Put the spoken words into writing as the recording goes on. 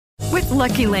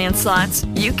Lucky Land Slots,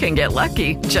 you can get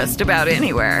lucky just about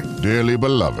anywhere. Dearly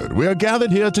beloved, we are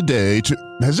gathered here today to...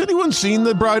 Has anyone seen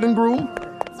the bride and groom?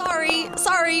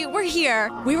 Sorry, we're here.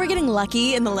 We were getting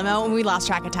lucky in the limo and we lost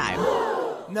track of time.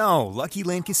 No, Lucky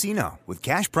Land Casino, with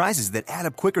cash prizes that add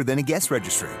up quicker than a guest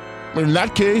registry. In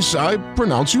that case, I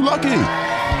pronounce you lucky.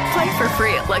 Play for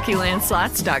free at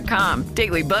LuckyLandSlots.com.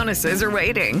 Daily bonuses are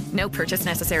waiting. No purchase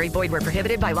necessary. Void where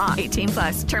prohibited by law.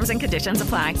 18+. Terms and conditions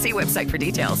apply. See website for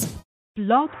details.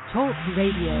 Blog Talk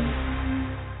Radio.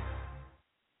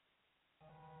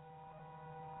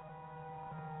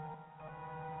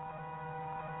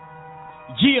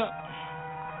 Yeah,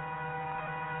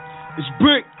 it's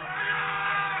Brick.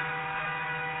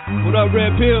 What up,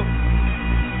 Red Pill?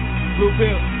 Blue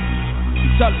Pill?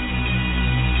 Tell us.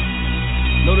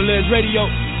 Know the Ledge Radio.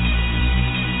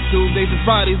 Tuesdays and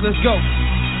Fridays, let's go.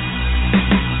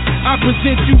 I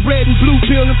present you red and blue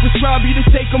pill and prescribe you to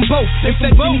take them both.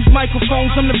 Infecting these microphones,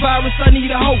 I'm the virus, I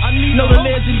need a host. Know the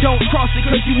legend, don't cross it,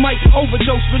 cause you might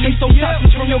overdose. Release those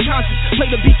toxins from your conscience. Play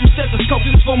the beat through stethoscopes,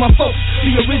 this for my folks.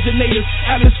 The originators,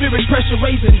 atmospheric pressure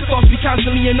raising. Thoughts be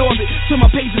constantly in orbit, till my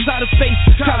pages out of space.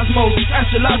 Cosmos,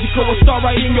 astrological, a star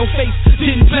right in your face.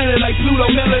 Didn't plan it like Pluto,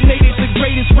 melanated, the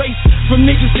greatest race. From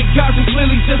niggas to gods and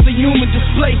clearly just a human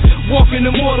display. Walking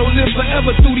immortal, live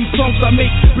forever through these songs I make.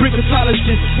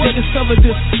 Bricketologists, discovered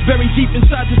this very deep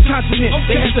inside this continent.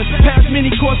 They had to pass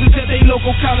many courses at their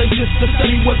local colleges to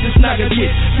study what this naga get.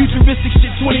 Futuristic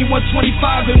shit 21,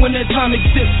 25, and when that time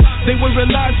exists, they will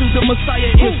realize who the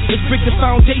Messiah is. Let's break the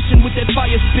foundation with that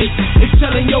fire spit.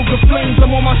 Excelling yoga flames,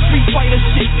 I'm on my street fighter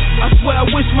shit. I swear I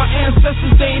wish my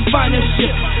ancestors they ain't find that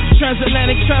shit.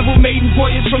 Transatlantic travel, maiden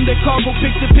voyage from their cargo,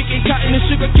 picking cotton and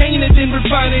sugar cane and then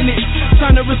refining it.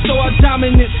 Time to restore our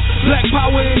dominance. Black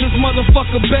power in this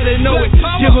motherfucker, better know it.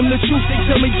 Give them the truth, they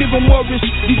tell me give them more risk.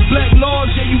 These black laws,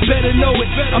 yeah, you better know it.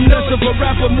 I'm less of a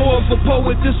rapper, more of a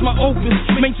poet, this my opus.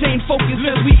 Maintain focus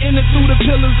as we enter through the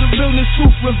pillars of realness,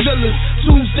 truth revealers.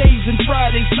 Tuesdays and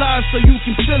Fridays live so you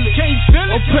can feel it.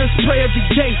 Oppressed, pray every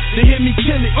day to hear me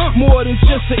kill it. More than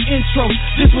just an intro,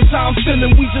 this was how I'm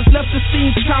feeling. We just left the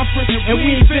scenes conference and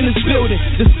we ain't finished building.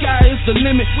 The sky is the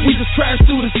limit, we just crashed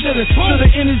through the ceiling. Feel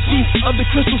the energy of the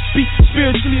crystal speak,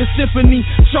 spiritually a symphony,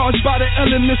 charged by the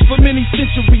elements for many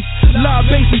centuries. Live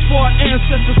bases for our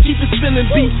ancestors, keep it spinning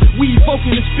beat. We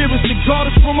evoking the spirits that guard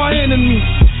us from our enemies.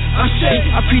 I shade,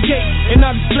 I create, and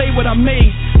I display what I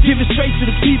made. Give it straight to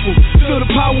the people, feel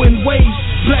the power in waves.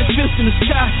 Black fist in the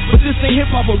sky, but this ain't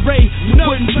hip-hop array. We're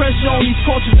putting pressure on these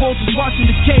culture vultures watching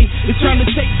decay. It's trying to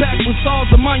take back what's all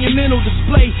the monumental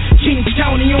display. Kings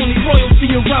County, only royalty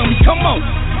around me, come on.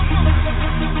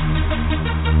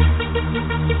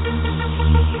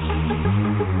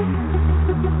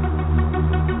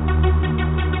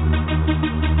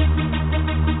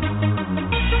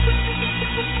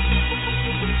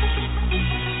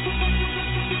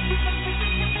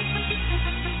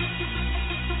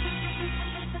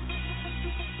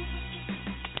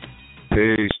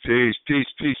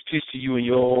 Peace to you and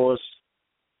yours.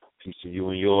 Peace to you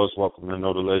and yours. Welcome to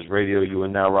Know the Ledge Radio. You are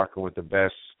now rocking with the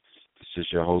best. This is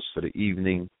your host for the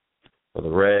evening, Brother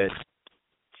Red.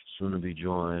 Soon to be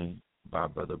joined by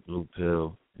Brother Blue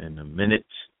Pill in a minute.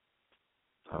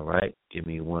 All right, give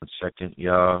me 1 second,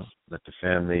 y'all. Let the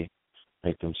family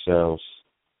make themselves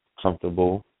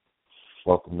comfortable.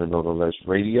 Welcome to Know the Ledge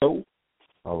Radio.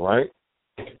 All right.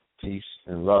 Peace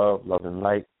and love and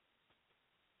light.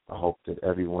 I hope that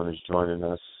everyone is joining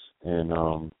us in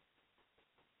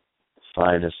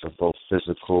finest of both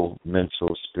physical,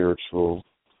 mental, spiritual,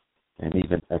 and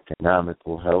even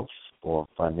economical health or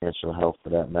financial health for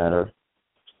that matter.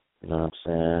 You know what I'm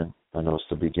saying? I know it's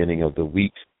the beginning of the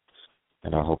week,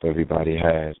 and I hope everybody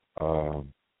had a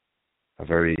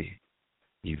very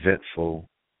eventful,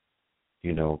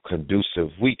 conducive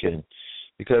weekend.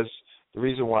 Because the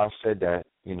reason why I said that,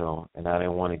 and I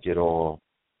didn't want to get all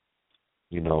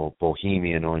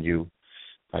bohemian on you.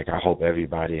 Like, I hope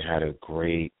everybody had a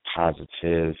great,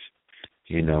 positive,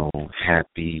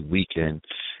 happy weekend.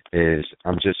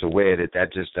 I'm just aware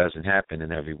that just doesn't happen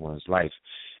in everyone's life.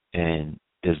 And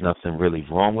there's nothing really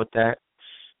wrong with that,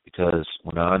 because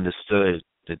when I understood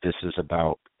that this is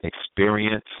about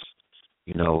experience,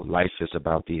 life is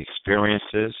about the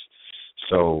experiences.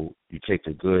 So you take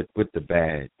the good with the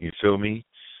bad. You feel me?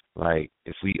 Like,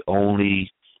 if we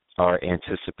only are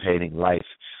anticipating life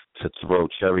to throw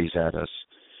cherries at us,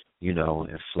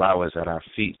 and flowers at our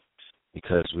feet,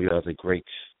 because we are the great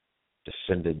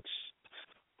descendants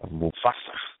of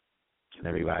Mufasa and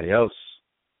everybody else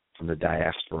from the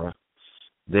diaspora,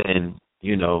 then,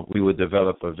 we would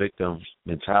develop a victim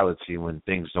mentality when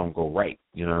things don't go right.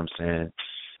 You know what I'm saying?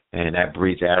 And that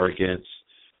breeds arrogance.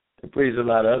 It breeds a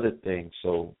lot of other things.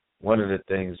 So one of the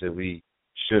things that we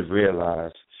should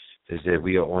realize is that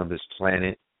we are on this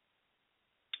planet.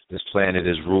 This planet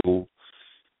is ruled,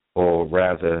 or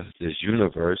rather this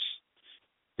universe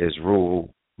is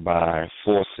ruled by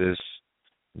forces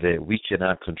that we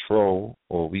cannot control,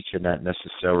 or we cannot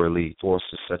necessarily,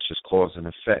 forces such as cause and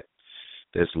effect.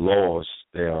 There's laws.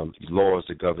 There are laws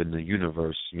that govern the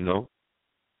universe, you know.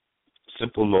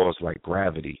 Simple laws like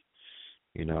gravity,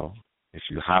 you know. If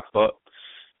you hop up,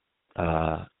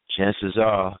 chances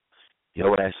are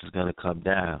your ass is going to come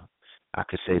down. I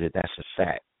could say that that's a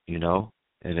fact, you know.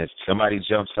 And if somebody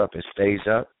jumps up and stays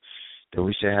up, then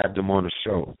we should have them on the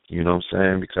show, you know what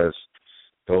I'm saying? Because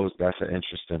that's an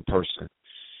interesting person.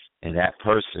 And that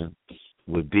person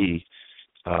would be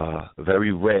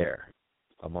very rare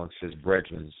amongst his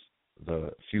brethren,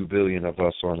 the few billion of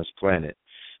us on this planet.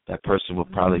 That person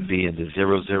would probably be in the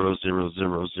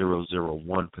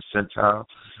 0.0000001 percentile.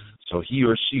 So he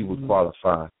or she would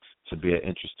qualify to be an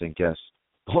interesting guest.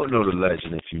 Don't know the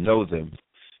legend. If you know them,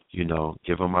 you know,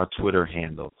 give them our Twitter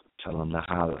handle. Tell them to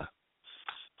holla.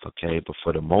 Okay, but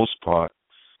for the most part,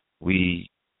 we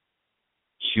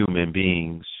human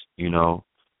beings, you know,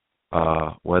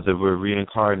 whether we're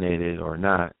reincarnated or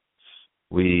not,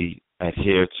 we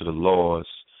adhere to the laws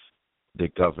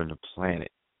that govern the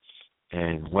planet.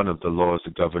 And one of the laws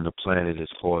that govern the planet is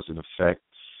cause and effect,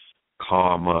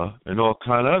 karma, and all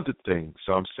kind of other things.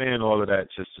 So I'm saying all of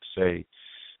that just to say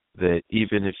that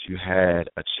even if you had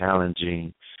a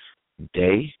challenging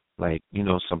day, like, you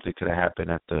know, something could have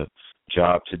happened at the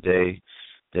job today,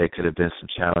 there could have been some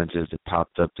challenges that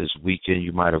popped up this weekend.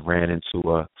 You might have ran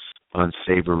into a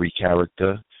unsavory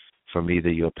character from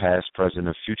either your past, present,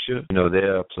 or future. You know,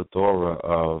 there are a plethora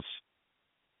of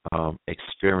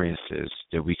experiences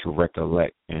that we could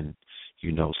recollect and,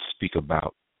 you know, speak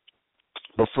about.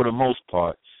 But for the most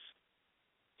part,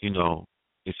 you know,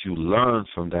 if you learn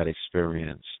from that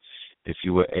experience, if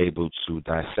you were able to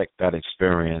dissect that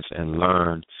experience and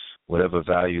learn whatever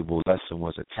valuable lesson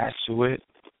was attached to it,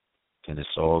 then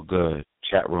it's all good.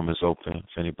 Chat room is open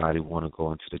if anybody want to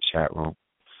go into the chat room.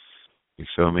 You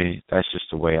feel me? That's just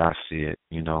the way I see it,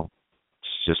 you know.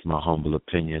 It's just my humble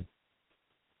opinion.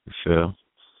 You feel?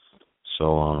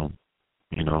 So,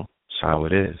 you know, it's how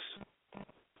it is.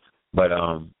 But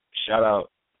shout out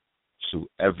to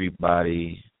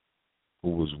everybody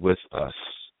who was with us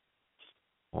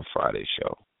on Friday's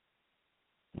show.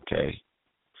 Okay?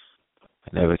 I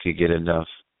never could get enough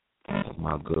of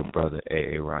my good brother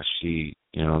A.A. Rashid,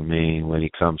 you know what I mean, when he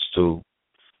comes to.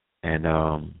 And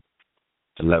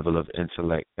the level of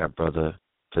intellect that brother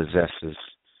possesses,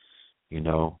 you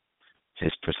know,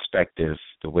 his perspective,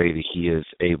 the way that he is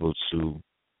able to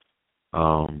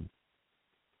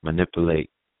manipulate,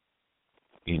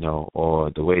 you know, or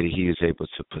the way that he is able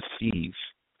to perceive,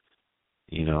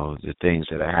 you know, the things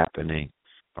that are happening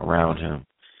around him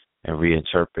and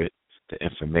reinterpret the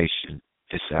information.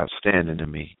 It's outstanding to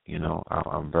me, you know.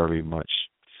 I'm very much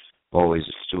always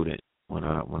a student when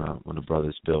the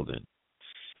brother's building.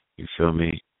 You feel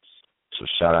me? So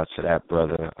shout out to that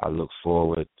brother. I look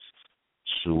forward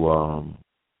to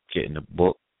getting the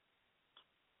book,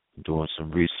 doing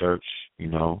some research, you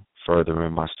know,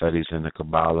 furthering my studies in the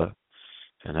Kabbalah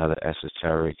and other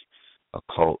esoteric,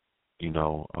 occult, you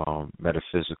know,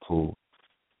 metaphysical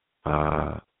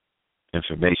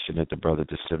information that the brother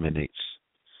disseminates,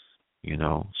 you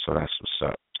know, so that's what's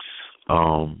up.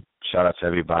 Shout out to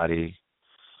everybody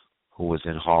who was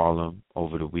in Harlem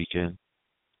over the weekend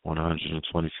on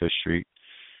 125th Street.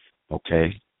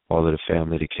 Okay, all of the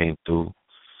family that came through.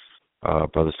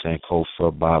 Brother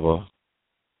Sankofa, Baba.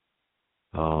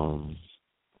 Who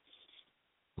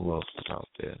else was out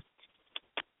there?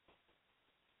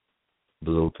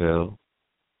 Blue Pill,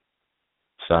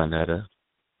 Sinetta,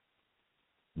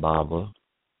 Baba,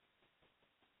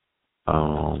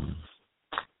 and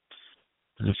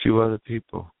a few other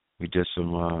people. We did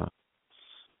some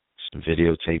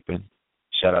videotaping.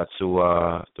 Shout out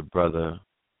to the brother,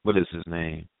 what is his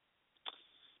name?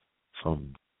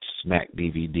 From Smack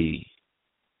DVD.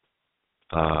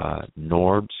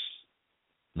 Norbs?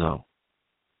 No.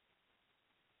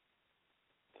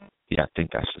 Yeah, I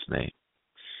think that's his name.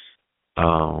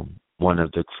 One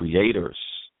of the creators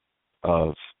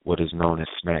of what is known as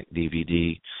Smack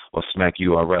DVD or Smack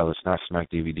URL. It's not Smack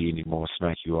DVD anymore,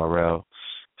 Smack URL.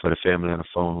 For the family on the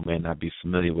phone who may not be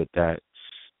familiar with that,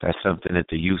 that's something that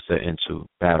the youth are into,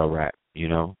 battle rap, you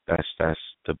know. That's the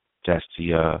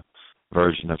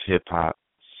version of hip hop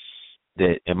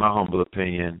that, in my humble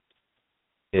opinion,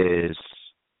 it's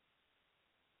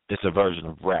a version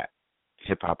of rap.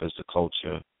 Hip hop is the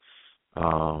culture,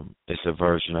 It's a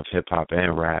version of hip-hop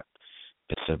and rap.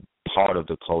 It's a part of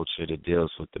the culture that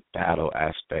deals with the battle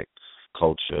aspect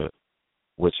culture,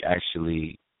 which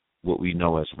actually what we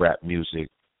know as rap music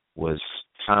was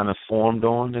kind of formed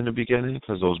on in the beginning,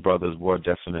 because those brothers were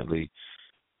definitely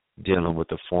dealing with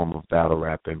the form of battle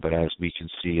rapping. But as we can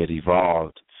see, it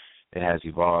has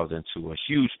evolved into a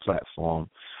huge platform.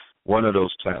 One of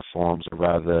those platforms, or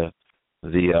rather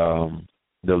the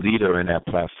leader in that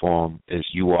platform, is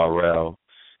URL,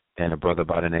 and a brother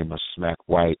by the name of Smack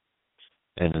White,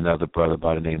 and another brother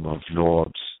by the name of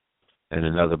Norbs, and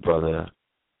another brother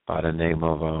by the name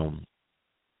of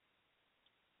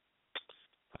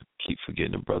I keep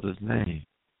forgetting the brother's name.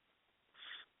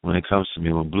 When it comes to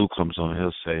me, when Blue comes on,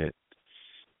 he'll say it.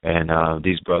 And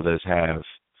these brothers have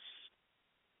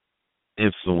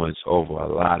influence over a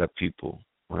lot of people.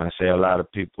 When I say a lot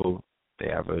of people, they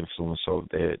have an influence over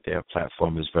their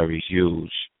platform is very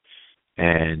huge.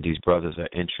 And these brothers are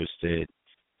interested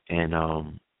in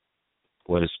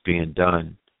what is being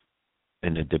done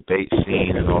in the debate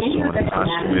scene and also in the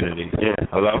conscious community. Yeah.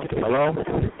 Hello?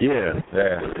 Yeah.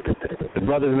 The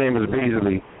brother's name is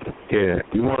Beasley. Yeah.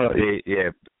 You want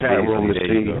to chat room to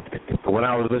see. But when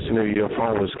I was listening to your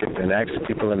phone was skipping, asking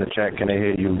people in the chat, can they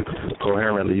hear you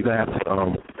coherently? You're going to have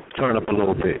to turn up a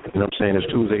little bit. You know what I'm saying?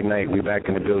 It's Tuesday night. We back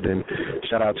in the building.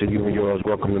 Shout out to you and yours.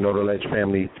 Welcome to Know the Ledge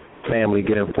family. Family,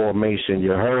 get information.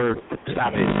 You heard?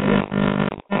 Stop it.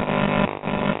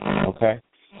 Okay.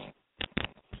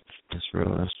 That's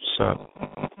real. That's what's up.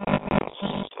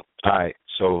 All right.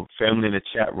 So, family in the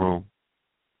chat room,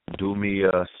 do me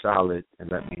a solid and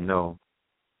let me know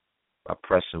by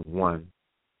pressing 1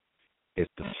 if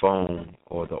the phone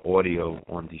or the audio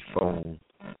on the phone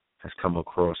has come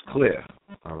across clear.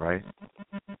 All right.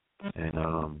 And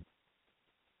I'll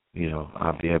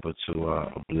be able to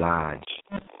oblige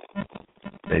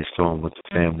based on what the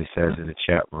family says in the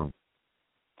chat room.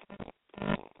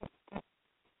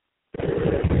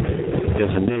 Yes,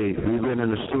 indeed. We've been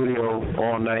in the studio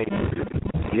all night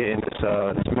getting this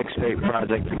mixtape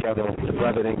project together. The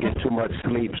brother didn't get too much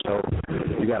sleep, so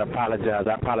you got to apologize.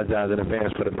 I apologize in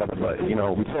advance for the brother, but, we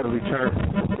said we turn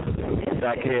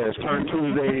back here. It's Turn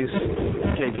Tuesdays,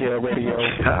 KTL Radio.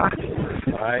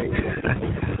 All right.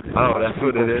 Oh, that's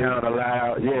what it is. Count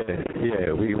aloud.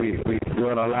 Yeah. We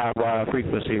doing a live wire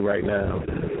frequency right now.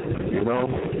 There's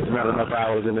not enough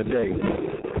hours in the day.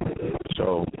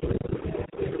 So,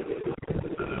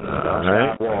 all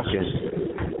right. Walking.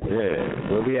 Yeah,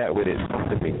 where we at with it?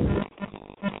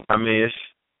 I mean,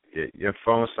 your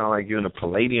phone sound like you're in a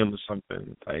Palladium or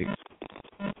something. Like,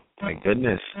 my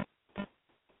goodness.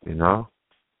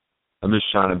 I'm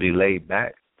just trying to be laid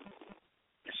back.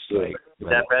 Is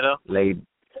that better?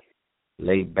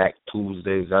 Laid back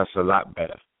Tuesdays. That's a lot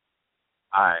better.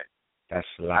 All right. That's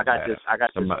a lot better. I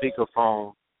got this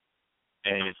speakerphone,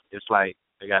 and it's like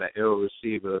they got an ill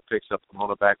receiver that picks up all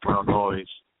the background noise.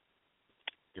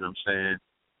 You know what I'm saying?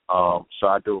 So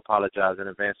I do apologize in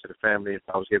advance to the family if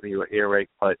I was giving you an earache,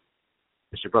 but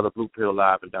it's your brother Blue Pill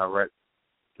live and direct.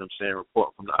 You know what I'm saying?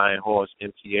 Report from the Iron Horse,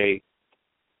 MTA.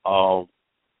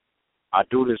 I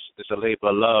do this as a labor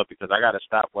of love because I got to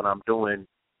stop what I'm doing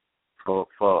for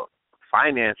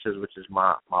finances, which is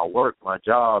my work, my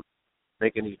job,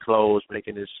 making these clothes,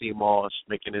 making this sea moss,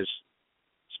 making this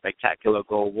spectacular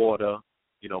gold water,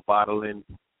 bottling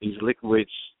these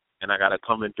liquids, and I got to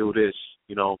come and do this,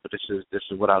 but this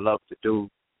is what I love to do.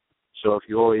 So if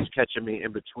you're always catching me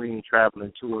in between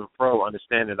traveling to and fro,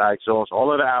 understand that I exhaust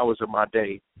all of the hours of my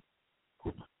day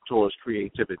towards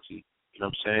creativity. You know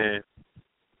what I'm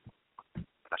saying?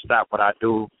 I stop what I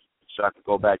do so I can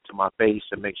go back to my base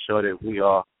and make sure that we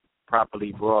are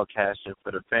properly broadcasting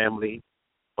for the family,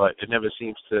 but it never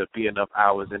seems to be enough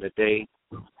hours in a day.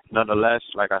 Nonetheless,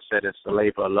 like I said, it's a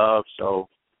labor of love, so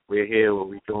we're here, what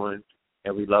we're doing,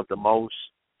 and we love the most.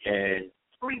 And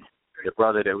the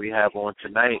brother that we have on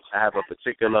tonight, I have a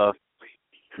particular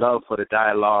love for the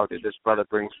dialogue that this brother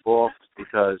brings forth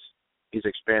because he's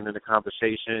expanding the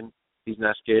conversation. He's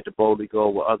not scared to boldly go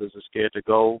where others are scared to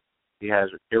go. He has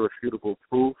irrefutable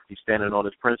proof. He's standing on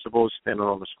his principles, standing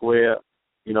on the square.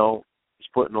 He's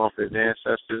putting on for his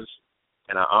ancestors,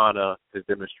 and I honor his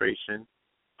demonstration.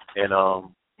 And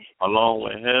along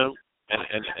with him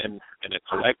and a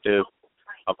collective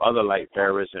of other light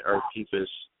bearers and earth keepers,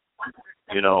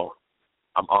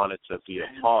 I'm honored to be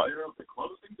a part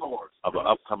of an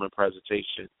upcoming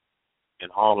presentation in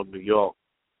Harlem, New York,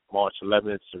 March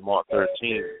 11th to March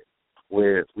 13th,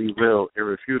 where we will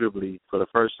irrefutably, for the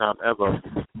first time ever,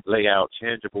 lay out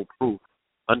tangible proof,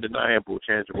 undeniable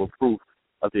tangible proof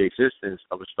of the existence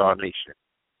of a star nation.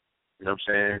 You know what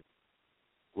I'm saying?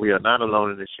 We are not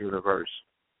alone in this universe.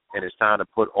 and it's time to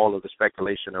put all of the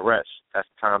speculation to rest. That's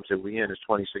the times that we in. It's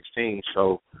 2016,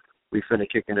 so we finna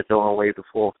kick in the door and wave the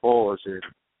 4-4s, and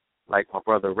like my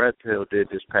brother Red Pill did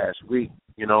this past week,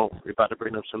 we about to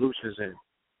bring them solutions in.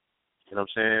 You know what I'm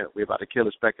saying? We're about to kill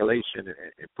the speculation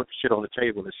and put the shit on the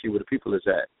table and see where the people is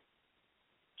at.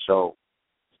 So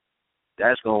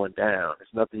that's going down. There's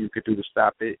nothing you could do to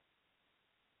stop it.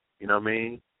 You know what I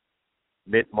mean?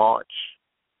 Mid-March,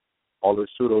 all the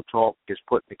pseudo talk gets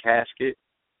put in the casket,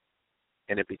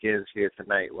 and it begins here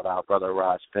tonight with our brother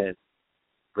Ras Ben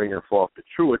bringing forth the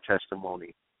truer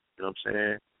testimony. You know what I'm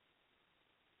saying?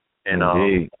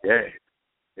 And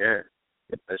yeah,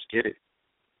 let's get it.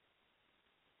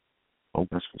 Oh,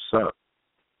 that's what's up.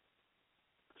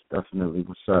 That's definitely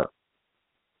what's up.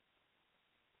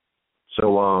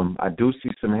 So I do see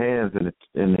some hands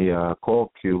in the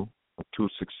call queue of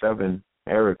 267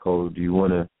 area code. Do you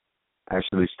want to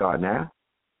actually start now?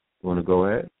 You want to go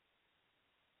ahead?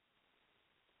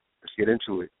 Let's get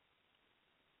into it.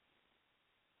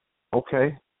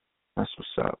 Okay, that's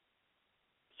what's up.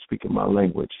 Speaking my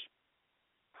language.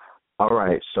 All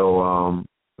right, so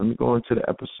let me go into the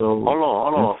episode. Hold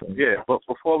on. Yeah, but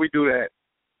before we do that,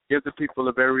 give the people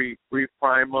a very brief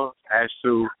primer as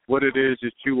to what it is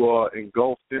that you are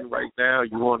engulfed in right now.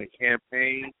 You on a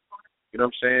campaign, you know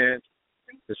what I'm saying?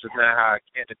 This is not how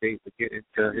a candidate would get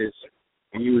into his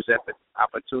and use that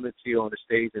opportunity on the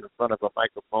stage in front of a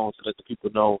microphone to let the people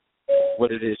know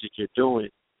what it is that you're doing.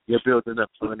 You're building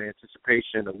up to an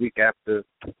anticipation a week after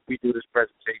we do this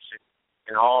presentation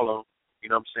in Harlem, you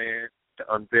know what I'm saying,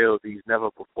 to unveil these never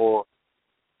before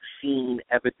seen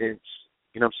evidence,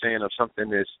 you know what I'm saying, of something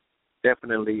that's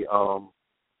definitely,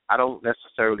 I don't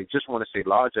necessarily just want to say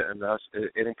larger than us.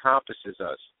 It encompasses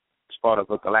us. It's part of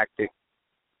a galactic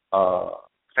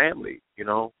family, you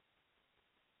know.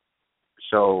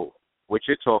 So what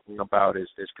you're talking about is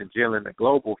congealing a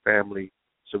global family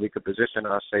so we could position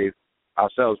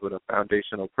ourselves with a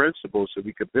foundational principle so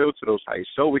we could build to those heights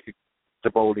so we could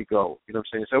boldly go. You know what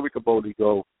I'm saying? So we could boldly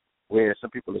go where some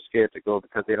people are scared to go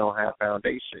because they don't have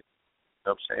foundation. You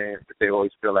know what I'm saying? But they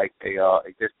always feel like they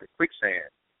exist in quicksand.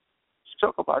 So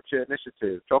talk about your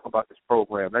initiative. Talk about this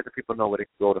program. Let the people know where they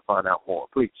can go to find out more,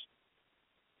 please.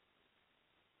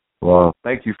 Well,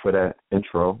 thank you for that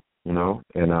intro, you know,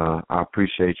 and I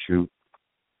appreciate you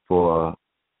for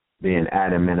being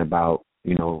adamant about,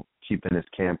 you know, keeping this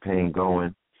campaign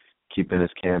going, keeping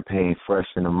this campaign fresh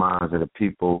in the minds of the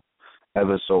people.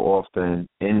 Ever so often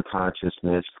in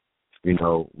consciousness, you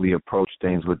know, we approach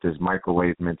things with this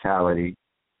microwave mentality,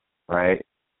 right,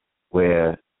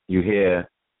 where you hear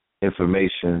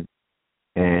information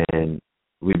and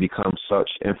we become such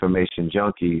information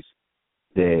junkies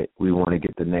that we want to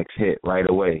get the next hit right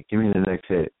away. Give me the next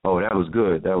hit. Oh, that was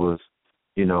good. That was,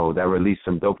 you know, that released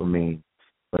some dopamine.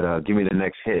 But give me the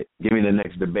next hit. Give me the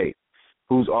next debate.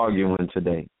 Who's arguing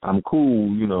today? I'm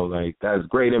cool, you know, like that's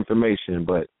great information,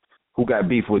 but who got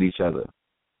beef with each other?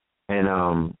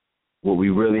 And what we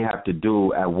really have to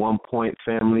do at one point,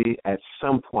 family, at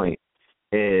some point,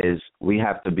 is we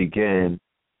have to begin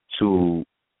to,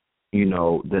 you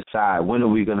know, decide when are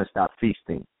we going to stop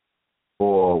feasting?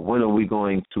 Or when are we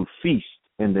going to feast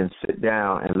and then sit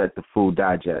down and let the food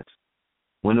digest?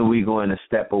 When are we going to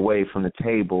step away from the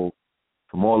table,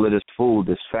 from all of this food,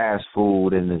 this fast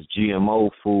food and this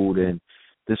GMO food and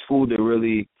this food that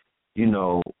really, you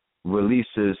know,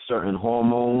 releases certain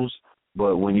hormones,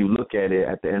 but when you look at it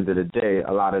at the end of the day,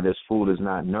 a lot of this food is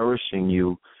not nourishing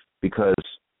you because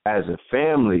as a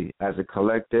family, as a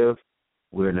collective,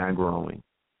 we're not growing.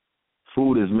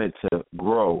 Food is meant to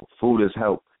grow. Food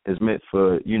is meant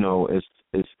for, you know,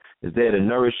 it's there to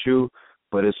nourish you,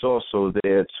 but it's also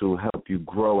there to help you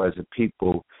grow as a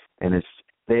people, and it's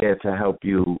there to help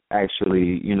you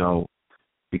actually, you know,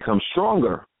 become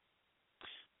stronger.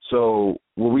 So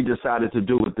what we decided to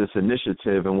do with this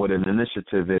initiative, and what an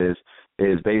initiative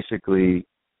is basically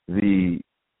the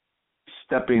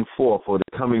stepping forth or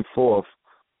the coming forth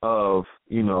of,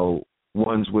 you know,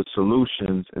 ones with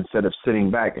solutions instead of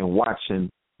sitting back and watching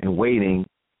and waiting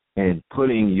and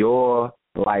putting your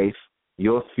life,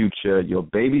 your future, your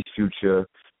baby's future,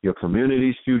 your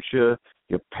community's future,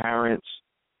 your parents,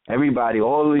 everybody,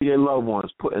 all of your loved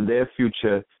ones, putting their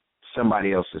future in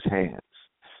somebody else's hands.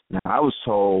 Now, I was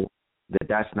told that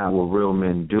that's not what real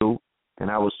men do,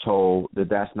 and I was told that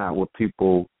that's not what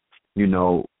people, you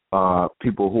know,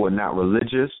 people who are not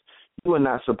religious, you are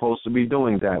not supposed to be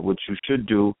doing that. What you should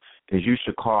do is you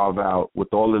should carve out, with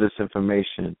all of this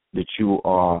information that you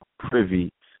are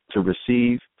privy to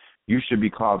receive, you should be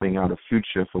carving out a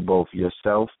future for both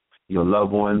yourself, your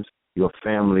loved ones, your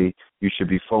family. You should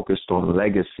be focused on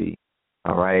legacy.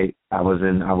 All right. I was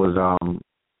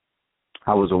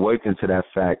I was awakened to that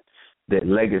fact that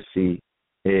legacy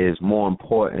is more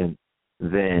important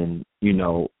than,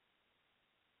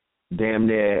 damn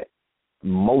near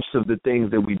most of the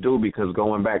things that we do, because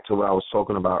going back to what I was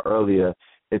talking about earlier,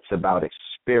 it's about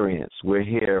experience. We're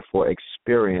here for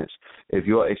experience. If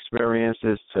your experience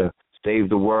is to save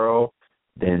the world,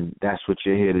 then that's what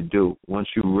you're here to do. Once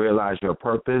you realize your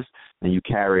purpose, then you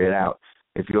carry it out.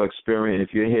 If you're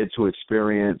here to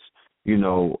experience,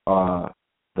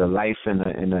 the life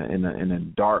in a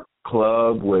dark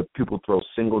club where people throw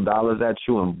single dollars at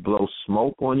you and blow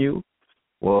smoke on you,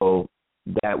 well,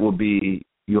 that will be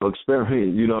your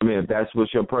experience. You know what I mean? If that's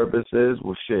what your purpose is,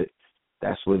 well, shit,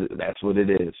 that's what it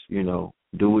is.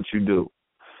 Do what you do.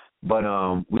 But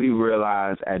we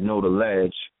realize at Know the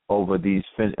Ledge over these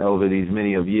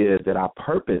many of years that our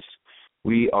purpose,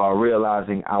 we are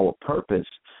realizing our purpose.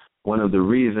 One of the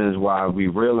reasons why we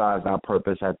realize our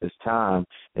purpose at this time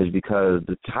is because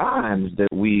the times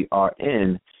that we are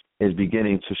in is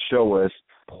beginning to show us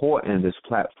how important this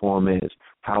platform is,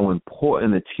 how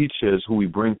important the teachers who we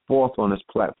bring forth on this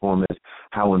platform is,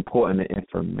 how important the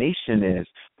information is,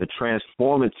 the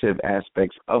transformative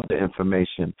aspects of the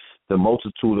information, the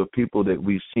multitude of people that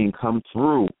we've seen come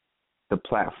through the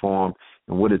platform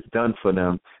and what it's done for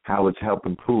them, how it's helped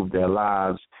improve their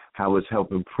lives, how it's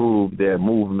helped improve their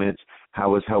movements,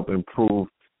 how it's helped improve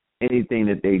anything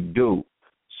that they do.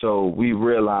 So we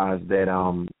realize that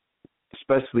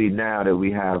especially now that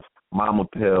we have Mama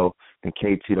Pill and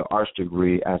KT the Arts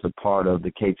Degree as a part of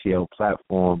the KTL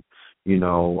platform, we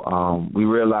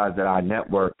realize that our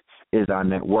network is our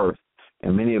net worth.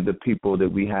 And many of the people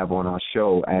that we have on our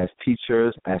show as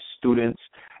teachers, as students,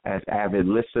 as avid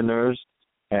listeners,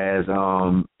 as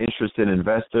interested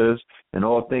investors, and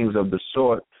all things of the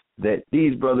sort, that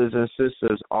these brothers and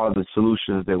sisters are the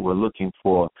solutions that we're looking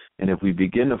for. And if we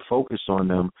begin to focus on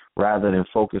them rather than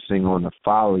focusing on the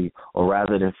folly, or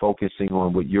rather than focusing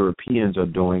on what Europeans are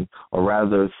doing, or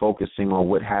rather focusing on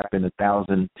what happened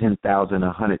 1,000, 10,000,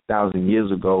 100,000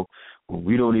 years ago, when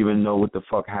we don't even know what the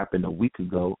fuck happened a week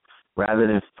ago, rather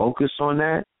than focus on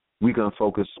that, we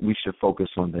should focus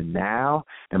on the now,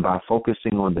 and by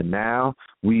focusing on the now,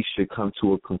 we should come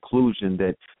to a conclusion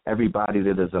that everybody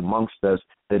that is amongst us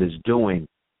that is doing,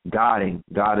 godding,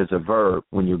 God is a verb.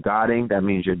 When you're godding, that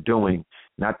means you're doing,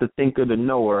 not the thinker, the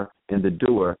knower, and the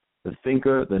doer, the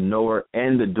thinker, the knower,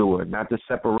 and the doer, not the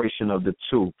separation of the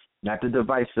two, not the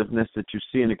divisiveness that you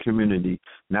see in the community,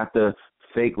 not the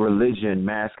fake religion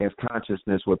mask as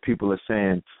consciousness where people are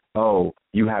saying, oh,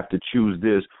 you have to choose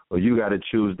this or you got to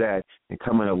choose that, and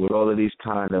coming up with all of these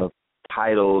kind of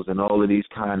titles and all of these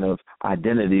kind of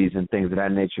identities and things of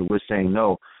that nature. We're saying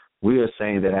no. We are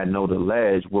saying that at Know the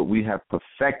Ledge, what we have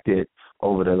perfected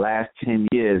over the last 10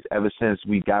 years, ever since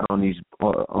we got on this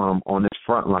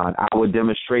front line, our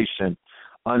demonstration,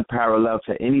 unparalleled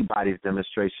to anybody's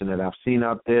demonstration that I've seen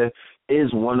out there,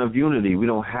 is one of unity. We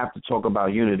don't have to talk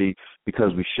about unity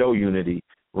because we show unity.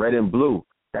 Red and blue,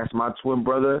 that's my twin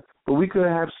brother, but we could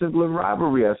have sibling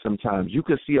rivalry at sometimes. You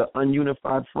could see an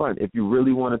ununified front if you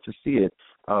really wanted to see it.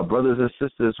 Brothers and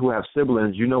sisters who have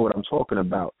siblings, you know what I'm talking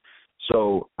about.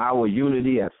 So our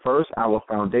unity at first, our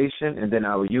foundation, and then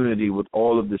our unity with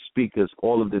all of the speakers,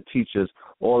 all of the teachers,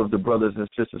 all of the brothers and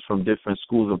sisters from different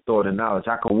schools of thought and knowledge.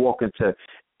 I can walk into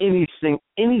any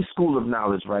school of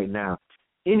knowledge right now,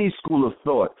 any school of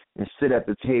thought, and sit at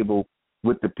the table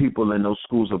with the people in those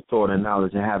schools of thought and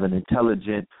knowledge and have an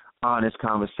intelligent, honest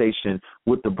conversation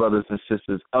with the brothers and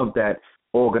sisters of that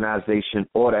organization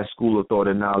or that school of thought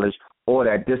and knowledge or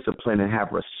that discipline, and have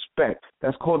respect.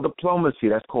 That's called diplomacy.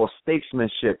 That's called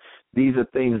statesmanship. These are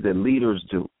things that leaders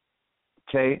do,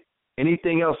 okay?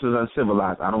 Anything else is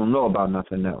uncivilized. I don't know about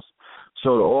nothing else.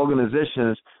 So the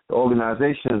organizations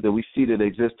that we see that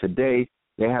exist today,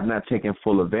 they have not taken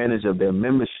full advantage of their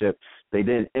membership. They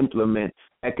didn't implement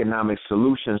economic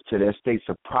solutions to their states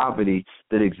of poverty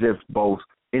that exist both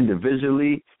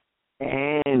individually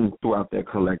and throughout their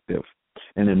collective.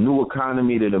 And the new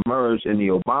economy that emerged in the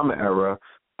Obama era,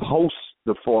 post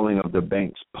the falling of the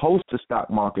banks, post the stock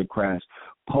market crash,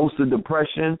 post the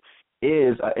depression,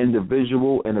 is an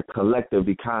individual and a collective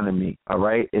economy, all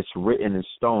right? It's written in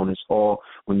stone. It's all,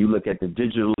 when you look at the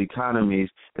digital economies,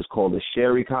 it's called the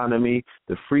share economy,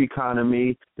 the free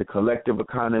economy, the collective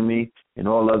economy, and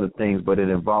all other things, but it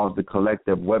involves the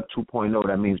collective. Web 2.0,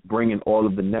 that means bringing all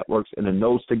of the networks and the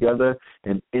nodes together,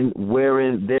 and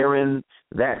therein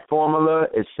that formula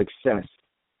is success.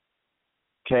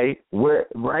 Okay? We're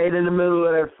right in the middle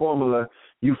of that formula,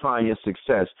 you find your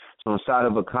success. So inside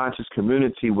of a conscious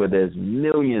community where there's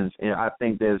millions, and I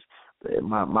think there's,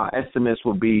 my estimates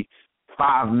will be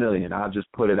 5 million. I'll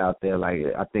just put it out there, like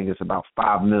I think it's about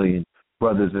 5 million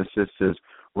brothers and sisters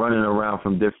running around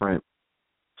from different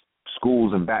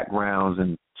schools and backgrounds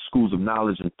and schools of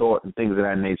knowledge and thought and things of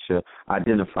that nature,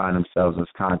 identifying themselves as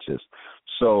conscious.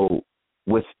 So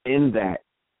within that,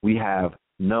 we have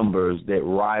numbers that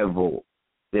rival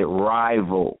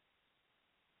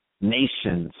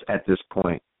nations at this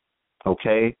point,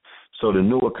 okay? So the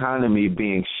new economy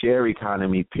being share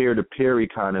economy, peer-to-peer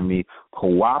economy,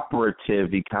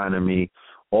 cooperative economy,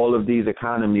 all of these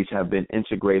economies have been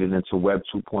integrated into Web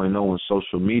 2.0 and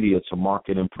social media to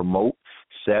market and promote,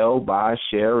 sell, buy,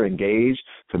 share, engage,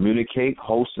 communicate,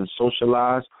 host, and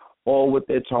socialize, all with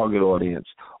their target audience,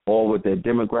 all with their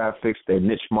demographics, their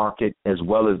niche market, as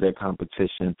well as their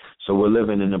competition. So we're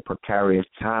living in a precarious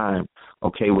time,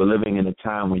 okay? We're living in a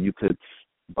time when you could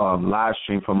live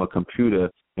stream from a computer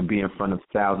and be in front of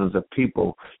thousands of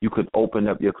people. You could open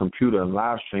up your computer and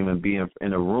live stream and be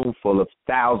in a room full of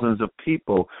thousands of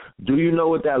people. Do you know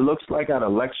what that looks like at a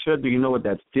lecture? Do you know what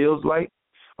that feels like?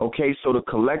 Okay, so the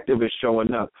collective is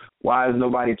showing up. Why is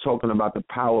nobody talking about the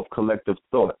power of collective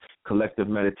thought, collective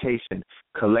meditation,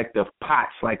 collective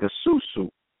pots like a susu?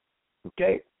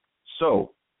 Okay,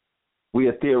 so we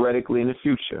are theoretically in the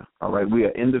future, all right? We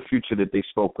are in the future that they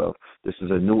spoke of. This is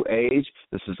a new age.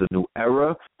 This is a new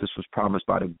era. This was promised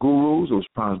by the gurus. It was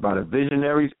promised by the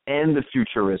visionaries and the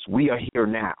futurists. We are here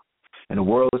now. And the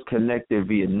world is connected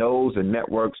via nodes and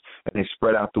networks, and they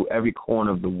spread out through every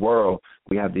corner of the world.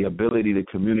 We have the ability to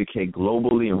communicate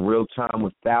globally in real time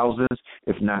with thousands,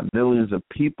 if not millions of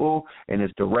people, and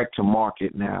it's direct to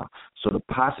market now. So the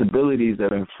possibilities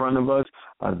that are in front of us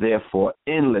are therefore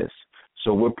endless.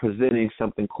 So we're presenting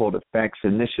something called a Facts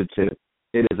Initiative.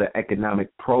 It is an economic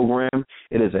program.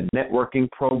 It is a networking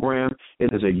program.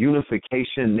 It is a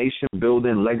unification,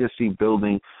 nation-building,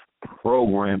 legacy-building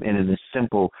program. And it is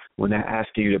simple. We're not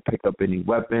asking you to pick up any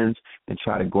weapons and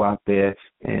try to go out there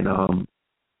and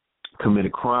commit a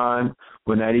crime.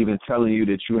 We're not even telling you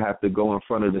that you have to go in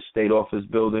front of the state office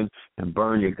building and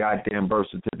burn your goddamn birth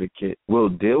certificate. We'll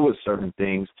deal with certain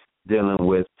things, dealing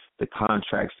with the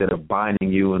contracts that are binding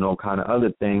you and all kind of other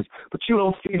things, but you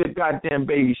don't feed a goddamn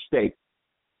baby steak,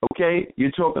 okay?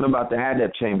 You're talking about the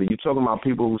Hadab chamber. You're talking about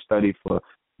people who studied for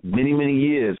many, many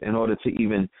years in order to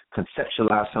even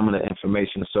conceptualize some of the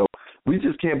information. So we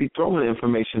just can't be throwing the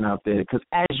information out there because,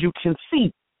 as you can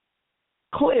see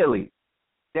clearly,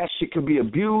 that shit could be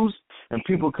abused and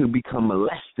people could become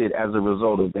molested as a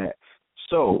result of that.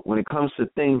 So when it comes to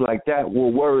things like that,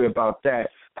 we'll worry about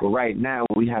that. But right now,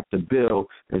 what we have to build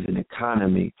is an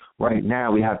economy. Right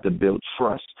now, we have to build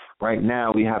trust. Right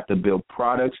now, we have to build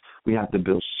products. We have to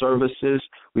build services.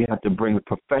 We have to bring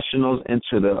professionals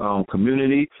into the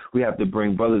community. We have to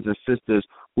bring brothers and sisters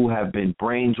who have been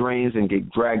brain drains and get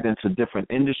dragged into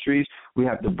different industries. We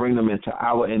have to bring them into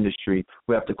our industry.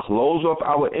 We have to close off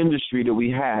our industry that we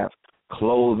have: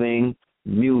 clothing,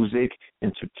 music,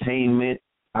 entertainment,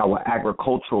 our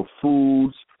agricultural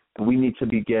foods. And we need to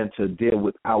begin to deal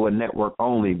with our network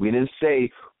only. We didn't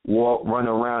say run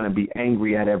around and be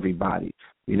angry at everybody.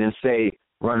 We didn't say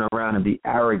run around and be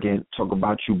arrogant, talk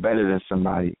about you better than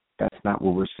somebody. That's not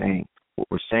what we're saying. What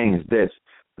we're saying is this,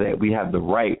 that we have the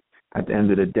right at the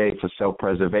end of the day for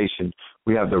self-preservation.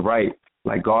 We have the right,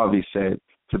 like Garvey said,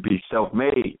 to be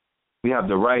self-made. We have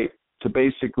the right to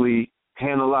basically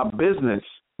handle our business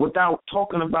without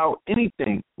talking about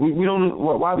anything. We don't.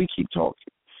 Why we keep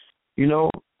talking? You know,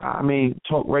 I mean,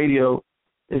 talk radio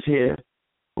is here,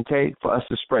 okay, for us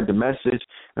to spread the message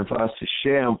and for us to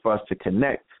share and for us to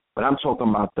connect. But I'm talking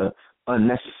about the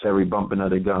unnecessary bumping of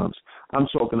the gums. I'm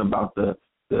talking about the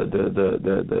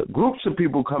groups of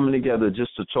people coming together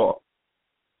just to talk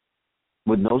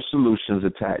with no solutions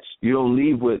attached. You don't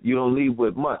leave with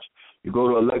much. You go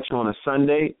to a lecture on a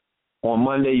Sunday. On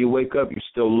Monday, you wake up, you're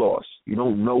still lost. You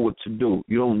don't know what to do.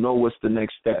 You don't know what's the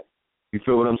next step. You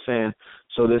feel what I'm saying?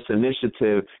 So this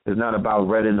initiative is not about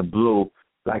red and the blue.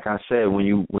 Like I said, when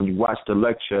you watch the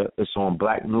lecture, it's on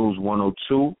Black News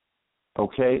 102,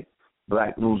 okay?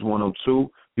 Black News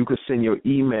 102. You could send your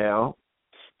email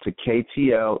to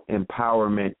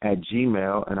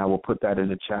KTLempowerment@gmail, and I will put that in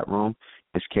the chat room.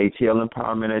 It's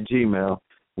KTLempowerment@gmail.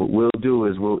 What we'll do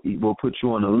is we'll put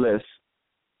you on a list,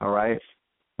 all right?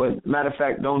 But matter of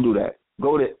fact, don't do that.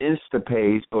 Go to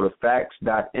Instapage, go to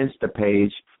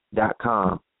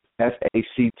facts.instapage.com,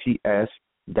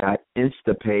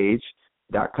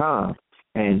 facts.instapage.com,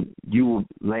 and you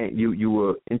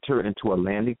will enter into a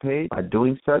landing page. By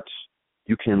doing such,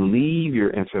 you can leave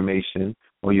your information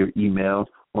or your email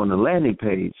on the landing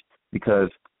page,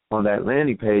 because on that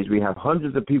landing page we have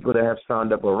hundreds of people that have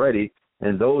signed up already,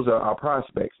 and those are our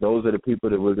prospects. Those are the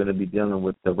people that we're going to be dealing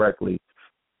with directly.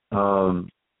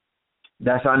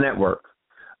 That's our network.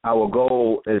 our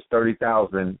goal is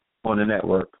 30,000 on the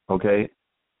network, okay?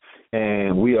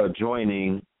 And we are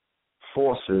joining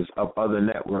forces of other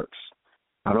networks.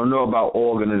 I don't know about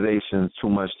organizations too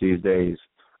much these days.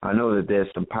 I know that there's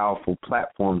some powerful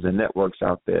platforms and networks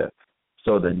out there.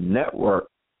 So the network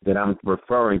that I'm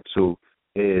referring to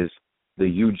is the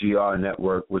UGR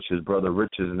network, which is Brother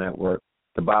Rich's network,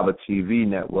 the Baba TV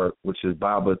network, which is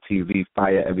Baba TV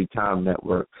Fire Every Time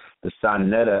network, the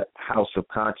Sonetta House of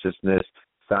Consciousness,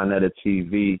 Sonetta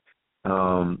TV,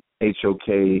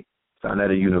 HOK,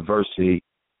 Sonetta University,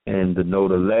 and the Know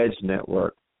the Ledge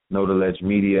network, Know the Ledge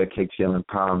Media, KTL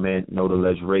Empowerment, Know the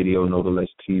Ledge Radio, Know the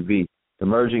Ledge TV. The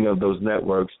merging of those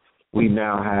networks, we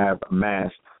now have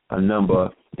amassed a number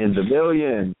in the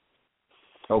millions.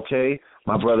 Okay?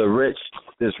 My brother Rich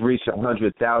just reached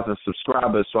 100,000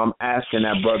 subscribers, so I'm asking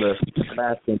that brother, I'm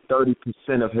asking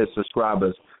 30% of his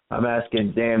subscribers. I'm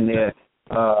asking damn near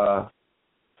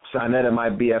Sonetta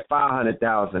might be at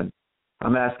 500,000.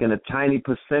 I'm asking a tiny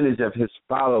percentage of his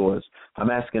followers.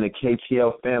 I'm asking the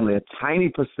KTL family a tiny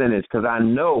percentage, because I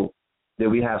know that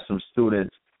we have some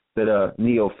students that are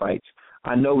neophytes.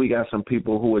 I know we got some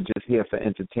people who are just here for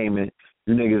entertainment.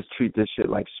 You niggas treat this shit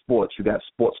like sports. You got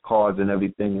sports cards and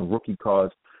everything and rookie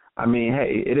cards. I mean,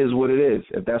 hey, it is what it is.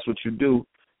 If that's what you do,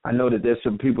 I know that there's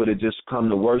some people that just come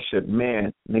to worship.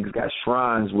 Man, niggas got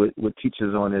shrines with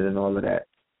teachers on it and all of that.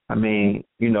 I mean,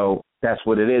 you know, that's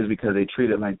what it is, because they treat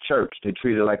it like church. They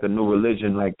treat it like a new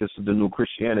religion, like this is the new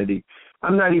Christianity.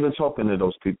 I'm not even talking to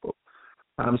those people.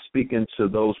 I'm speaking to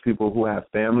those people who have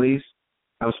families.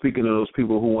 I'm speaking to those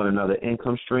people who want another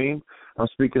income stream. I'm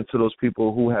speaking to those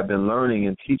people who have been learning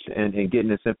and teaching and getting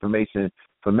this information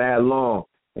for mad long,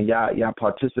 and y'all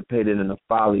participated in the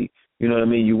folly. You know what I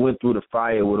mean? You went through the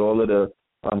fire with all of the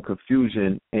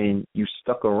confusion, and you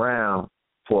stuck around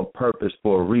for a purpose,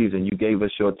 for a reason. You gave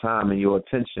us your time and your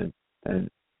attention, and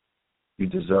you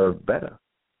deserve better.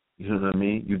 You know what I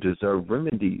mean? You deserve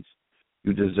remedies.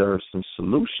 You deserve some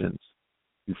solutions.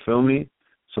 You feel me?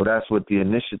 So that's what the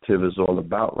initiative is all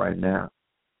about right now.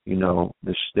 You know,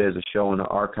 there's a show in the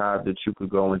archive that you could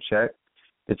go and check.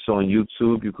 It's on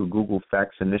YouTube. You could Google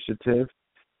Facts Initiative.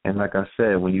 And like I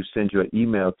said, when you send your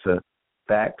email to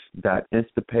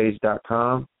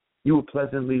facts.instapage.com, you will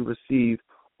pleasantly receive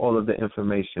all of the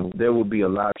information. There will be a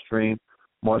live stream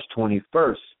March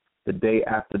 21st, the day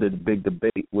after the big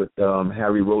debate with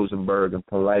Harry Rosenberg and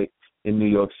Polite in New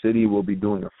York City. We'll be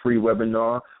doing a free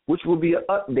webinar, which will be an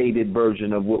updated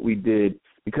version of what we did,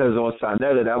 because on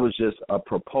Sonetta, that was just a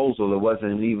proposal. It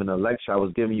wasn't even a lecture. I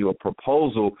was giving you a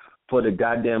proposal for the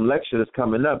goddamn lecture that's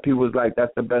coming up. People was like,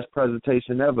 that's the best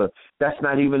presentation ever. That's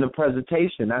not even a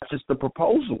presentation. That's just a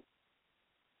proposal.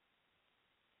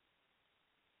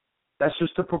 That's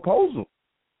just a proposal.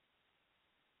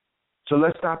 So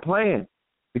let's stop playing,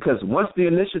 because once the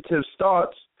initiative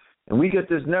starts and we get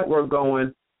this network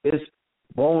going, it's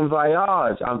bon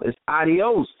voyage. It's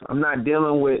adios. I'm not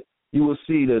dealing with, you will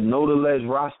see the Know the Ledge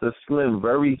roster slim,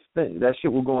 very thin. That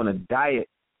shit will go on a diet.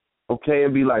 Okay,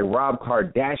 it'll be like Rob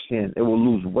Kardashian. It will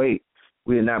lose weight.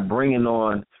 We are not bringing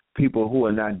on people who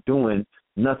are not doing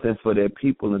nothing for their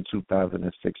people in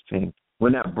 2016. We're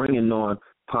not bringing on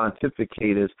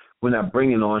pontificators. We're not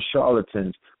bringing on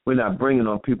charlatans. We're not bringing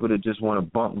on people that just want to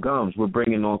bump gums. We're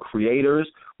bringing on creators.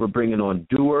 We're bringing on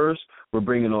doers. We're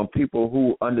bringing on people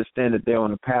who understand that they're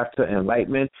on a path to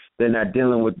enlightenment. They're not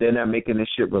making this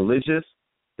shit religious.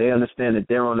 They understand that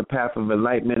they're on the path of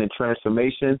enlightenment and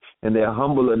transformation, and they're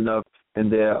humble enough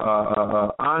and they're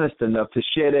honest enough to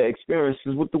share their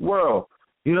experiences with the world.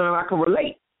 You know, I can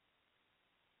relate.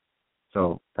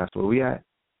 So that's where we at.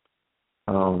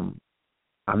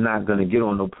 I'm not going to get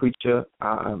on no preacher.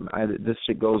 This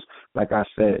shit goes, like I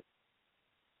said,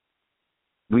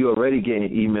 we already getting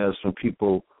emails from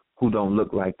people who don't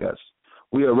look like us.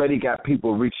 We already got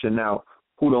people reaching out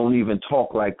who don't even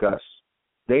talk like us.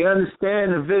 They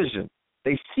understand the vision.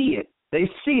 They see it. They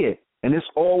see it. And this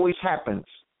always happens.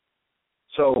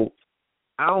 So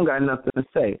I don't got nothing to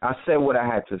say. I said what I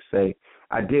had to say.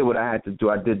 I did what I had to do.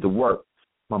 I did the work.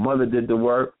 My mother did the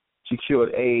work. She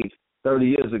cured AIDS 30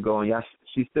 years ago, and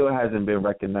she still hasn't been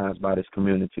recognized by this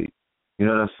community. You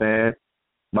know what I'm saying?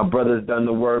 My brother's done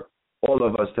the work. All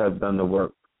of us have done the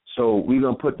work. So we're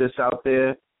going to put this out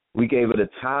there. We gave it a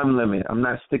time limit. I'm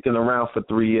not sticking around for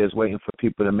 3 years waiting for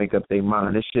people to make up their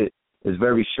mind. This shit is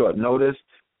very short notice,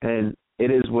 and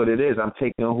it is what it is. I'm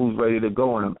taking who's ready to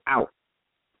go, and I'm out.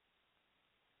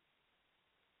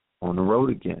 On the road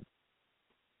again.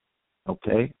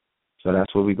 Okay? So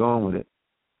that's where we're going with it.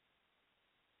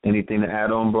 Anything to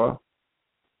add on, bro?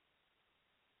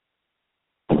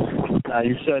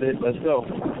 You said it. Let's go.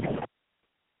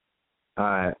 All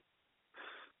right.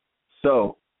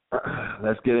 So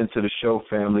let's get into the show,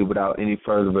 family. Without any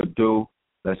further ado,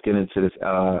 let's get into this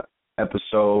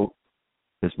episode,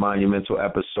 this monumental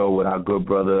episode with our good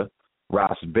brother,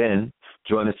 Ras Ben.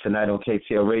 Join us tonight on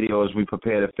KTL Radio as we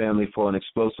prepare the family for an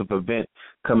explosive event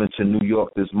coming to New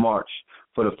York this March.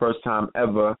 For the first time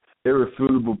ever,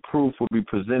 irrefutable proof will be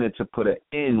presented to put an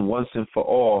end once and for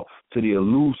all to the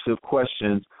elusive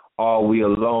questions, are we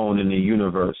alone in the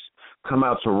universe? Come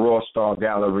out to Raw Star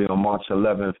Gallery on March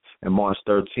 11th and March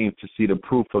 13th to see the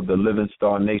proof of the living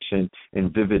star nation in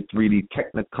vivid 3D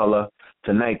technicolor.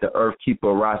 Tonight, the Earth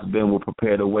Keeper Ras Ben will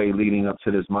prepare the way leading up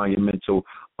to this monumental,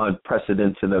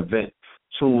 unprecedented event.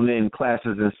 Tune in,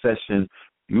 classes in session.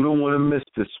 You don't want to miss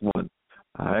this one.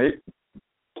 All right?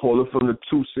 Call it from the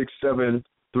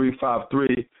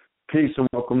 267-353. Peace and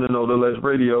welcome to Know the Ledge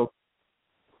Radio.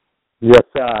 Yes,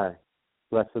 I.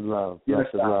 Blessed love. Yes,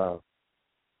 Blessed love.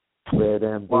 Red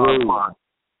and blue.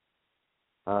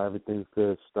 Everything's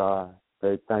good, Star.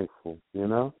 Very thankful, you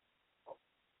know?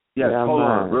 Yes, yeah, hold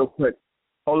on, real quick.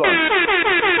 Hold on.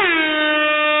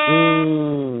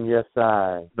 Yes,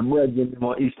 I. The brethren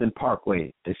on Eastern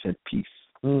Parkway, they said peace.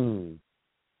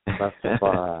 That's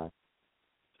fine.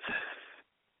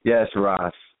 Yes,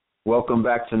 Ross. Welcome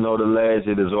back to Know the Ledge.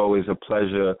 It is always a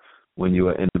pleasure when you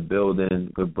are in the building,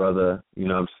 good brother. You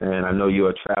know what I'm saying? I know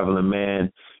you're a traveling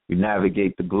man. You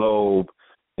navigate the globe.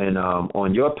 And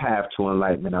on your path to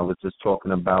enlightenment, I was just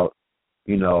talking about,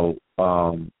 you know,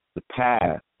 the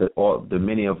path that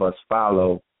many of us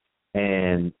follow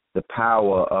and the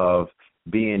power of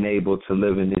being able to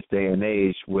live in this day and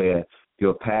age where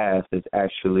your path is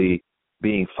actually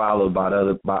being followed by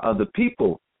other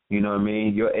people. You know what I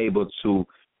mean? You're able to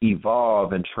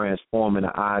evolve and transform in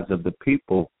the eyes of the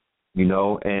people, you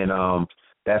know, and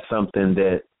that's something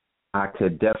that I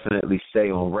could definitely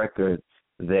say on record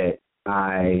that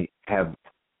I have,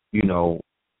 you know,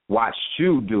 watched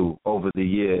you do over the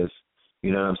years.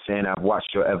 You know what I'm saying? I've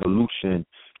watched your evolution.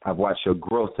 I've watched your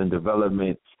growth and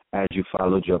development as you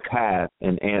followed your path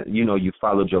and you know, you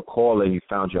followed your call and you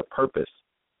found your purpose,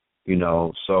 you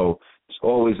know. So it's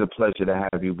always a pleasure to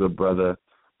have you, good brother.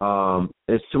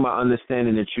 It's to my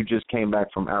understanding that you just came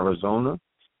back from Arizona.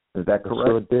 Is that correct? I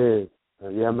sure did.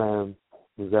 Yeah, man.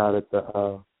 We was out at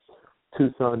the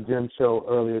Tucson Gym Show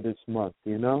earlier this month,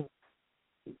 you know?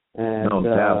 And, no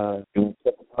doubt. You want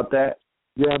to talk about that?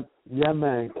 Yeah,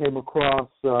 man. Came across,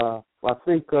 I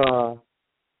think I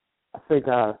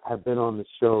had been on the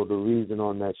show, the reason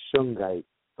on that shungite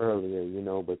earlier, you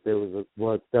know, but there was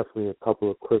definitely a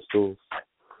couple of crystals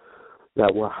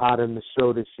that were hot in the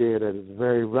show this year that is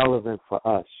very relevant for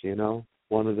us, you know.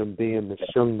 One of them being the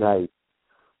shungite,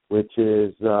 which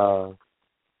is the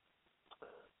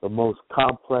most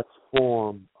complex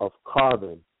form of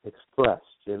carbon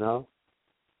expressed, you know.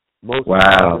 Most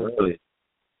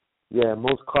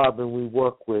carbon we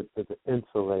work with is an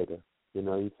insulator. You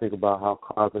know, you think about how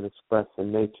carbon expressed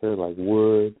in nature, like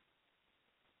wood,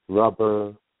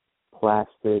 rubber,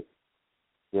 plastic,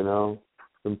 you know,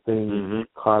 some things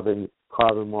carbon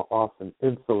more often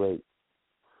insulates.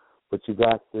 But you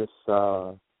got this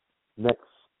next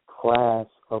class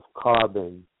of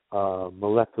carbon,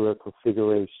 molecular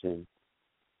configuration.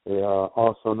 They are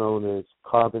also known as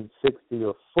carbon-60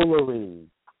 or fullerene.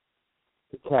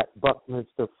 The Cat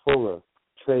Buckminster Fuller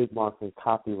trademark and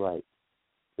copyright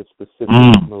the specific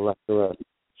molecular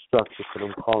structure, so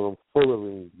them call them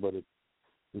fullerene, but it's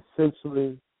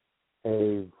essentially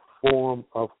a form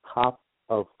of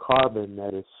carbon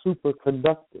that is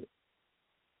superconductive.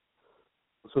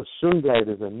 So shungite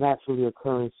is a naturally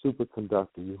occurring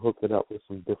superconductor. You hook it up with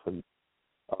some different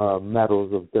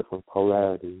metals of different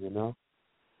polarity, you know.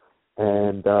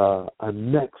 And a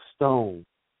next stone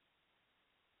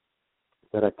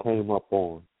that I came up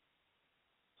on,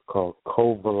 it's called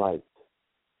cobalite.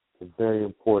 It's a very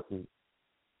important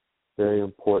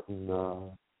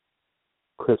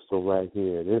crystal right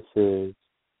here. This is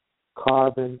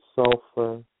carbon,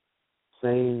 sulfur,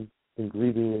 same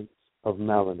ingredients of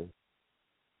melanin.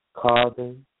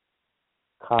 Carbon,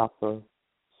 copper,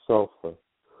 sulfur.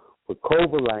 But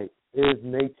cobalite is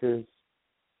nature's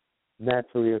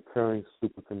naturally occurring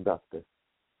superconductor.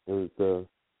 It was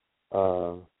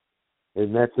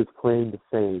and that's its claim to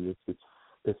fame.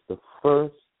 It's the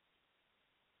first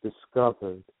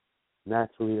discovered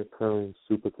naturally occurring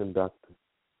superconductor,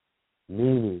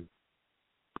 meaning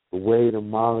the way the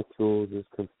molecules is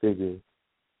configured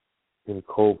in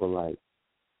cobalite.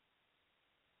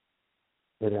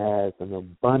 It has an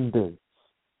abundance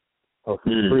of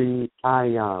free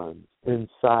ions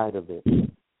inside of it,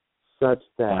 such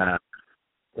that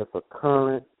if a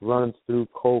current runs through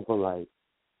cobalite,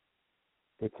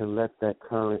 it can let that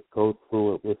current go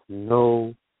through it with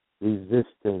no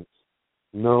resistance,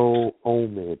 no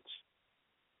homage,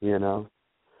 you know.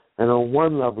 And on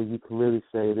one level, you can really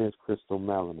say it is crystal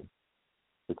melanin,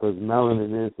 because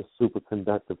melanin is a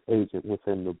superconductive agent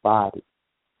within the body.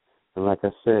 And like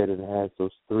I said, it has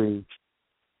those three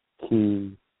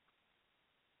key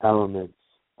elements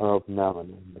of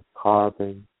melanin: the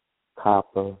carbon,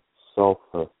 copper,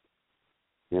 sulfur,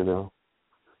 you know.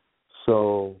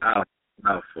 So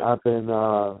I've been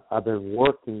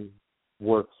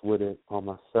works with it on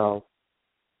myself,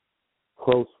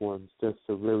 close ones, just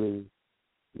to really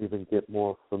even get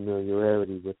more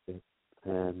familiarity with it.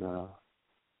 And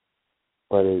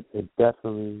but it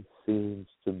definitely seems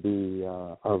to be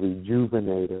a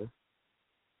rejuvenator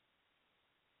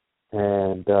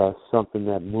and something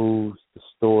that moves the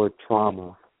stored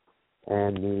trauma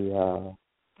and the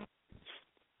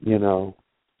you know,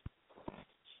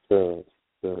 the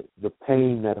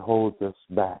pain that holds us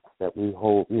back, that we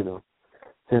hold, you know,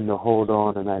 tend to hold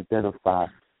on and identify.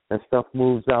 That stuff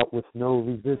moves out with no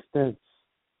resistance.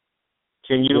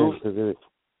 Can you?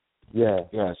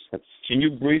 Yes. Can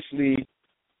you briefly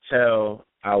tell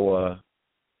our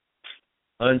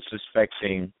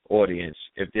unsuspecting audience,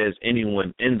 if there's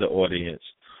anyone in the audience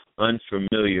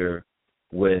unfamiliar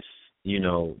with, you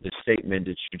know, the statement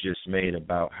that you just made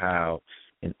about how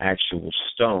an actual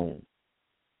stone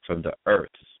from the earth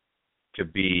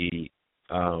could be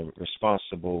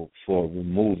responsible for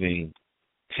removing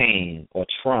pain or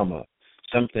trauma,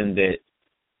 something that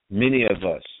many of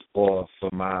us, or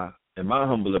in my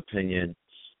humble opinion,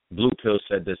 Blue Pill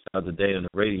said this the other day on the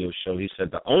radio show. He said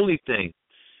the only thing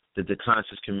that the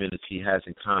conscious community has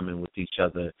in common with each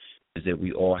other is that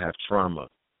we all have trauma.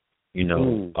 You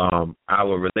know,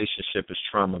 our relationship is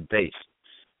trauma-based.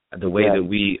 The way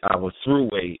that our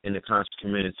throughway in the conscious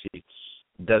community,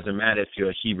 doesn't matter if you're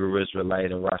a Hebrew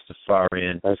Israelite, a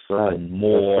Rastafarian, a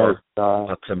Moor,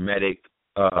 a Kemetic,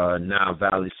 Nile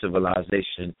Valley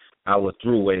civilization, our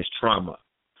throughway is trauma.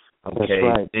 Okay,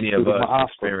 many of us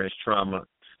experience trauma.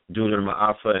 Due to the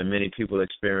Ma'afa, and many people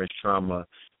experience trauma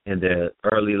in their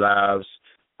early lives.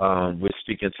 We're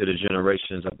speaking to the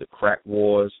generations of the crack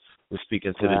wars. We're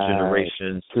speaking to the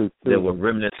generations that were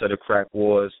remnants of the crack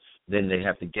wars. Then they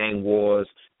have the gang wars.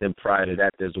 Then prior to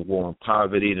that, there's a war on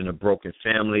poverty, then the broken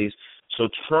families. So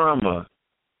trauma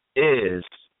is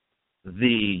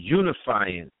the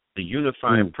unifying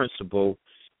principle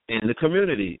in the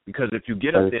community. Because if you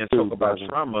get up there and talk about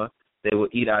trauma, they will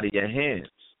eat out of your hands.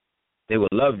 They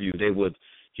would love you. They would,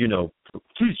 you know,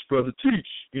 teach, brother, teach,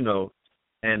 you know.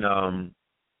 And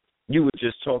you were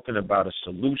just talking about a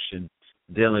solution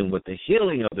dealing with the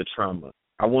healing of the trauma.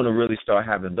 I want to really start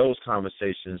having those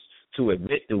conversations to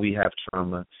admit that we have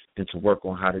trauma and to work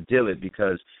on how to deal it,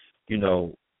 because, you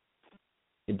know,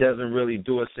 it doesn't really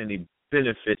do us any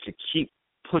benefit to keep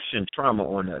pushing trauma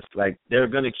on us. Like, they're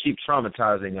going to keep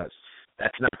traumatizing us.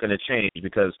 That's not going to change,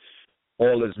 because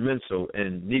all is mental,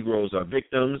 and Negroes are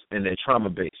victims and they're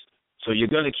trauma-based. So you're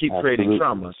going to keep creating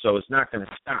trauma, so it's not going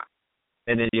to stop.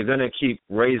 And then you're going to keep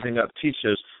raising up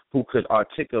teachers who could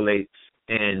articulate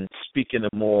and speak in a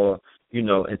more, you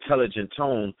know, intelligent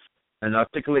tone and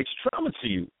articulate trauma to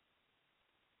you.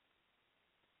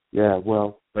 Yeah,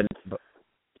 when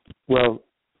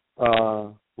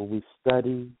we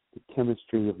study the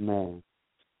chemistry of man,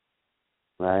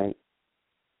 right,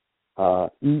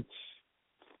 each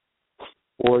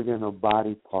organ or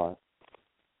body part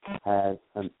has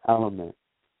an element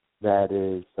that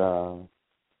is,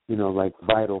 you know, like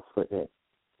vital for it,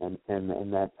 and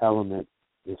that element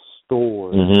is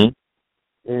stored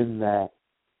in that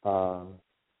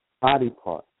body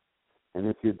part. And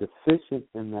if you're deficient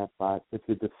in that body, if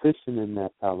you're deficient in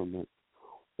that element,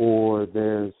 or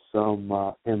there's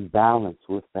some imbalance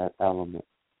with that element,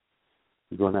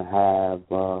 you're going to have,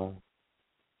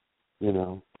 you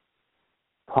know,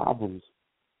 problems.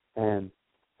 And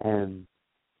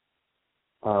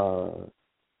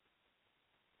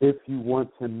if you want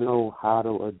to know how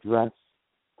to address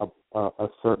a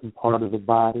certain part of the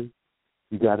body,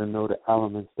 you got to know the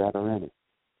elements that are in it.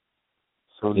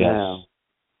 So now,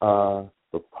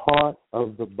 the part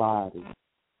of the body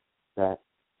that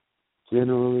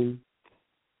generally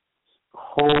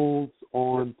holds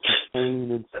on to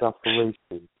pain and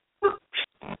separation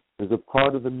is a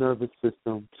part of the nervous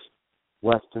system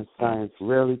Western science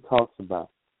rarely talks about.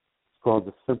 It's called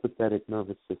the sympathetic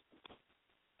nervous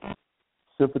system.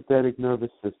 Sympathetic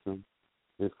nervous system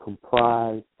is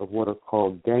comprised of what are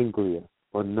called ganglia,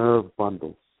 or nerve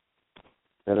bundles,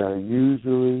 that are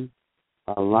usually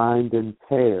aligned in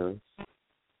pairs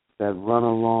that run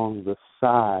along the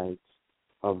sides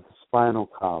of the spinal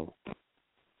column.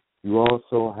 You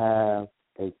also have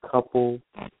a couple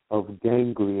of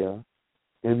ganglia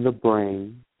in the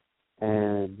brain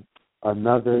and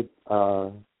another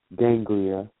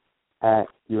ganglia at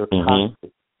your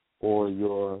coccyx or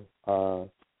your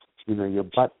your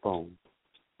butt bone.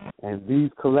 And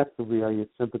these collectively are your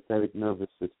sympathetic nervous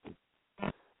system.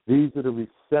 These are the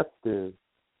receptive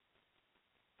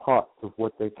parts of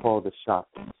what they call the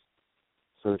chakras.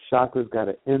 So the chakras got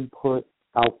an input,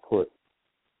 output.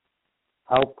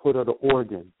 Output of the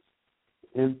organs,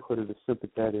 input of the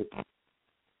sympathetic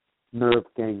nerve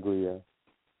ganglia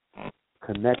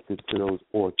connected to those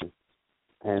organs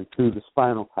and through the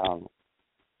spinal column.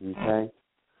 Okay?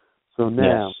 So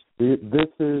now, this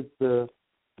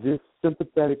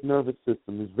sympathetic nervous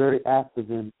system is very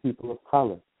active in people of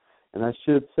color. And I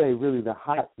should say, really,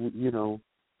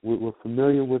 we're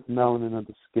familiar with melanin of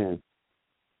the skin,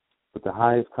 but the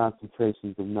highest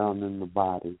concentrations of melanin in the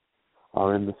body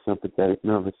are in the sympathetic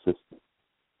nervous system.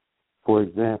 For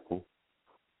example,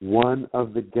 one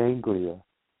of the ganglia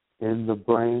in the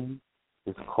brain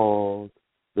is called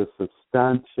the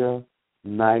substantia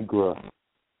nigra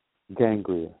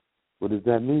ganglia. What does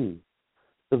that mean?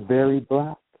 The very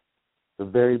black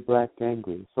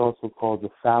ganglia. It's also called the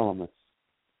thalamus.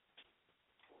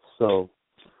 So,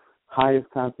 highest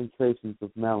concentrations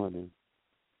of melanin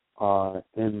are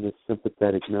in the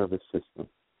sympathetic nervous system.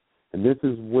 And this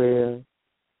is where,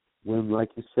 when,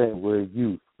 like you said, we're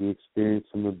youth, we experience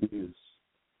some abuse.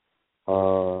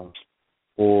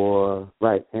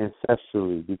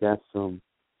 Ancestrally, we got some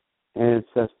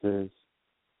ancestors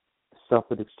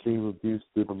suffered extreme abuse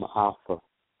through the Ma'afa,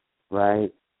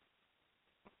 right?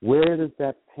 Where does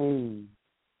that pain,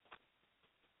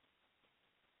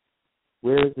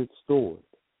 where is it stored?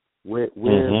 Where is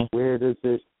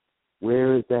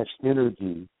that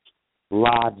energy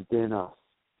lodged in us?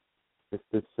 It's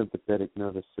the sympathetic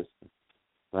nervous system,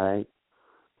 right?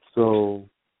 So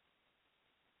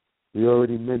we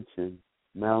already mentioned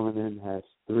melanin has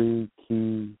 3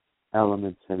 key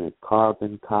elements in it: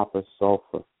 carbon, copper,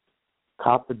 sulfur.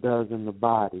 Copper does in the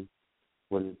body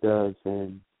what it does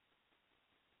in,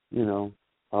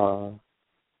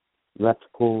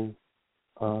 electrical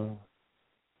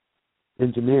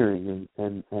engineering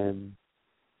and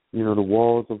the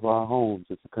walls of our homes.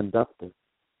 It's a conductor.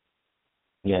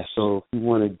 Yes. So if you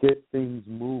want to get things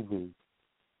moving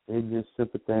in your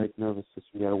sympathetic nervous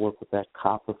system, you got to work with that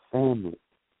copper family.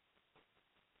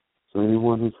 So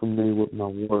anyone who's familiar with my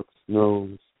works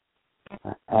knows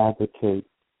I advocate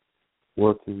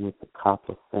working with the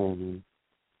copper family.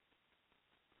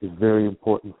 Is very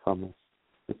important from us.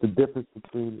 It's the difference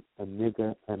between a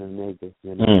nigger and a nigger,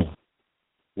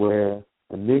 where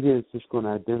a nigger is just going to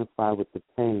identify with the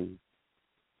pain.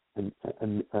 And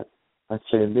I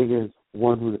say a nigger is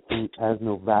one who has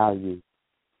no value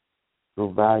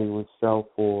in self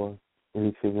or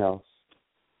anything else,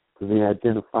 because they're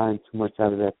identifying too much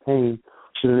out of that pain,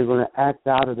 so they're going to act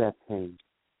out of that pain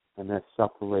and that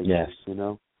suffering,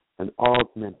 and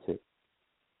augment it,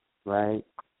 right?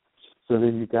 So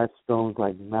then you got stones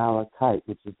like malachite,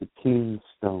 which is the king's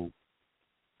stone,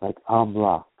 like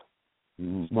amlak,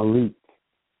 malik.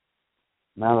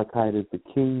 Malachite is the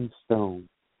king's stone,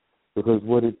 because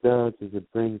what it does is it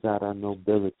brings out our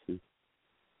nobility.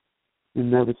 You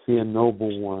never see a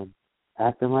noble one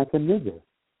acting like a nigger.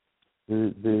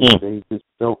 They just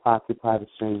don't occupy the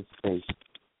same space,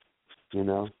 It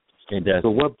does. So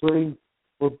what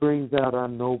brings out our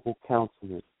noble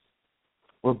countenance?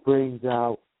 What brings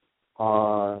out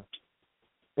our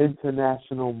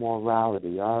international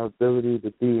morality, our ability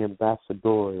to be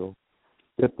ambassadorial,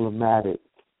 diplomatic,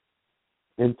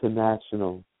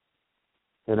 international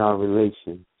in our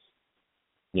relations?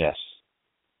 Yes.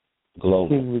 Global.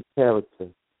 Kingly character.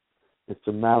 It's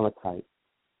the malachite.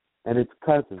 And its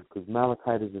cousin, because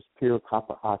malachite is just pure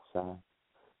copper oxide.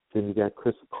 Then you got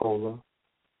chrysocolla,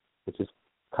 which is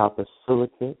copper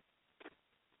silicate.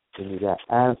 Then you got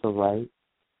azurite,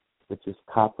 which is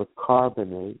copper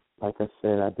carbonate. Like I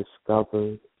said, I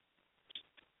discovered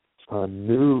a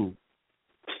new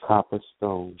copper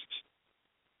stone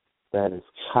that is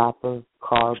copper,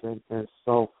 carbon, and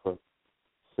sulfur.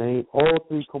 All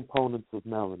 3 components of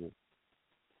melanin.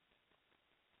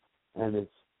 And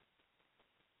it's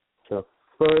the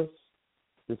first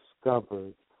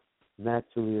discovered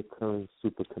naturally occurring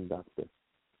superconductor.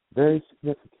 Very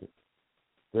significant.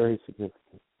 Very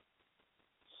significant.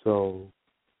 So,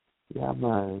 yeah,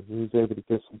 man, he was able to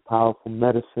get some powerful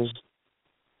medicine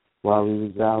while he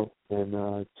was out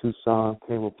in Tucson,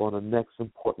 came upon the next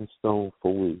important stone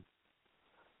for we,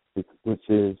 which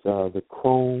is the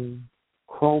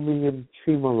chromium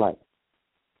tremolite.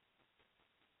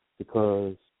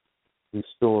 Because we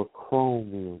store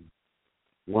chromium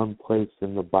one place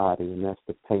in the body, and that's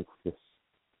the pancreas.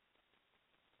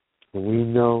 And we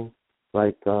know,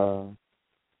 like, both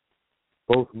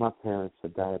my parents are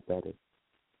diabetic.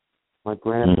 My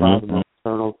grandfather,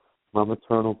 my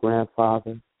maternal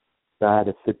grandfather, died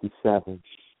at 57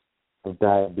 of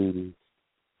diabetes.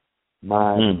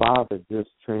 My father just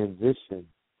transitioned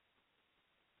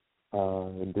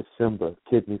in December,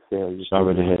 kidney failure.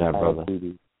 Sorry to hear that, brother.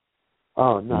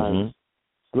 Oh, no, it's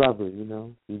lovely, you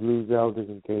know. We lose elders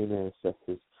and gain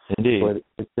ancestors. Indeed. But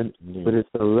it's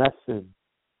a lesson.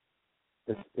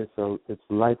 It's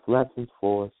life lessons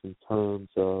for us in terms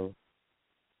of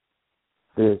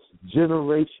this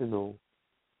generational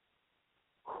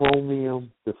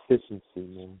chromium deficiency,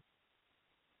 man.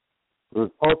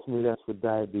 But ultimately, that's what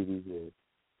diabetes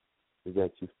is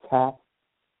that you tap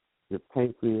your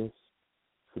pancreas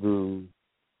through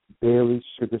daily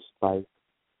sugar spike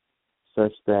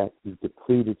such that you've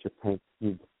depleted your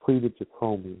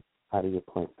chromium out of your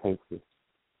pancreas.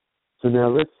 So now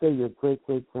let's say your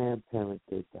great-great-grandparent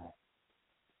did that,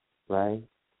 right?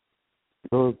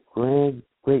 Your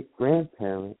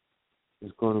great-great-grandparent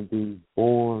is going to be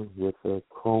born with a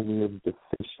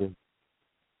chromium-deficient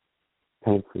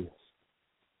pancreas.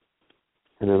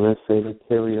 And then let's say they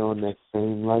carry on that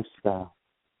same lifestyle.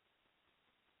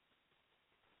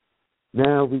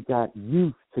 Now we got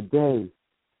youth today,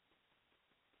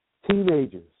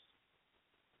 teenagers,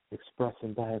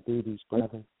 expressing diabetes,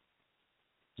 brother.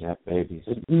 Yeah, babies.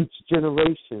 In each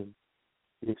generation,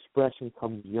 the expression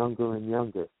comes younger and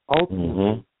younger.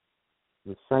 Ultimately,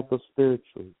 the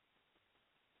psychospiritually,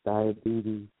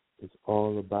 diabetes is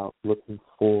all about looking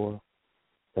for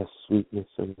that sweetness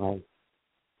in life,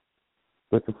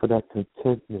 looking for that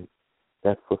contentment,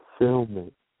 that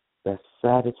fulfillment, that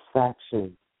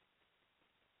satisfaction.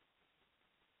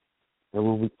 And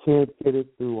when we can't get it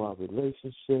through our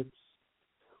relationships,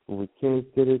 when we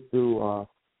can't get it through our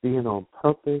being on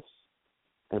purpose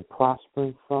and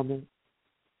prospering from it,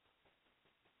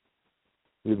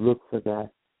 we look for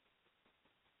that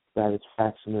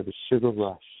satisfaction of the sugar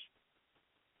rush,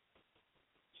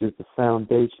 which is the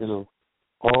foundation of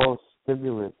all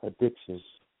stimulant addictions,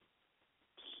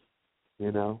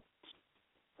 you know?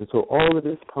 And so all of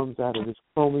this comes out of this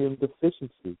chromium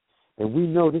deficiency. And we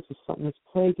know this is something that's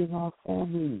plaguing our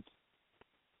families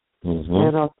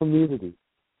and our community,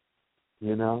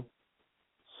 you know?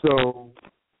 So,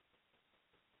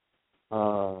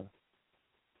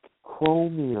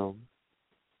 chromium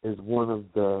is one of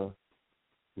the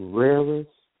rarest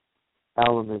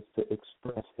elements to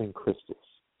express in crystals.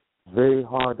 Very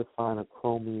hard to find a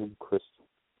chromium crystal.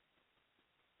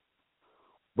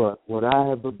 But what I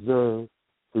have observed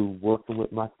through working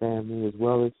with my family as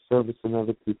well as servicing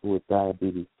other people with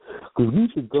diabetes, because you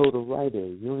should go to Rite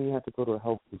Aid. You don't even have to go to a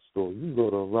health food store. You can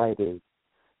go to Rite Aid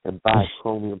and buy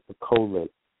chromium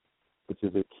percolate, which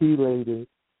is a chelated,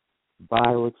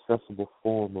 bioaccessible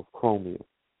form of chromium,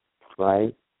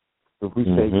 right? If we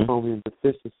say chromium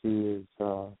deficiency is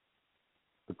the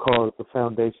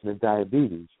foundation of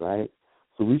diabetes, right?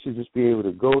 So we should just be able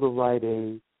to go to Rite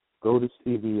Aid, go to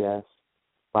CVS,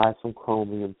 buy some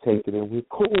chromium, take it, and we're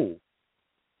cool.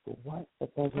 But what?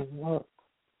 That doesn't work.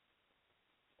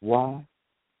 Why?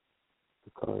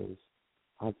 Because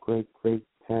our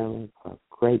great-great-parents, our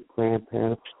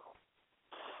great-grandparents,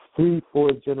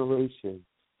 3-4 generations,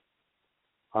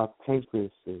 our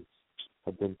pancreases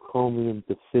have been chromium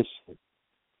deficient,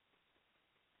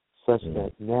 such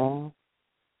that now,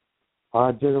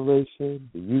 our generation,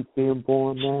 the youth being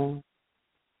born now,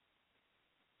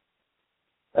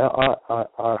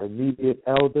 our immediate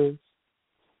elders,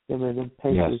 them and them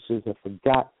pancreases have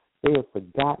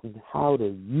forgotten how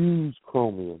to use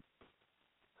chromium.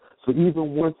 So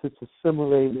even once it's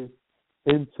assimilated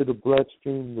into the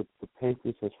bloodstream, the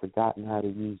pancreas has forgotten how to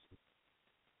use it.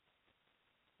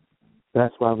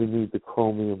 That's why we need the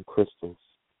chromium crystals,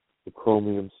 the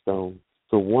chromium stones.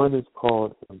 So one is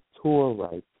called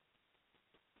Angelology.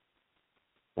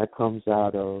 That comes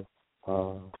out of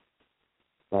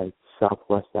like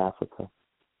Southwest Africa.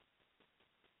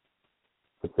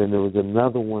 But then there was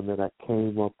another one that I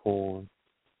came up on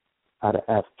out of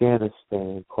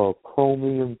Afghanistan called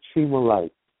chromium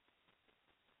tremolite.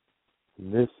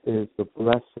 And this is the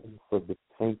blessing for the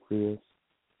pancreas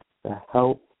to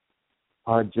help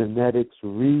our genetics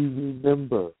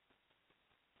remember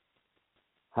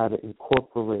how to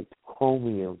incorporate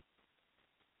chromium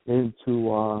into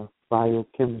our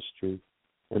biochemistry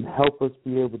and help us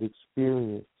be able to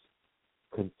experience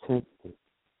contentment,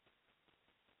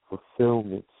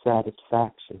 fulfillment,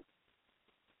 satisfaction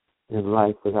in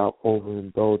life without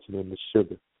overindulging in the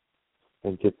sugar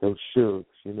and get those sugars,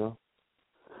 you know?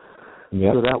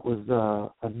 Yep. So that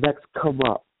was a next come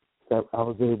up that I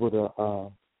was able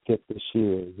to get this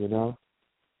year, you know.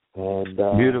 And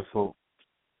beautiful.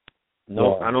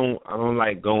 No, yeah. I don't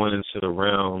like going into the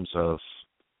realms of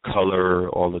color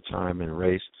all the time and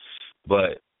race,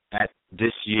 but at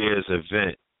this year's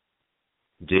event,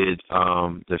 did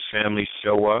the family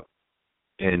show up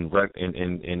in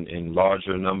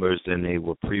larger numbers than they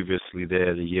were previously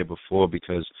there the year before?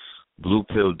 Because Blue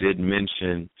Pill did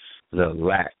mention the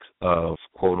lack of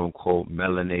quote-unquote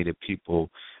melanated people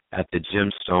at the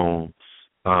gemstone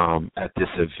at this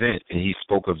event, and he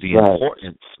spoke of the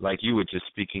importance, like you were just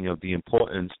speaking of the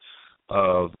importance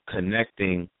of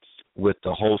connecting with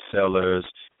the wholesalers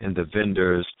and the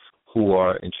vendors who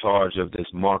are in charge of this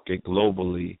market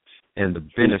globally, and the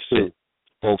benefit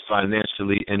both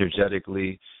financially,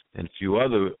 energetically, and a few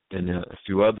other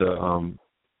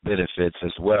benefits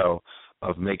as well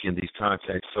of making these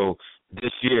contacts. So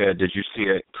this year, did you see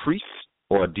an increase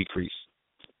or a decrease?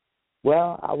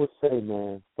 Well, I would say,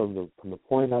 man, from the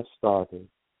point I started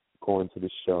going to the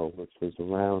show, which was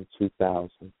around 2000,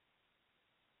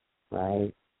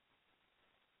 right?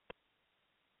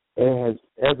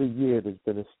 Every year there's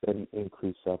been a steady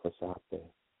increase of us out there.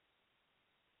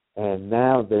 And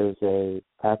now there's a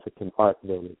African art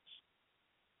village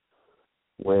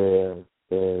where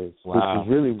there's which is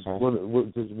really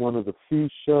one of the few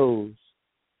shows.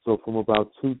 So from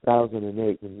about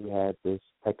 2008, when we had this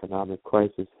economic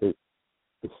crisis hit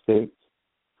the States,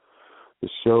 the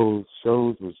shows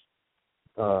was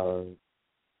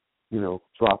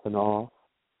dropping off,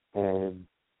 and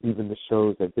even the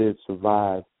shows that did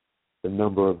survive, the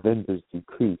number of vendors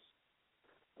decreased.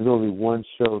 There's only one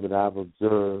show that I've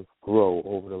observed grow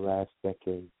over the last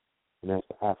decade, and that's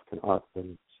the African Art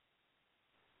Village.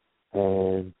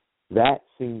 And that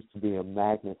seems to be a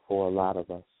magnet for a lot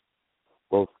of us,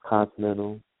 both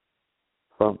continental,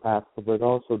 from Africa, but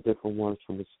also different ones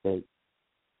from the States.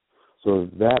 So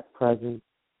that presence,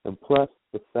 and plus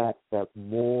the fact that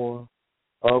more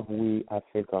of we, I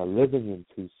think, are living in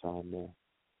Tucson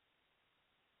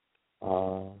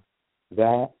now.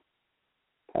 That,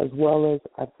 as well as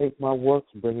I think my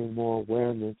work's bringing more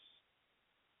awareness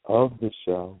of the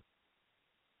show,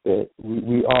 that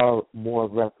we are more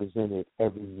represented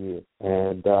every year.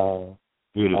 And I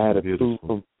had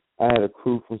a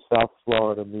crew from South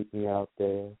Florida meet me out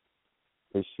there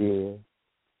this year,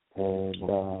 and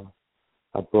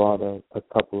I brought a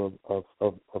couple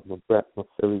of my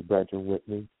Philly brethren with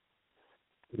me,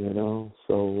 you know.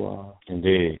 So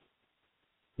indeed,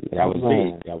 that was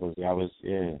deep. That was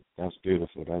yeah. That's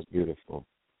beautiful. That's beautiful.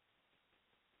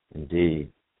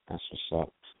 Indeed, that's what's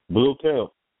up. Blue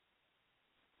Pill.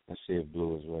 Let's see if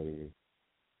Blue is ready.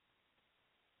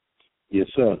 Yes,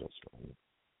 sir.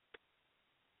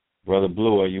 Brother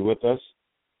Blue, are you with us?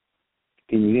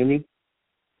 Can you hear me?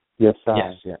 Yes, sir.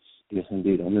 Yes,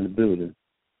 indeed. I'm in the building.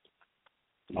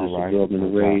 All right. Just absorbing the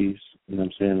rays, you know what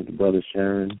I'm saying, with the brother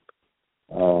Sharon.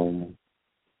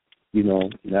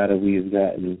 Now that we have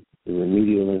gotten the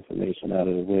remedial information out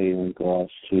of the way in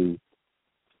regards to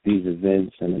these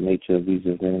events and the nature of these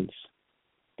events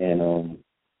and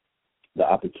the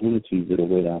opportunities that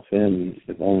await our families,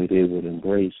 if only they would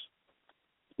embrace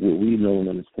what we know and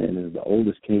understand is the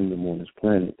oldest kingdom on this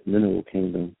planet, the mineral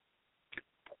kingdom.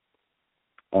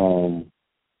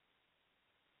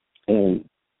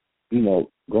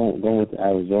 Going with the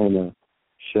Arizona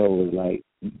show is like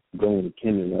going to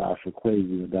Kendall with Asha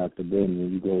Crazy with Dr. Ben.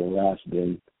 When you go to Ras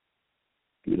Ben,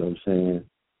 you know what I'm saying?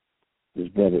 This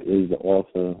brother is the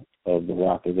author of The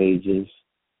Rock of Ages,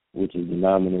 which is the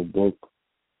nominal book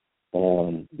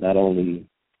on not only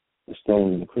the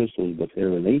stone and the crystals, but their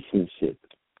relationship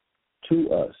to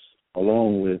us,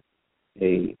 along with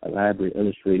a elaborate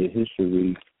illustrated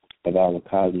history of our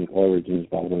cosmic origins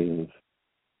by way of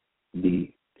the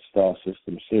star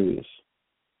system Sirius.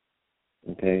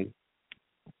 Okay?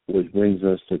 Which brings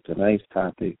us to tonight's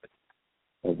topic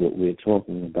of what we're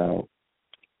talking about,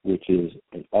 which is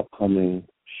an upcoming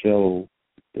show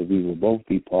that we will both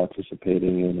be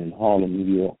participating in Harlem,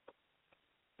 New York,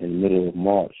 in the middle of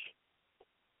March,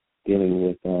 dealing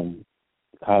with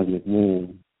cosmic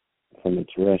moon from the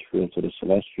terrestrial to the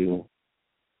celestial.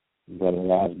 Brother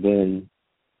Ras Ben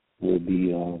will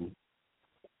be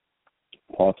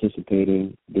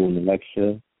participating, doing the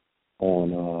lecture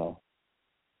on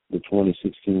the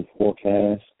 2016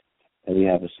 forecast, and we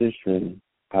have a sister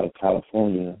out of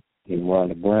California named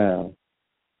Rhonda Brown,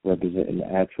 representing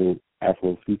the actual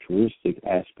Afrofuturistic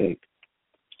aspect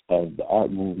of the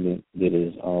art movement that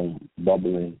is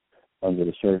bubbling under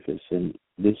the surface. And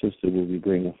this sister will be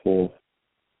bringing forth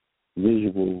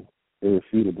visual,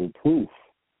 irrefutable proof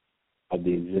of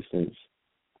the existence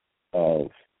of,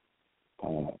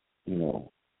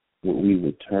 what we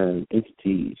would term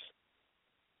entities,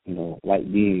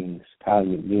 light beings,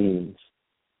 cosmic beings,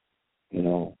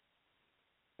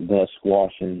 thus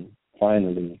squashing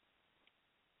finally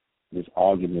this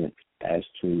argument as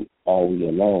to are we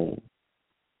alone,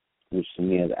 which to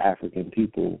me as African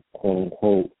people, quote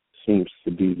unquote, seems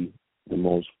to be the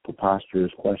most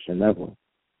preposterous question ever.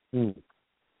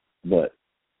 But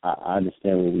I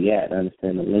understand where we at. I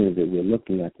understand the lens that we're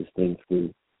looking at this thing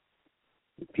through.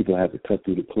 People have to cut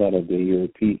through the clutter of their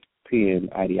European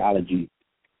ideology,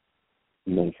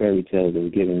 the fairy tales that were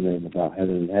given them about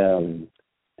heaven and hell and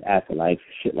the afterlife,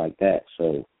 shit like that.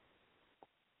 So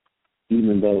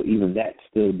even that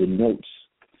still denotes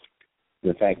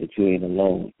the fact that you ain't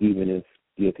alone, even if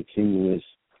your continuous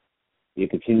in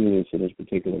this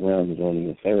particular realm is on the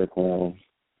etheric realm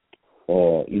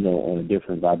or, on a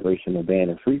different vibrational band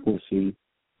and frequency,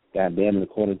 goddamn it,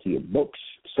 according to your books,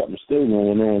 something's still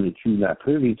going on that you're not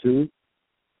privy to.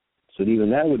 So even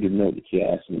that would denote that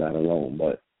your ass is not alone.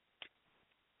 But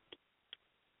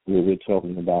what we're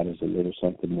talking about is a little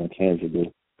something more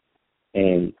tangible.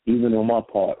 And even on my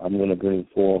part, I'm going to bring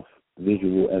forth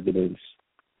visual evidence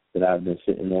that I've been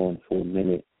sitting on for a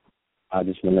minute. I've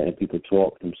just been letting people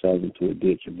talk themselves into a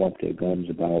ditch and bump their gums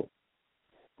about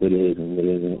what is and what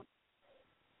isn't.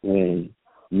 When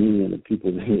me and the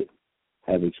people that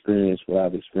have experienced what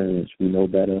I've experienced, we know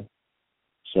better.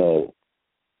 So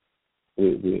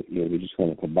we're just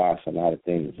going to kibosh a lot of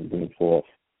things and bring forth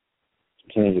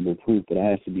tangible proof, but it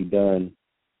has to be done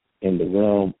in the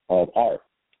realm of art.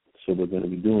 So we're going to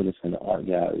be doing this in the art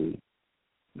gallery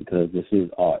because this is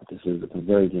art. This is the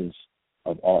convergence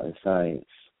of art and science,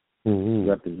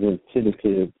 representative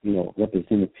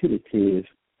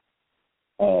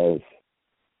of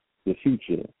the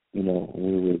future,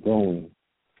 where we're going,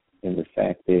 and the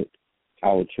fact that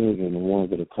our children, the ones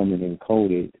that are coming in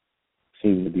coded,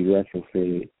 seem to be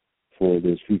retrofitted for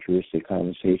this futuristic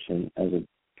conversation as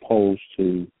opposed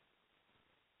to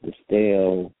the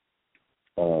stale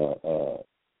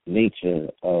nature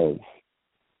of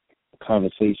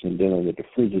conversation dealing with the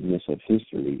frigidness of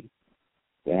history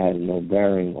that has no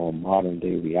bearing on modern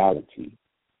day reality.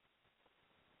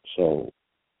 So,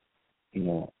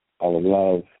 I would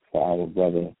love for our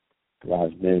brother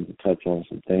Ras Ben to touch on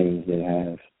some things that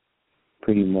have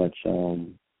pretty much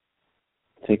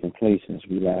taken place since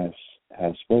we last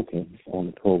have spoken on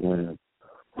the program,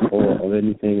 or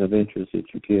anything of interest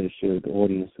that you care to share with the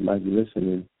audience that might be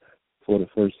listening for the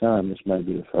first time. This might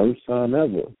be the first time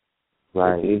ever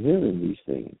that they're hearing these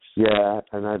things. Yeah,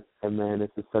 and man,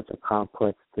 this is such a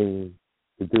complex thing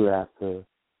to do after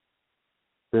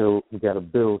build. You got to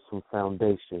build some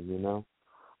foundation,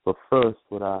 But first,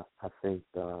 what I think,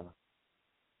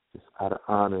 just out of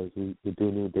honor, we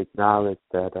do need to acknowledge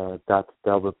that Dr.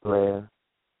 Delbert Blair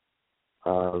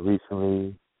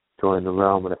recently joined the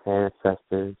realm of the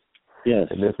ancestors. Yes,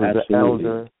 and this was an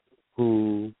elder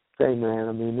who say, man,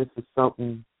 I mean, this is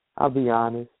something, I'll be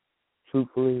honest,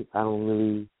 truthfully, I don't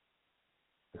really,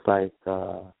 it's like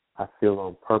I feel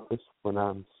on purpose when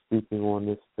I'm speaking on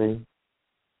this thing.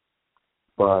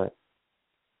 But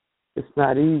it's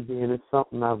not easy, and it's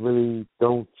something I really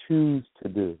don't choose to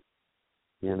do,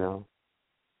 and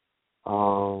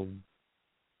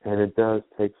it does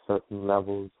take certain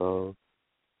levels of,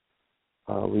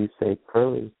 we say,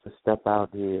 courage to step out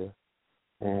here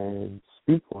and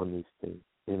speak on these things,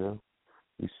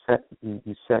 You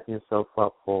set yourself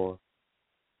up for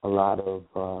a lot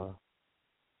of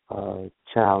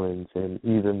challenge and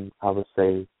even, I would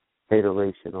say,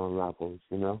 hateration on levels,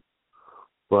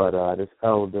 But this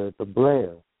elder, the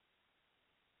Blair,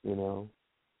 was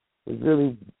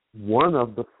really one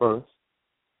of the first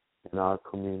in our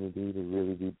community to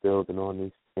really be building on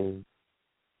these things.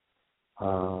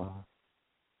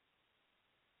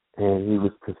 And he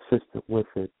was consistent with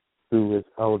it through his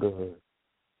elderhood.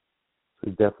 So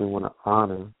we definitely want to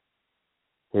honor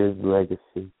his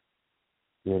legacy,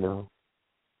 and,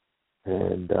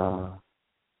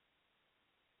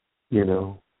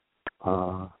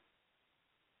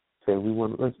 say we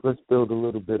want, let's build a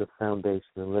little bit of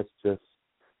foundation, and let's just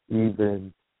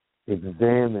even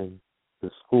examine the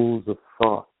schools of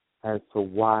thought as to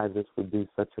why this would be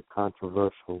such a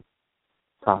controversial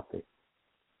topic,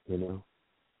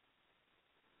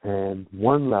 And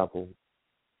one level,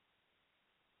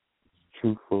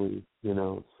 truthfully,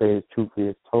 say as truthfully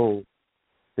as told,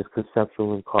 is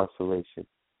conceptual incarceration.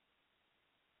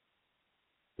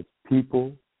 It's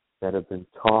people that have been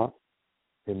taught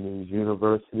in these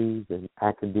universities and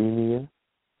academia,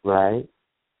 right,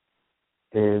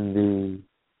 in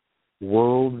the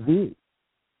world view,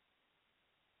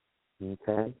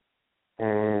 okay?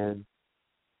 And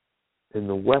in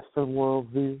the Western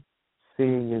worldview,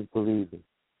 seeing is believing.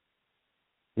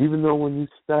 Even though when you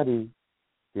study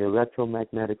the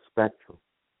electromagnetic spectrum,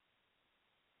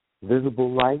 visible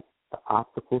light, the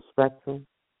optical spectrum,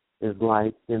 is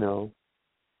like,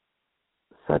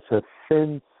 such a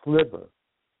thin sliver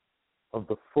of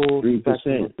the full 3%.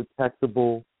 spectrum of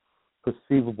detectable,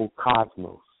 perceivable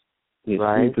cosmos. Yes,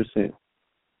 right? 3%.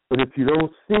 But if you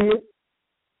don't see it,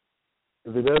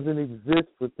 if it doesn't exist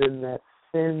within that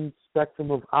thin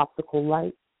spectrum of optical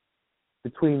light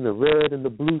between the red and the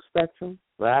blue spectrum,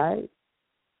 right,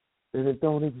 then it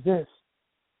don't exist.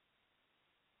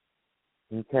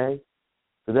 Okay?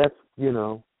 So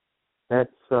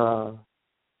that's,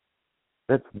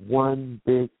 that's one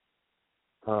big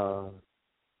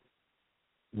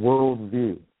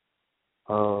worldview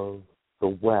of the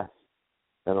West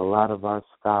that a lot of our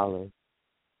scholars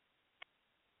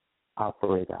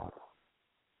operate out of.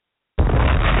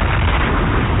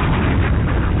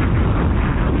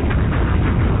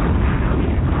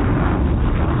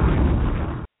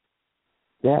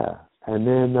 Yeah, and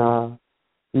then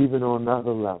even on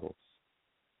other levels,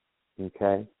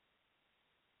 okay?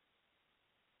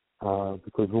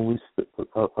 Because when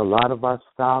a lot of our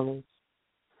scholars,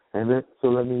 so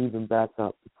let me even back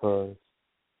up because,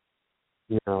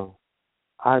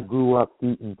 I grew up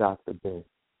eating Dr. Ben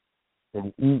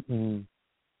and eating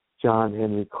John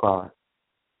Henry Clark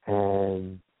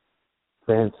and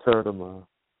Van Sertima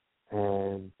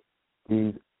and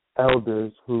these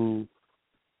elders who,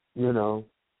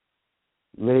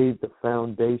 laid the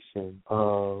foundation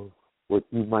of what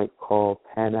you might call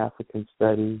Pan-African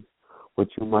studies, what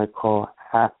you might call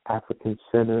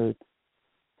African-centered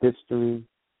history,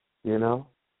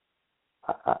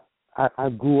 I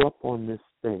grew up on this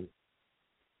thing.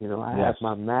 I Yes.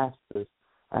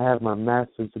 have my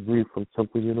master's degree from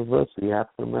Temple University,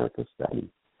 African American Studies.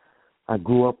 I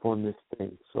grew up on this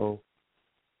thing, so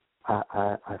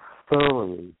I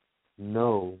thoroughly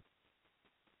know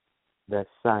that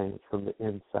science from the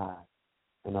inside,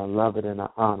 and I love it and I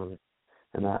honor it,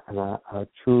 and I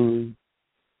truly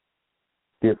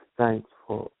give thanks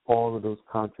for all of those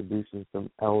contributions some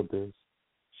elders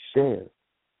shared,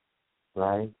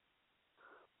 right?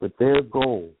 But their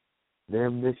goal, their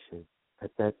mission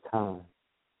at that time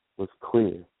was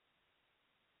clear.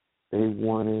 They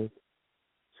wanted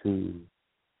to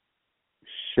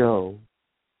show,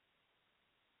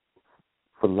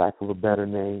 for lack of a better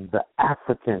name, the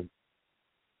African,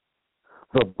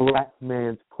 the black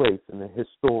man's place in the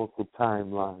historical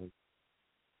timeline.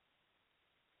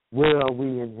 Where are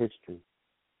we in history?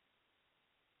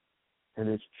 And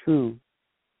it's true,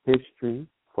 history,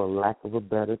 for lack of a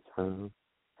better term,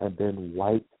 had been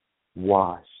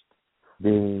whitewashed,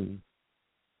 being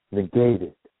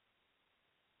negated,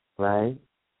 right?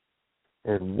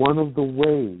 And one of the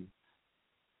ways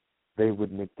they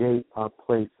would negate our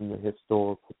place in the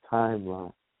historical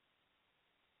timeline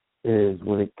is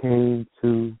when it came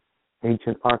to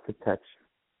ancient architecture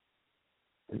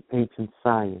and ancient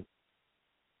science.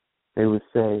 They would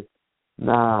say,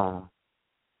 nah,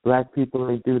 black people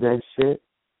ain't do that shit.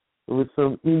 It was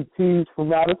some ETs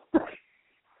from outer space.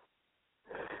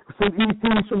 Some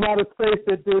ETs from outer space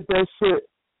that did that shit.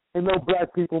 Ain't no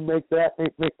black people make that.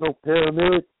 Ain't make no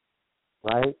pyramids,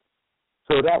 right?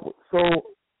 So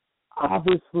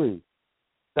obviously,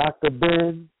 Dr.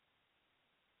 Ben,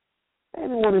 they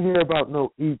didn't want to hear about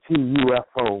no ET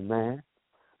UFO, man.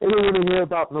 They didn't want to hear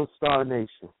about no Star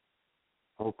Nation,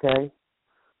 okay?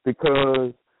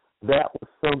 Because that was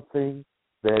something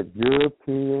that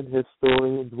European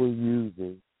historians were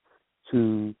using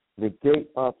to negate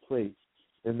our place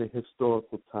in the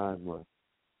historical timeline.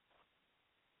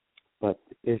 But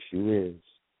the issue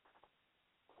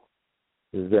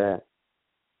is that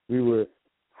we were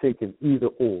thinking either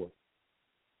or.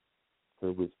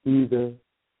 It was either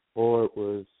or it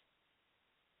was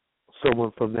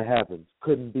someone from the heavens.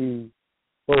 Couldn't be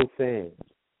both ends.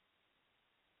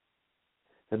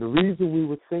 And the reason we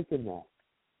were thinking that,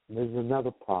 and there's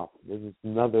another problem, there's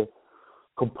another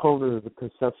component of the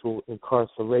conceptual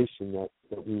incarceration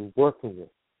that we were working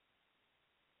with.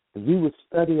 And we would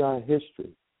study our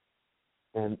history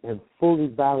and fully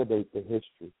validate the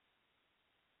history.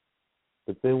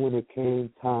 But then when it came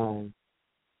time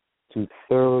to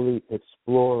thoroughly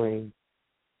exploring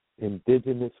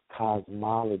indigenous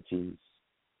cosmologies,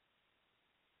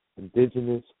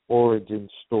 indigenous origin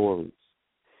stories,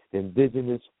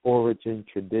 indigenous origin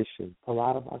traditions, a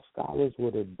lot of our scholars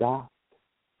would adopt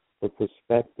the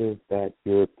perspective that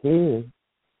European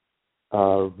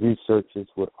researchers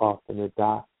would often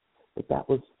adopt, that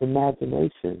was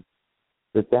imagination,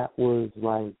 that was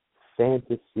like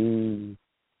fantasy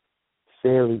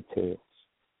fairy tales,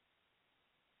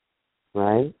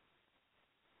 right?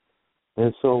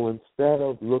 And so instead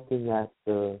of looking at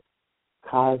the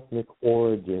cosmic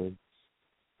origins,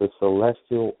 the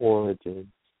celestial origins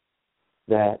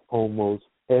that almost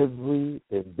every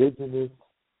indigenous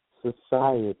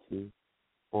society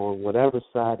on whatever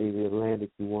side of the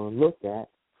Atlantic you want to look at,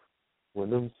 when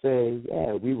them say,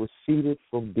 yeah, we were seeded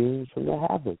from beings from the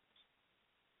heavens.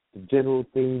 The general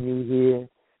theme you hear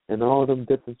and all them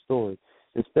different stories.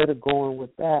 Instead of going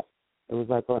with that, it was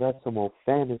like, oh, that's some old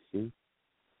fantasy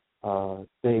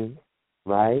thing,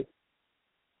 right?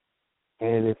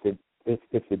 And if it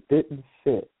didn't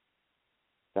fit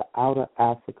the outer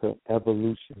Africa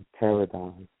evolution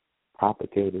paradigm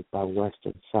propagated by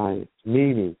Western science,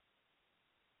 meaning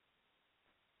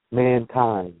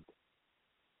mankind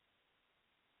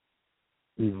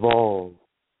evolved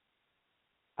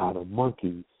out of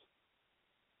monkeys,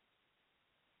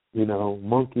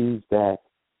 monkeys that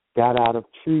got out of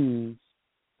trees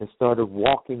and started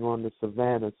walking on the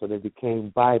savannah, so they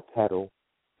became bipedal,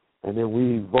 and then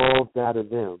we evolved out of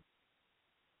them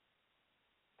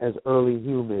as early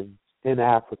humans in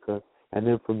Africa, and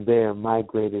then from there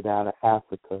migrated out of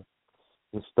Africa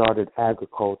and started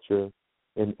agriculture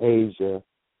in Asia,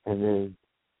 and then,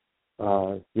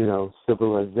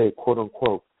 civilization, quote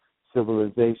unquote,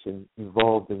 civilization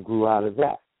evolved and grew out of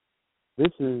that.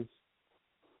 This is,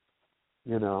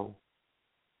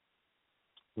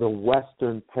 the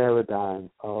Western paradigm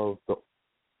of the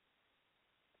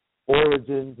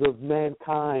origins of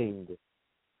mankind.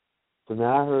 So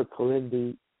now I heard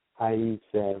Kalindi Ayi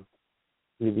say,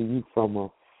 either you from a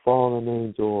fallen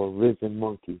angel or a risen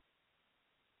monkey.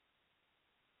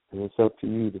 And it's up to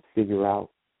you to figure out,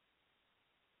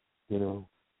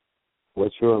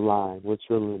 what's your line, what's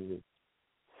your lineage.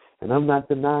 And I'm not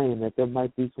denying that there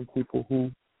might be some people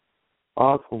who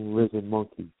are from risen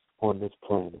monkeys on this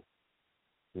planet.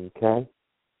 Okay?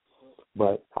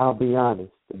 But I'll be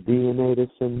honest, the DNA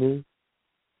that's in me,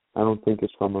 I don't think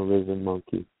it's from a risen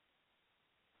monkey.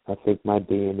 I think my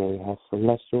DNA has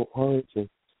celestial origins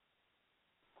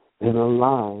and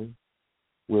align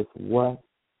with what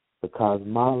the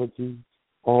cosmology,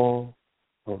 all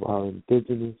of our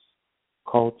indigenous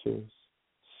cultures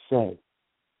say.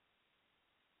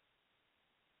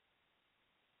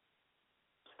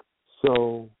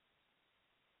 So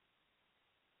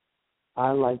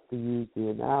I like to use the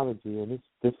analogy, and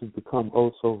this has become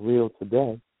oh so real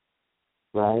today,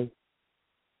 right?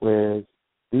 Whereas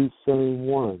these same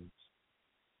ones,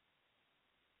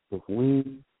 if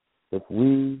we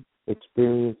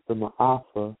experienced the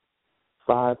Ma'afa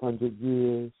 500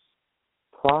 years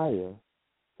prior,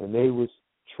 and they was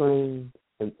trained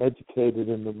and educated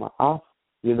in the Ma'af,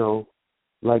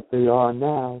 like they are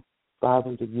now,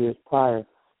 500 years prior,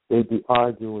 they'd be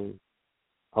arguing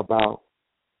about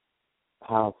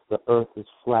how the earth is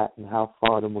flat and how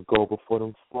far them will go before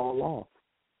them fall off.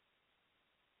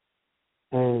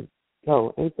 And,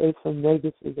 ain't there some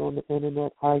niggas on the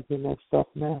internet arguing that stuff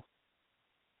now?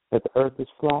 That the earth is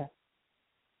flat?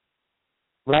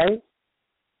 Right?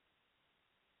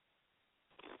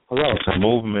 Hello? It's a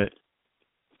movement.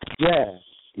 Yeah.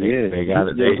 They got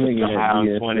it. Somehow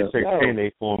in 2016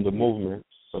 they formed a movement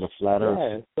for the flat earth.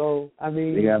 Yeah, so,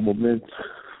 they got momentum.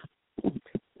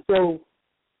 So,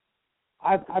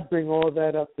 I bring all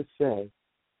that up to say,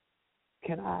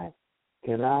 can I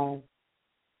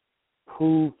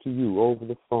prove to you over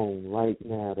the phone right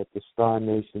now that the star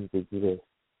nations exist?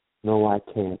 No, I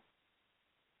can't.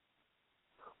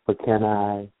 But can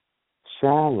I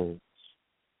challenge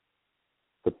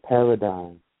the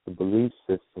paradigm, the belief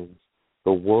systems,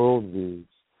 the worldviews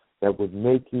that would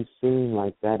make you seem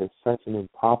like that is such an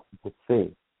impossible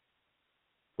thing,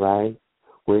 right?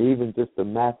 Where even just the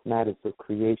mathematics of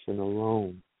creation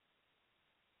alone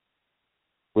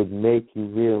would make you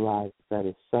realize that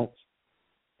it's such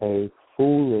a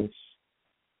foolish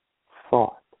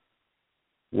thought,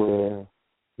 where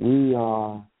we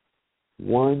are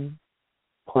one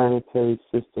planetary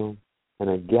system and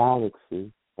a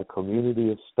galaxy, a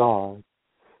community of stars,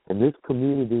 and this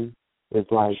community is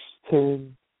like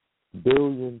 10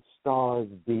 billion stars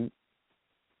deep,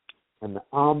 and the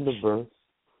omniverse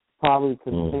probably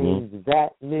contains that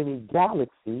many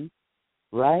galaxies,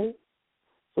 right?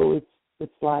 So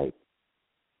it's like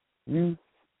you,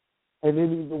 and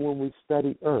then even when we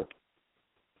study Earth,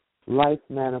 life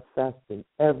manifests in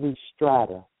every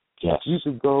strata. Yes. You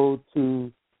could go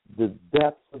to the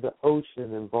depths of the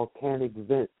ocean and volcanic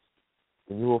vents,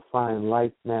 and you will find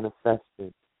life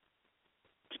manifesting.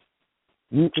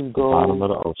 You can go bottom of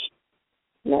the ocean.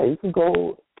 Yeah, you can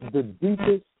go the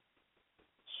deepest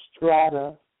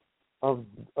strata of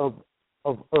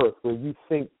Earth where you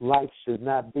think life should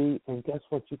not be, and guess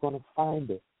what? You're going to find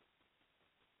it.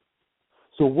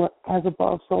 So what, as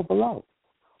above, so below?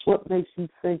 What makes you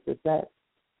think that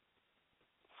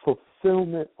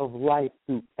fulfillment of life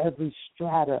through every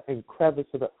strata and crevice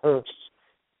of the earth,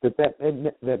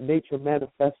 that nature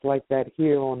manifests like that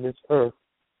here on this earth,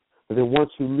 but then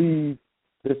once you leave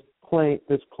this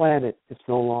planet, it's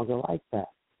no longer like that?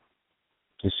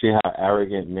 You see how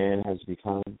arrogant man has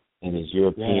become? And his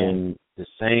European, the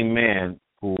same man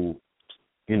who,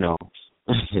 you know,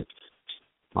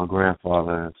 my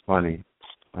grandfather, it's funny,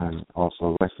 and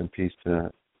also rest in peace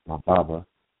to my Baba.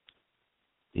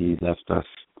 He left us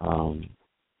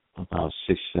about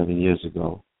 6-7 years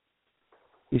ago.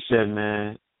 He said,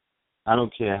 man, I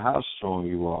don't care how strong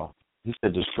you are. He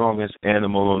said the strongest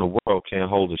animal in the world can't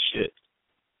hold a shit.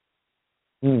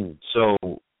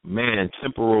 So, man,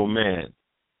 temporal man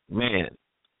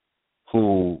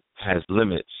who has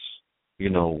limits, you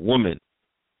know, woman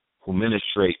who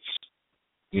menstruates,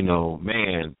 you know,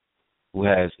 man who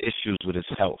has issues with his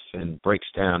health and breaks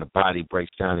down, the body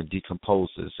breaks down and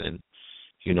decomposes, and,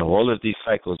 you know, all of these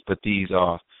cycles, but these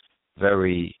are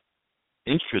very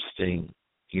interesting,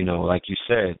 you know, like you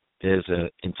said, there's an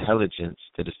intelligence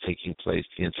that is taking place,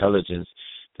 the intelligence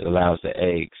that allows the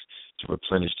eggs to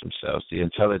replenish themselves, the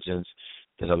intelligence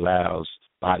that allows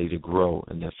body to grow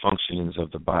and the functionings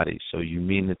of the body. So you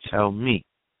mean to tell me,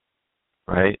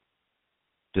 right,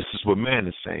 this is what man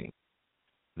is saying,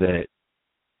 that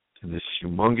in this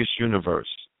humongous universe,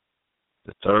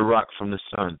 the third rock from the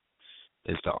sun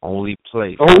is the only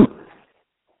place.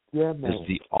 Yeah, man. It's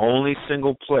the only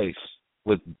single place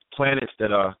with planets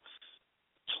that are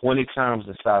 20 times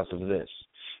the size of this.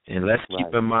 And let's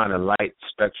keep in mind a light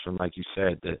spectrum, like you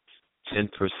said, the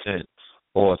 10%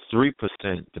 or 3%,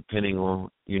 depending on,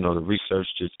 you know, the research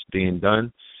that's being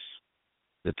done,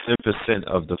 the 10%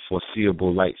 of the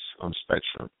foreseeable light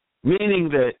spectrum. Meaning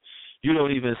that you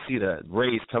don't even see the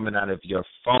rays coming out of your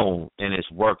phone and it's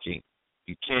working.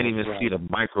 You can't even see the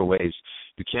microwaves.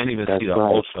 You can't even see the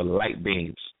ultralight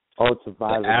beams.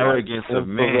 Ultraviolet the arrogance light, of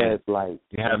man. Light.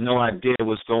 You have no idea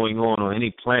what's going on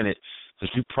any planet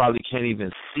because you probably can't even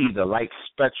see the light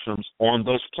spectrums on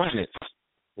those planets.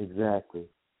 Exactly.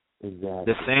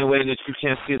 The same way that you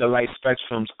can't see the light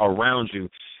spectrums around you.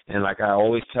 And like I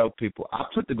always tell people, I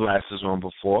put the glasses on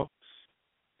before.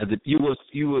 And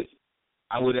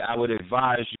I would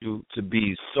advise you to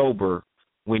be sober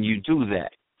when you do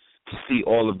that, to see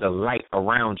all of the light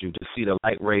around you, to see the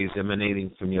light rays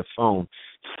emanating from your phone,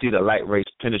 to see the light rays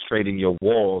penetrating your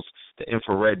walls, the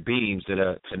infrared beams that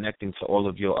are connecting to all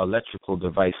of your electrical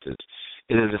devices.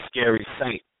 It is a scary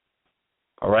sight.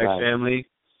 All right, family?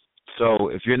 So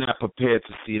if you're not prepared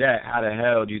to see that, how the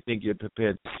hell do you think you're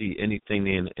prepared to see anything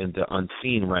in the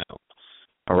unseen realm?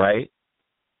 All right?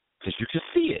 Because you can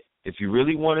see it. If you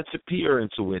really wanted to peer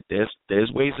into it,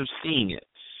 there's ways of seeing it.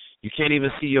 You can't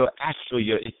even see your astral,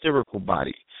 your etherical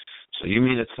body. So you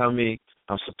mean to tell me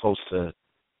I'm supposed to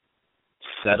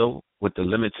settle with the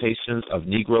limitations of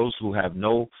Negroes who have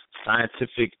no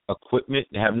scientific equipment,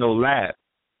 they have no lab?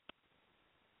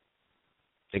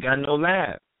 They got no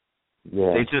lab.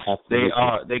 Yeah,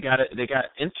 they got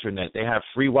internet. They have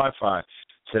free Wi-Fi,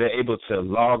 so they're able to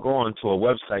log on to a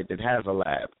website that has a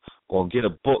lab or get a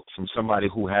book from somebody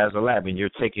who has a lab, and you're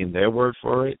taking their word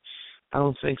for it. I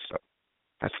don't think so.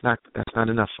 That's not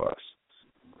enough for us.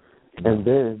 And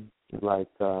then, like,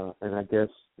 and I guess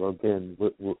again,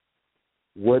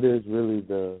 what is really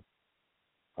the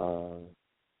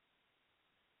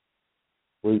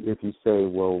if you say,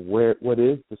 well, what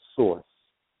is the source?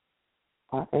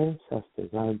 Our ancestors,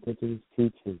 our indigenous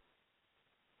teachings.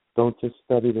 Don't just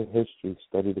study the history,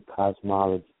 study the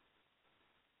cosmology.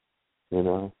 You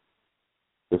know,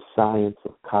 the science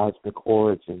of cosmic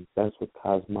origins. That's what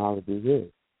cosmology is.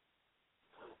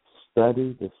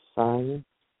 Study the science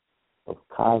of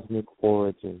cosmic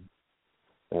origins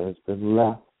that has been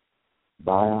left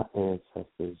by our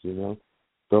ancestors, you know,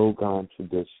 Dogon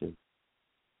tradition,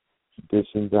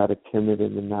 traditions out of Kemet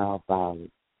in the Nile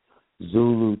Valley,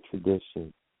 Zulu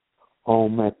tradition,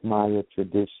 Olmec Maya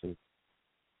tradition,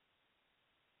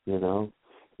 you know,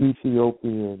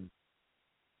 Ethiopian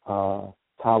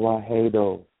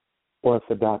Tawahedo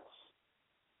Orthodox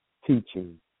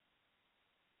teaching.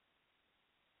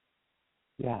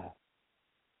 Yeah.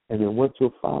 And then what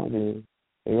you'll find is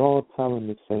they all telling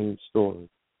the same story,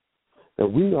 that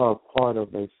we are part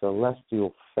of a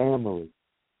celestial family,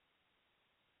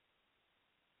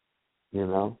 you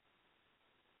know,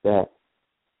 that,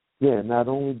 yeah, not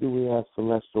only do we have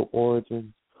celestial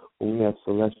origins, but we have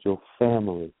celestial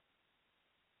family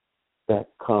that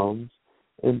comes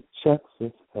and checks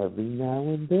us every now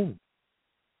and then.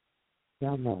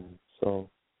 Yeah, man. So,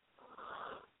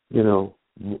 you know,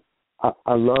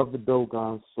 I love the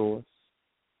Dogon source.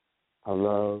 I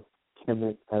love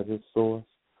Kemet as a source,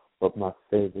 but my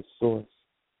favorite source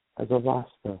as a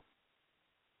Rasta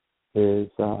is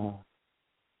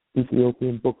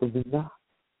Ethiopian Book of Enoch,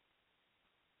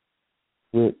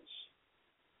 which,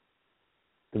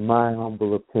 in my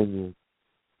humble opinion,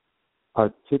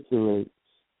 articulates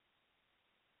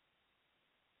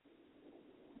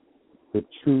the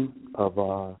truth of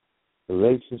our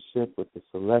relationship with the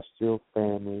celestial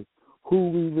family, who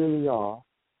we really are,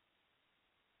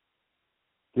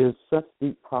 gives such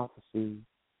deep prophecy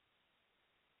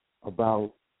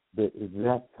about the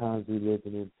exact times we're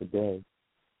living in today,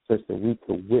 such that we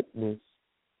could witness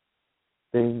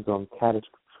things on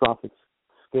catastrophic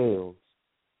scales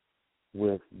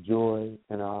with joy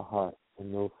in our heart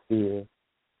and no fear,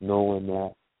 knowing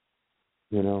that,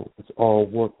 you know, it's all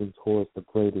working towards the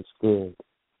greatest good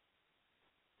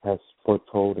as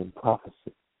foretold in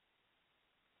prophecy.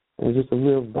 And it's just a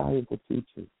real valuable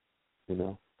teaching, you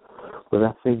know. But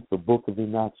I think the Book of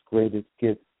Enoch's greatest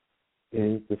gift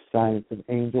is the science of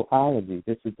angelology.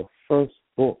 This is the first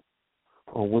book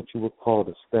on what you would call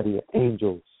the study of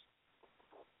angels.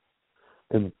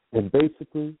 And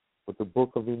basically, what the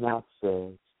Book of Enoch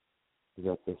says is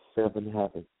that there's 7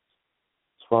 heavens.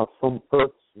 From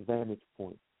Earth's vantage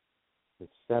point, there's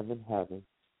 7 heavens,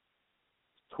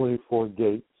 24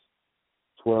 gates,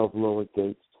 12 lower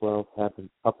gates, 12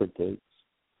 upper gates,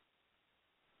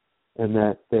 and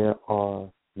that there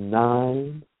are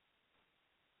 9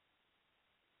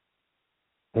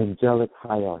 angelic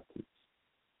hierarchies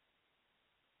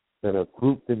that are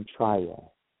grouped in triads.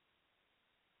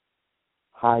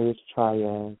 Highest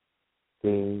triad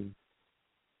being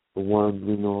the ones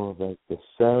we know of as the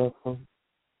seraphim,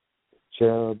 the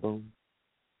cherubim,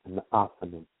 and the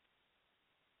aphanim.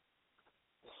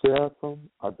 Seraphim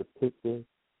are depicted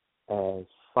as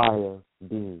fire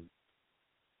beings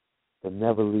that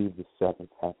never leave the 7th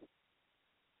heaven.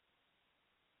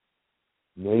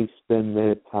 They spend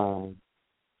their time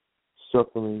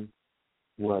circling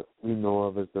what we know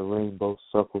of as the rainbow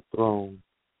circle throne,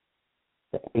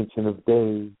 the Ancient of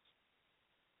Days,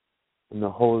 and the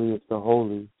Holiest of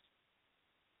Holies.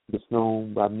 It's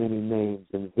known by many names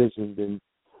and visioned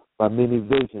by many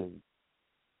visions,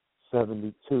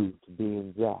 72 to be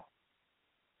exact.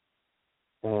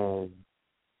 And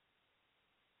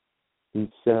these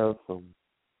seraphim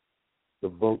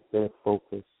devote their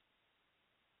focus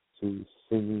to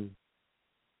singing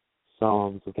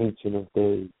songs of Ancient of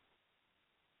Days,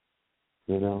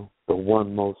 you know, the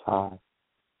one most high.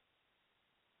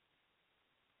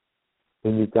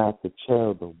 Then you got the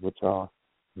cherubim, which are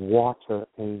water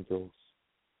angels.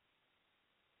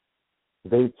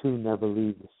 They too never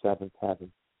leave the 7th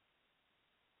heaven.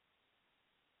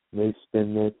 They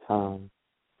spend their time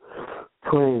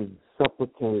praying,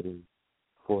 supplicating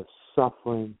for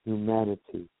suffering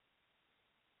humanity.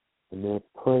 And their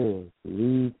prayers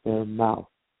leave their mouth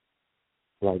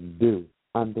like dew,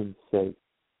 condensate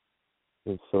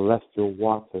in celestial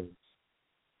waters,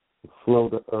 and flow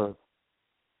to earth,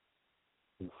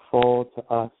 and fall to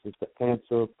us as the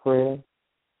answer of prayer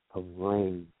of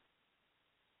rain.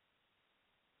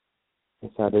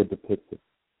 That's how they're depicted.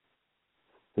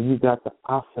 Then you got the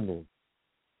aphanim.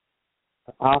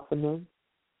 The aphanim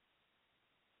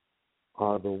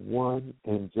are the one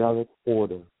angelic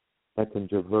order that can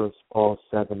traverse all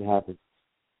 7 heavens.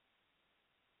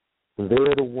 And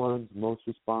they're the ones most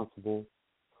responsible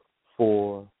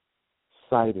for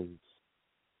sightings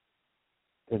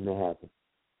in the heavens.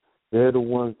 They're the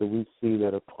ones that we see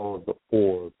that are called the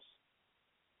orbs.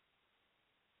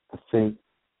 I think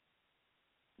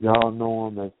y'all know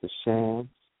them as the shams,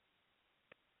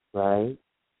 right?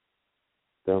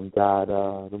 Them got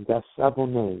several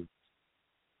names.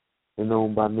 They're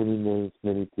known by many names,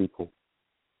 many people.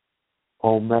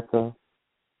 Olmeca,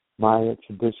 Maya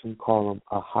tradition call them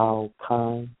Ahau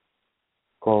Khan,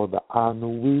 called the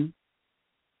Anui.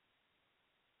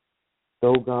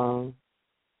 Dogon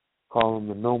call them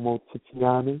the Nomo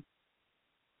Titiani.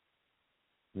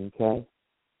 Okay?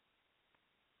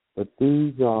 But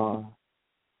these are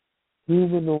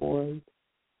humanoid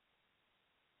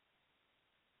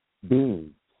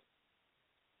beings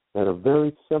that are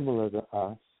very similar to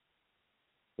us,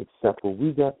 except when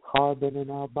we got carbon in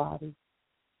our body,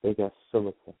 they got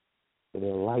silica. So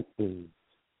they're light beings.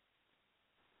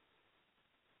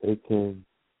 They can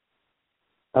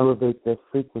elevate their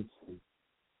frequency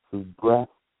through breath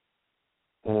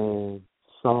and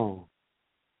song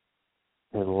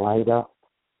and light up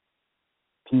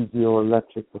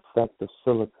piezoelectric effect of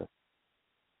silica.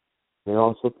 They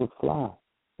also can fly.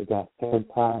 They got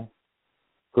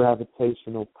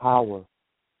anti-gravitational power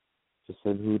just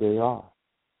in who they are.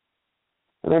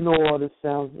 And I know all this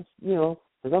sounds, as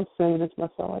I'm saying this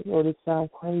myself, this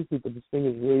sounds crazy, but this thing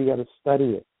is real. You got to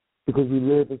study it because we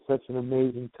live in such an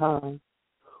amazing time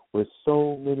where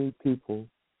so many people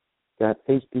got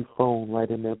HD phone right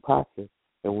in their pocket.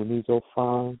 And when these old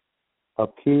phones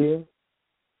appear,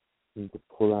 you can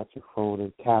pull out your phone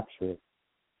and capture it.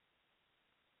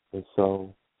 And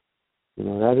so,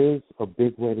 that is a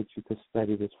big way that you could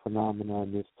study this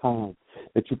phenomenon this time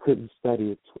that you couldn't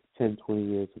study it 10, 20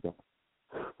 years ago.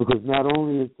 Because not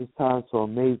only is this time so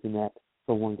amazing that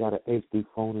someone got an HD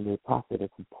phone in their pocket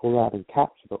that can pull out and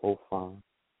capture the old phone,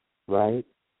 right?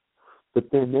 But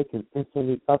then they can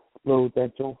instantly upload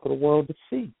that joint for the world to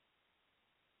see.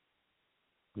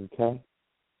 Okay?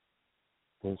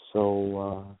 And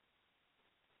so,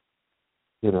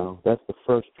 that's the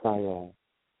first triad.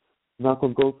 I'm not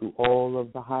going to go through all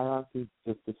of the hierarchies,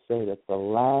 just to say that the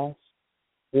last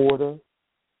order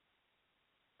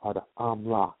are the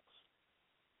Amlaks.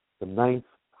 The ninth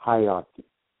hierarchy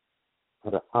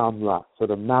are the Amlaks, or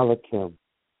the Malachim,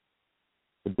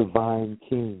 the divine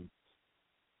kings.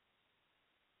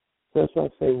 So that's what I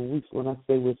say when I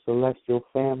say we're celestial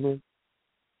family.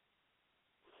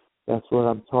 That's what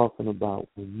I'm talking about.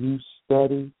 When you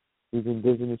study these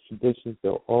indigenous traditions,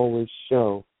 they'll always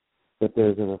show that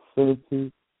there's an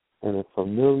affinity and a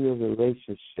familiar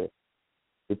relationship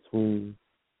between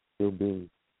your beings.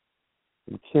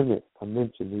 In Kemet, I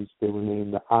mentioned they were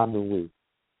named the Anu.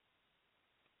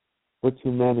 What's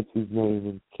humanity's name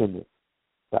in Kemet?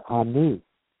 The Anu.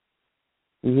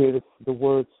 You hear the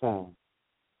word sound.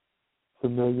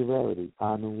 Familiarity.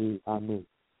 Anu, Anu.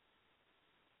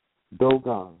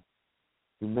 Dogon.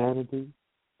 Humanity,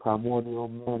 primordial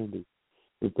humanity,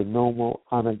 is the Nomo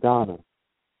Anagana.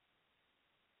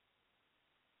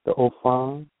 The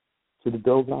Ofan to the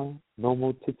Dogon,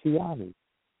 Nomo Titiani.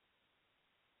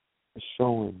 It's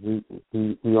showing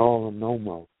we all are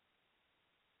Nomo.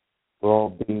 We're all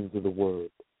beings of the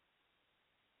word.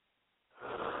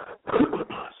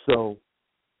 So,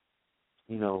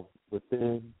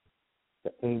 within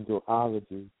the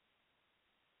angelology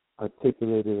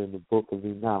articulated in the book of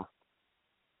Enoch,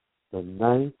 the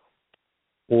ninth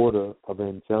order of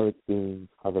angelic beings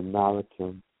are the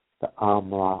Malachim, the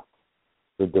Amlak,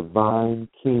 the divine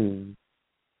king,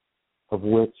 of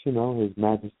which, His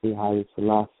Majesty Haile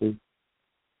Selassie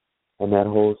and that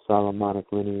whole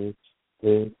Solomonic lineage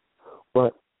is.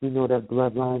 But, that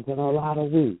bloodline's in a lot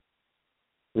of we.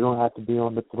 You don't have to be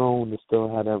on the throne to still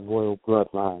have that royal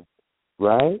bloodline,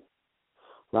 right?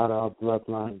 A lot of our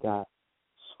bloodline got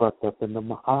swept up in the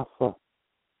Ma'afa.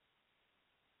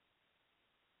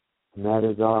 And that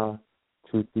is our,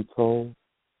 truth be told,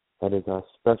 that is our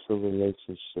special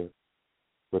relationship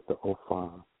with the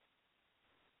Ofan.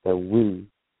 That we,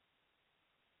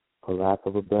 for lack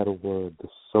of a better word, the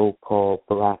so-called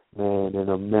black man in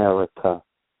America,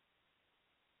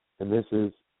 and this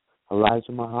is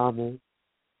Elijah Muhammad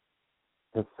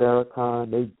and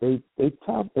Farrakhan, they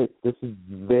tell it, this is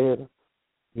their,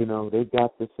 they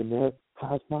got this in their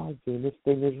cosmology, and this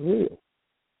thing is real.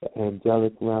 The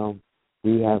angelic realm,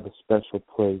 we have a special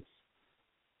place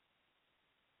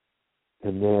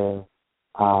in their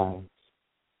eyes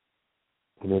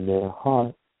and in their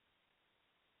heart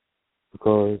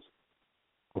because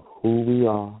of who we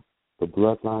are, the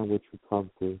bloodline which we come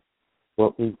through,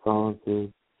 what we've gone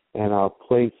through, and our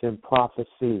place in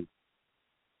prophecy.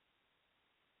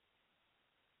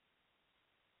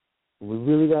 We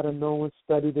really got to know and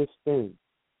study this thing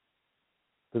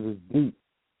because it's deep,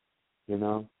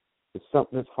 It's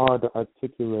something that's hard to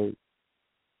articulate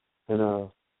in a,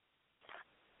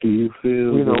 do you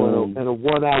feel, in a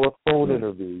 1 hour phone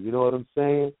interview. You know what I'm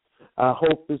saying? I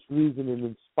hope this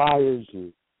reasoning inspires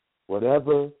you.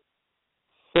 Whatever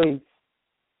faith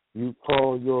you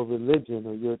call your religion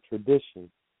or your tradition,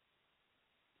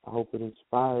 I hope it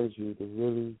inspires you to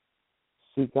really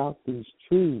seek out these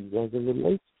truths as it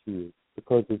relates to you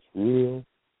because it's real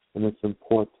and it's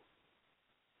important.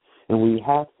 And we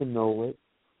have to know it.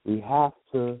 We have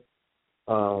to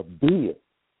be it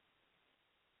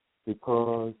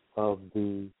because of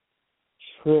the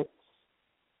tricks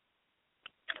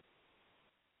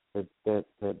that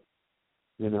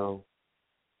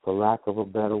for lack of a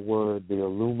better word, the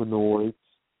Illuminoids,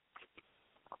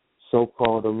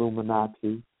 so-called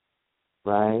Illuminati,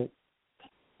 right,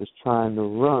 is trying to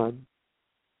run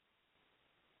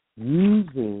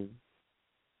using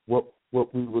what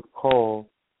we would call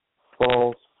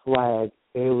false flag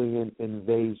alien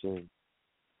invasion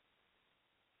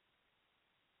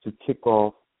to kick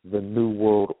off the New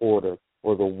World Order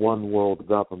or the one world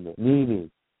government. Meaning,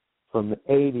 from the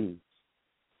 80s,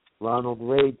 Ronald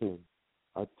Reagan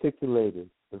articulated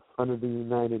in front of the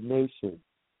United Nations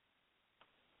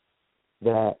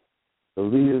that the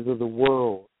leaders of the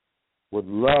world would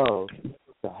love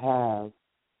to have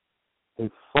a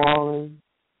foreign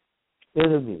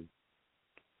enemy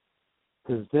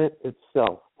present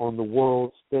itself on the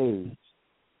world stage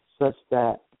such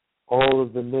that all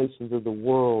of the nations of the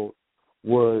world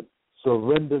would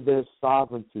surrender their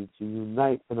sovereignty to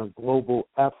unite in a global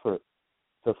effort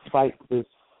to fight this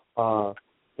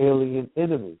alien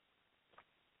enemy.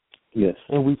 Yes.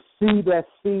 And we see that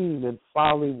scene in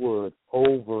Follywood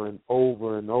over and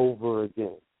over and over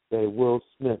again. Say Will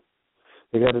Smith.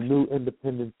 They got a new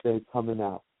Independence Day coming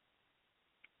out.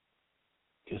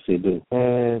 Yes, they do.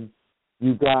 And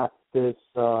you got this,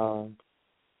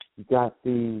 you got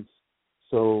these,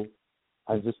 so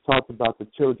I just talked about the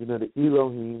children of the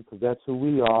Elohim, because that's who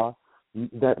we are.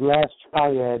 That last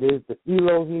triad is the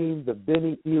Elohim, the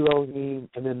Beni Elohim,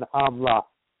 and then the Amla.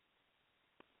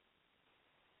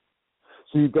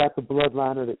 So you got the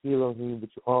bloodline of the Elohim, but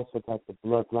you also got the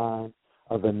bloodline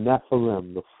of the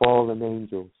Nephilim, the fallen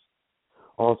angels,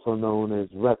 also known as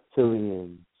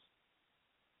reptilians.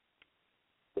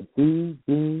 But these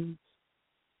beings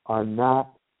are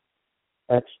not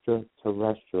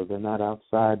extraterrestrial. They're not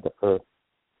outside the earth.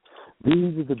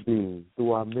 These are the beings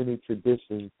through our many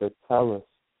traditions that tell us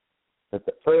that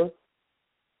the earth,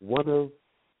 one of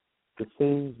the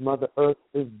things Mother Earth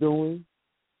is doing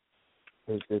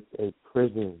is it's a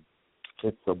prison.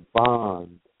 It's a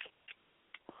bond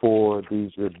for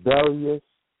these rebellious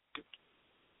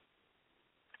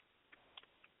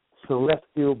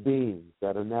celestial beings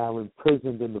that are now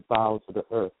imprisoned in the bowels of the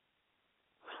earth.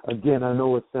 Again, I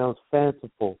know it sounds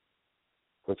fanciful,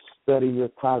 but study your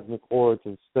cosmic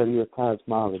origins, study your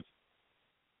cosmology.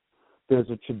 There's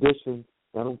a tradition,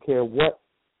 I don't care what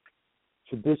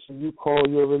tradition you call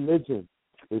your religion,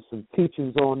 there's some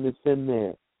teachings on this in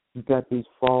there. You got these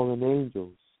fallen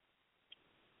angels,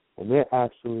 and they're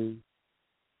actually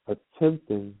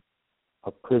attempting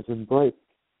a prison break.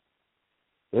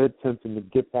 They're attempting to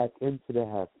get back into the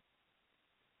heaven.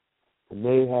 And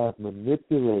they have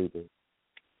manipulated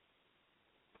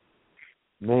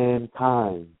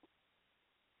mankind.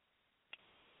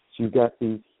 So you got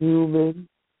these human,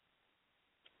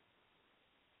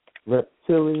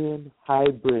 reptilian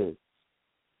hybrids,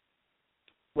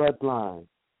 bloodlines,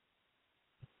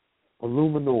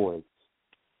 illuminoids,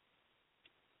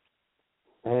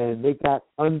 and they got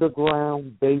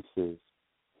underground bases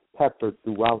peppered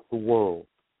throughout the world.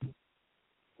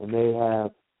 And they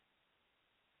have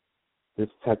this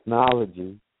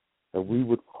technology that we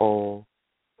would call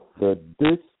the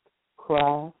disc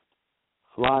craft,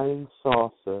 flying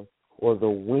saucer, or the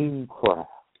wing craft.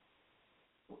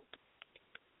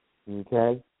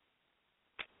 Okay?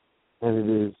 And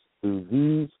it is through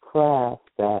these craft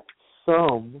that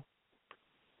some,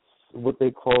 what they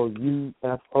call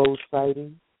UFO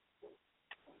sightings,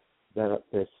 that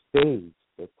they're staged,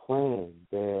 they're planned,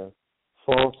 they're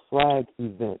false flag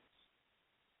events,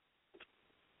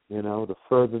 to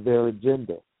further their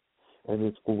agenda. And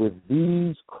it's with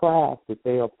these craft that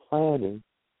they are planning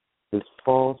this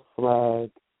false flag,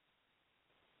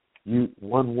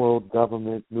 one world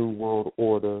government, new world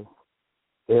order,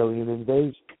 alien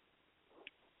invasion.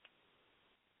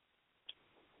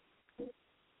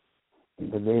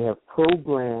 And they have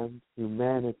programmed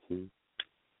humanity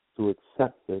to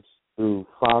accept this through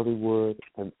Follywood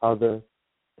and other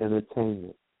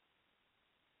entertainment.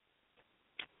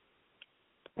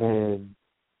 And,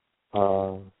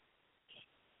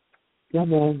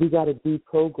 we got to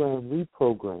deprogram,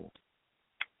 reprogram.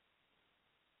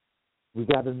 We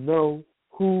got to know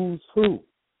who's who.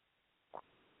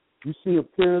 You see a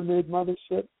pyramid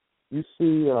mothership, you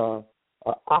see a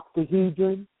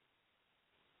octahedron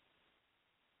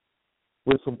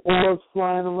with some orbs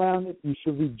flying around it, you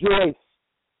should rejoice.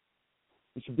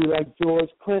 You should be like George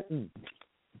Clinton,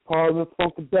 Parliament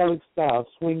Funkadelic style,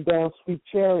 swing down, sweet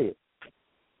chariot.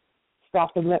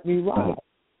 Stop and let me ride.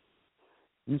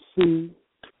 You see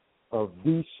a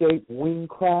V-shaped wing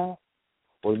craft,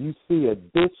 or you see a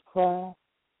disc craft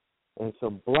and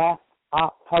some black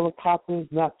helicopters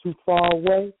not too far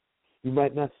away. You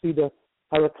might not see the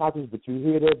helicopters, but you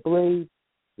hear their blades.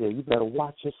 Yeah, you better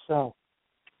watch yourself.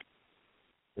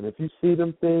 And if you see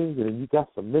them things and you got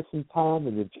some missing time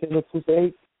and your genitals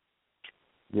ache,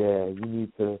 yeah, you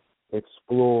need to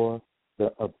explore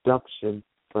the abduction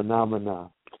phenomena.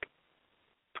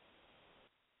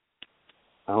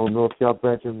 I don't know if y'all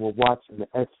brethren were watching the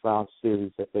X-Files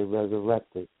series that they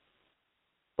resurrected,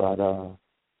 but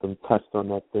them touched on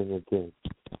that thing again.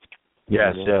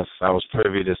 Yes, yes. I was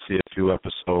privy to see a few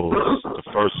episodes. The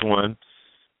first one,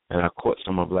 and I caught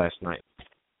some of last night.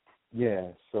 Yeah,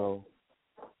 so,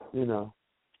 you know.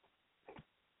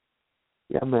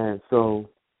 Yeah, man, so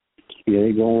yeah,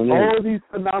 they going in. All of these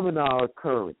phenomena are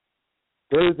occurring.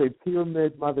 There is a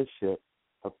pyramid mothership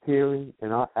appearing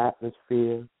in our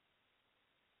atmosphere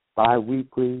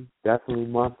bi-weekly, definitely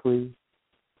monthly,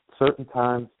 certain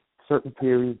times, certain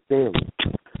periods daily.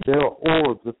 There are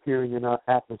orbs appearing in our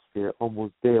atmosphere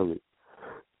almost daily.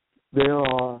 There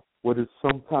are what is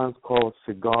sometimes called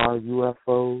cigar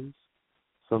UFOs,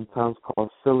 sometimes called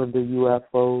cylinder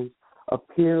UFOs,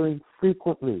 appearing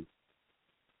frequently.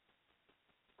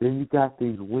 Then you got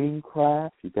these wing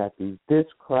craft, you got these disk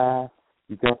craft,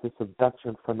 you got this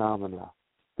abduction phenomena.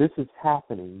 This is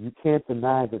happening. You can't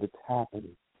deny that it's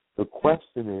happening. The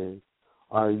question is,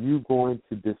 are you going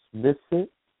to dismiss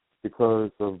it because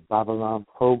of Babylon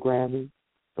programming?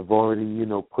 I've already,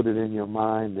 put it in your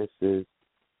mind. This is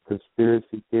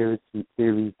conspiracy theory.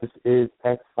 This is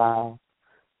X-Files.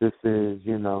 This is,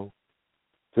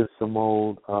 just some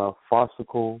old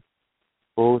farcical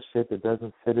bullshit that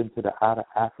doesn't fit into the outer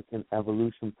African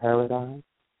evolution paradigm?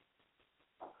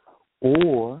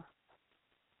 Or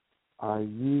are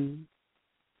you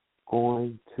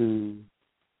going to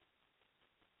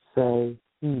say,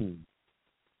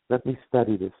 let me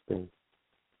study this thing,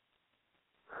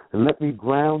 and let me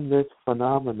ground this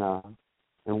phenomenon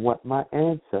in what my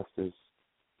ancestors,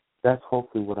 that's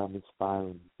hopefully what I'm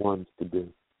inspiring ones to do.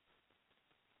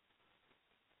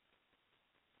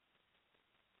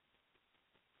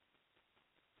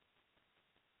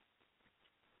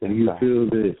 Do you feel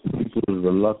that people's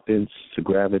reluctance to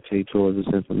gravitate towards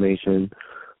this information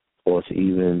or to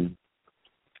even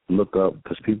look up,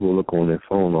 because people look on their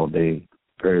phone all day,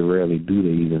 very rarely do they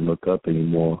even look up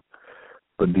anymore,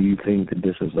 but do you think that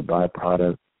this is a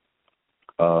byproduct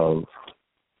of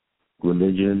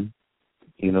religion,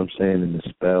 and the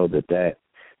spell that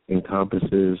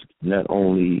encompasses not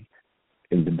only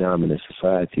in the dominant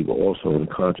society but also in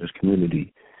the conscious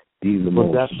community? These are the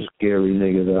most scary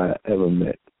niggas I ever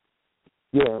met.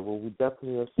 Yeah, well, we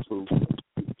definitely are spooked.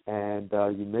 And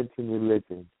you mentioned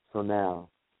religion. So now,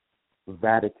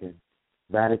 Vatican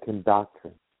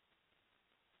doctrine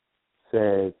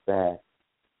says that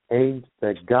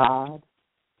God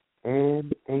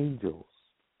and angels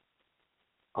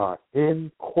are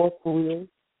incorporeal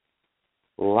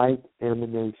light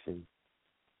emanations.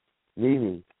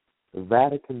 Meaning, the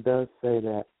Vatican does say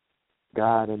that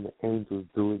God and the angels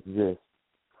do exist,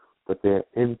 but they're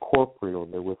incorporeal.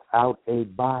 They're without a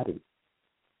body.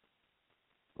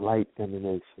 Light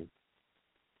emanation.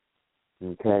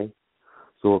 Okay?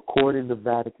 So according to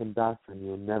Vatican doctrine,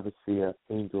 you'll never see an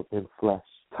angel in flesh.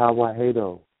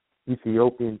 Tawahedo,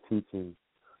 Ethiopian teaching,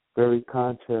 very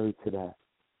contrary to that.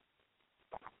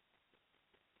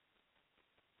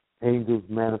 Angels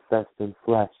manifest in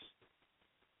flesh.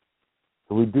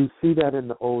 And we do see that in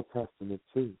the Old Testament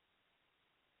too,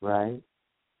 right?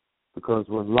 Because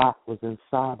when Lot was in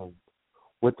Sodom,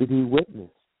 what did he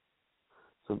witness?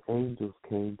 Some angels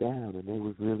came down, and they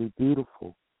was really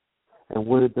beautiful. And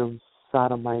what did them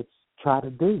sodomites try to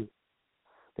do?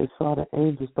 They saw the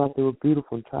angels, thought they were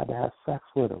beautiful, and tried to have sex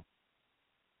with them.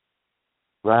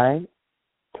 Right?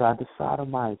 Tried to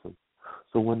sodomize them.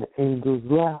 So when the angels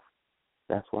left,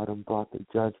 that's why them brought the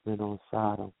judgment on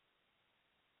Sodom.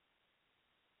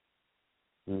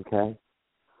 Okay?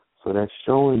 So that's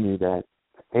showing you that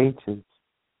ancients,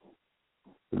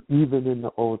 even in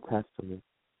the Old Testament,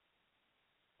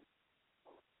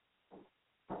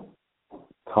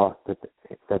 taught that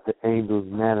the angels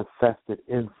manifested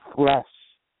in flesh.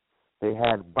 They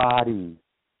had bodies.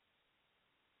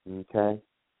 Okay?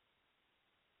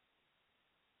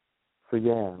 So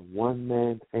yeah, one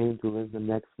man's angel is the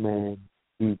next man's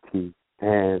ET.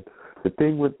 And the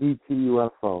thing with ET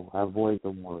UFO, I avoid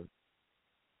them words,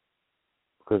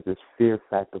 because there's fear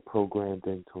factor programmed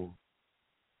into them.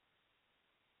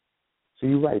 So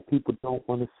you're right, people don't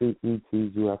want to see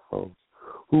ETs, UFOs.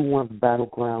 Who wants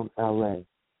Battleground LA?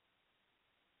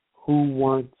 Who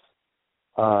wants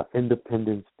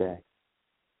Independence Day?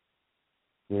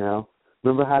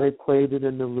 Remember how they played it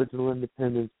in the original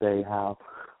Independence Day, how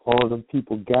all of them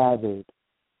people gathered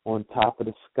on top of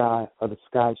the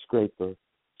skyscraper,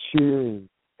 cheering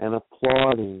and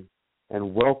applauding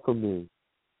and welcoming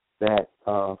that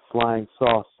flying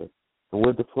saucer. And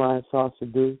what did the flying saucer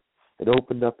do? It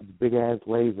opened up its big-ass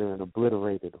laser and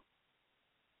obliterated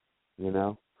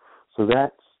them. So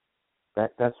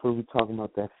that's where we're talking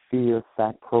about that fear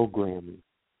fact programming.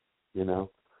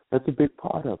 That's a big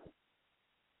part of it.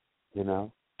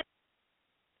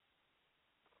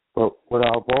 But what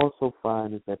I've also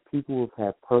found is that people who've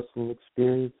had personal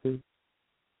experiences,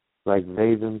 like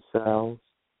they themselves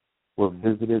were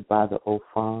visited by the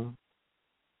Opham,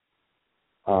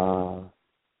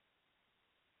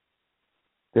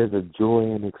 there's a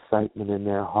joy and excitement in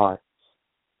their hearts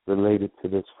related to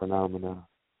this phenomenon.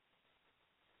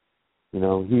 You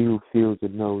know, he who feels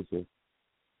it knows it.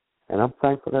 And I'm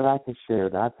thankful that I can share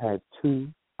it. I've had 2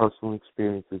 personal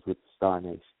experiences with the Star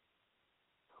Nation.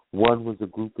 One was a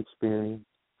group experience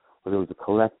where there was a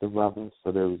collective of us,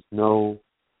 so there was no,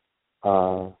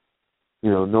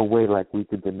 no way like we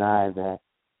could deny that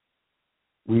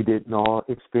we didn't all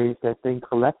experience that thing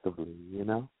collectively, you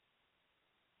know?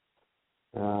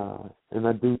 And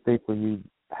I do think when you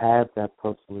have that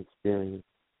personal experience,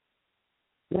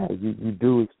 yeah, you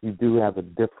do have a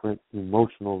different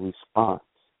emotional response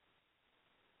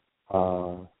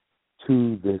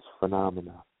to this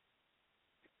phenomenon.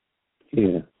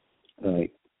 Yeah,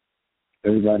 like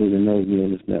everybody that knows me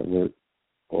on this network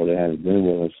or that has been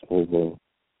with us over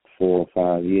 4 or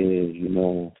 5 years, you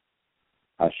know,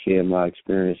 I share my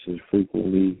experiences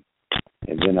frequently,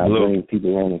 and then I bring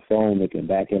people on the phone that can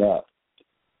back it up.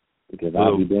 Because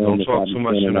I'll be doing this, I'll be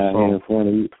standing out here in front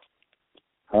of you.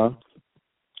 Huh?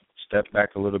 Step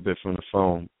back a little bit from the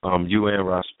phone. You and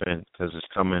Ras Ben, because it's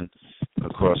coming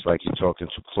across like you're talking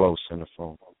too close in the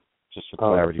phone, just for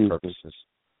clarity purposes.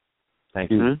 Thank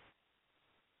you.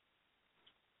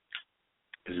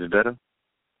 Is it better?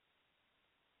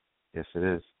 Yes, it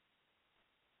is.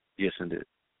 Yes, indeed.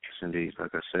 Yes, indeed.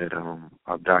 Like I said,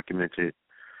 I've documented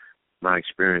my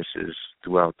experiences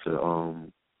throughout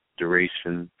the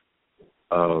duration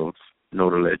of Know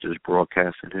the Ledger's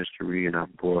broadcasting history, and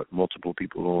I've brought multiple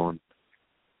people on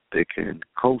that can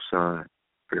co-sign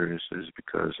experiences,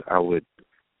 because I would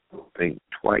think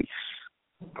twice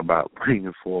about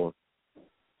bringing forth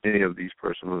any of these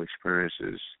personal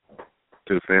experiences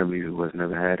to a family who has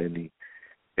never had any.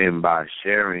 And by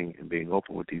sharing and being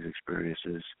open with these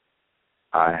experiences,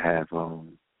 I have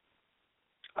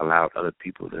allowed other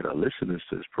people that are listeners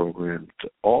to this program to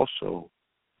also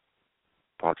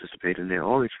participate in their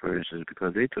own experiences,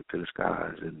 because they took to the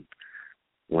skies. And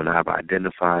when I've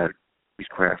identified these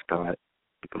craft art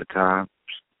people at times,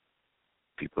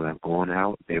 people have gone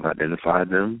out, they've identified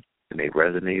them, and they've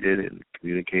resonated and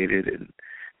communicated and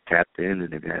tapped in,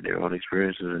 and they've had their own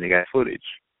experiences, and they got footage.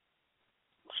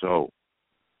 So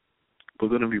we're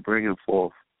going to be bringing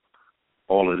forth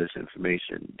all of this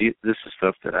information. This is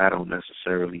stuff that I don't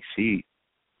necessarily see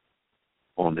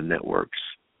on the networks.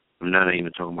 I'm not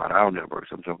even talking about our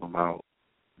networks. I'm talking about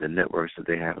the networks that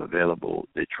they have available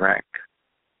that track,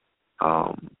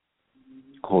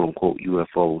 quote-unquote,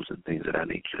 UFOs and things of that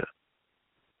nature.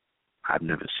 I've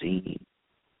never seen,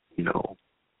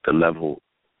 the level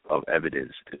of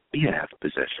evidence that we have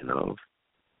possession of,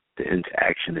 the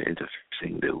interaction and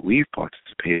interfacing that we've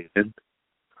participated in.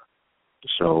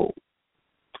 So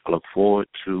I look forward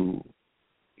to,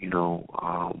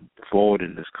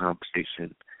 forwarding this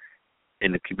conversation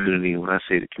in the community. When I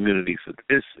say the community for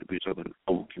this, we're talking the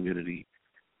whole community.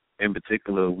 In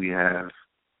particular, we have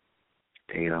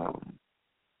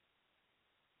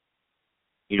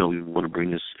we want to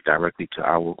bring this directly to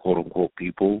our quote-unquote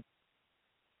people,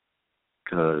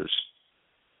 because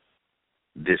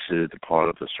this is the part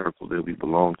of the circle that we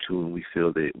belong to, and we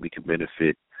feel that we can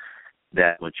benefit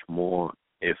that much more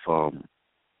if not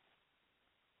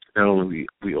only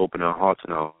we open our hearts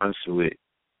and our minds to it,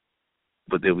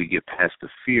 but then we get past the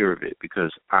fear of it,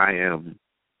 because I am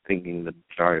thinking the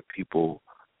majority of people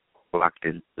locked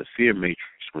in the fear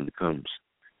matrix when it comes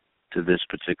to this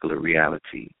particular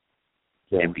reality.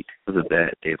 Yeah. And because of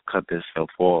that, they've cut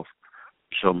themselves off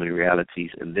so many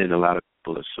realities, and then a lot of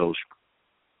people are so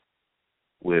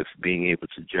with being able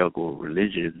to juggle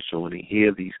religion. So when they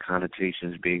hear these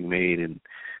connotations being made and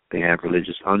they have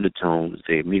religious undertones,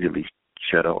 they immediately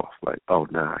shut off. Like, oh,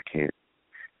 nah, I can't.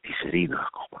 He said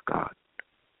Enoch. Oh, my God.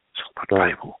 It's my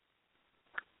Bible.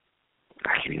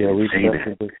 I can't even say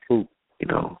that. He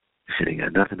said it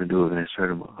got nothing to do with that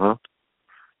sermon. Huh?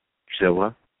 You said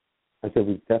what? I said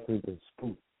we've definitely been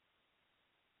spooked.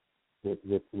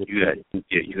 You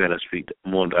got to speak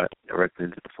more directly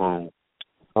into the phone.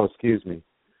 Oh, excuse me.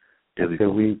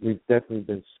 We've definitely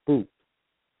been spooked.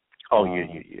 Oh, yeah.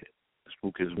 The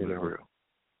spook is really real.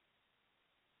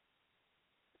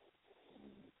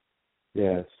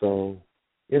 Yeah, so,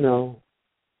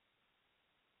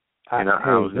 I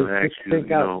was going to ask you,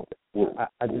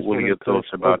 what are your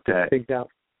thoughts about that? Think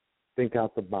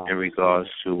out the box. In regards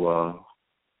to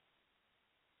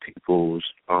people's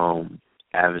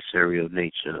adversarial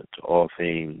nature to all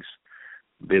things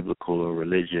biblical or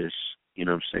religious, you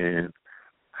know what I'm saying?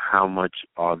 how much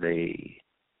are they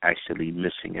actually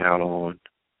missing out on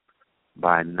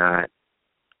by not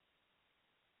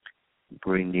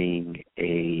bringing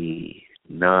a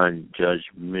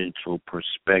non-judgmental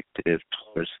perspective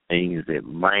towards things that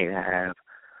might have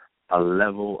a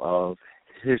level of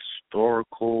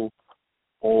historical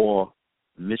or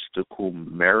mystical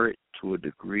merit to a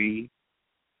degree,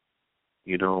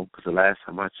 because the last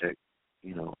time I checked,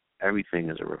 everything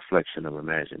is a reflection of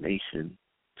imagination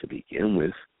to begin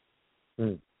with.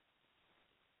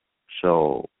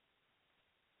 So,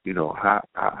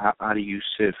 how do you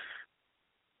sift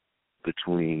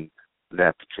between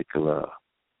that particular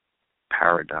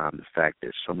paradigm, the fact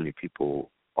that so many people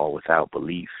are without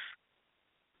belief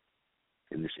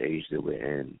in this age that we're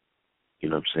in? You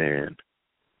know what I'm saying?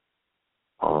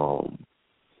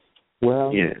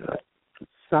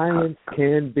 Science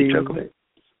can be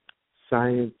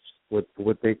science,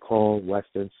 what they call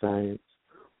Western science.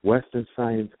 Western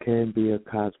science can be a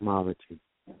cosmology.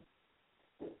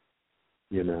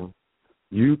 You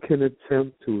can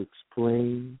attempt to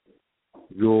explain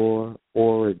your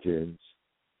origins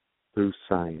through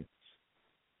science.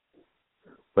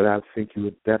 But I think you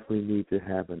would definitely need to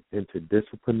have an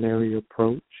interdisciplinary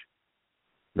approach,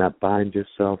 not bind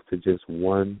yourself to just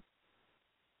one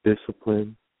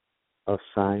discipline of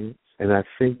science. And I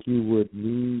think you would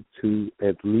need to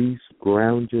at least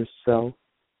ground yourself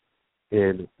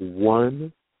in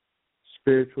one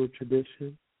spiritual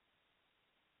tradition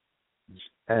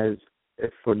as,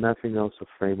 if for nothing else, a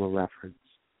frame of reference.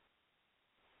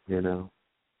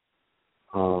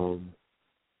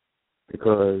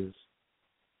 Because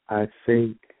I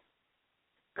think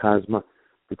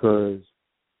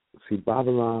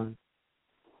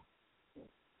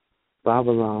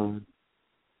Babylon,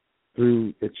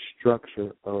 through its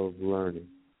structure of learning,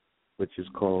 which is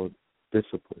called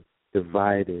discipline,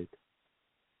 divided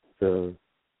the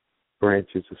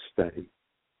branches of study.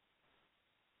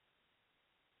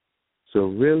 So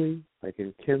really, like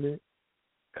in Kemet,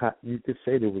 you could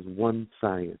say there was one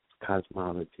science,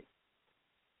 cosmology.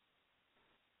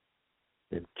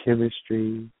 In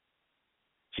chemistry,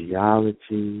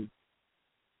 geology,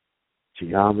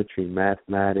 geometry,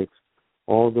 mathematics,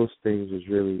 all those things was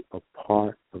really a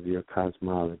part of your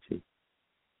cosmology.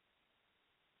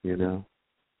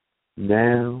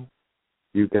 Now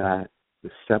you got the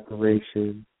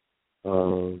separation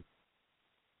of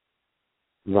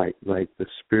like the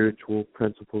spiritual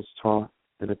principles taught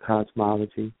in the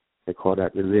cosmology. They call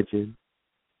that religion.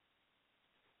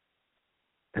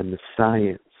 And the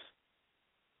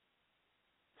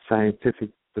scientific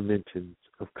dimensions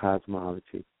of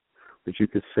cosmology, which you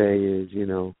could say is,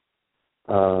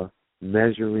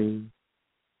 measuring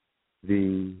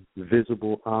the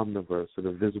visible omniverse or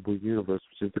the visible universe,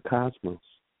 which is the cosmos.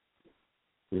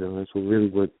 That's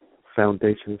what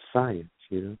foundation of science,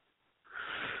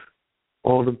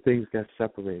 All them things got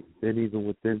separated. Then even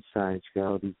within science, you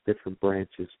got all these different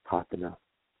branches popping up.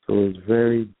 So it's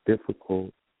very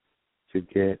difficult to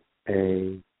get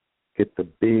the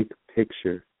big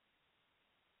picture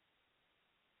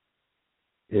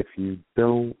if you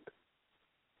don't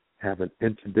have an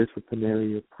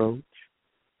interdisciplinary approach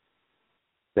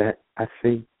that I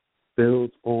think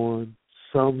builds on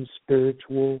some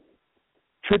spiritual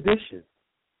tradition,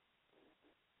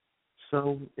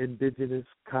 some indigenous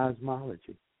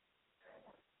cosmology.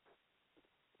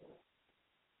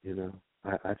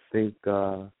 I think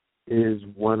is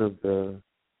one of the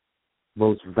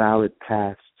most valid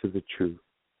paths to the truth.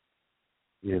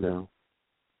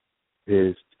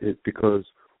 Because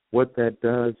what that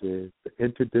does is the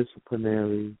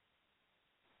interdisciplinary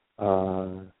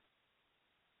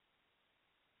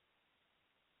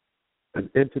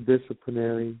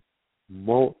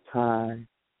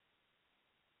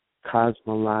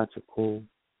multi-cosmological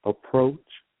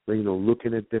approach,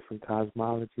 looking at different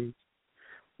cosmologies,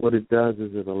 what it does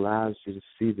is it allows you to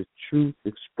see the truth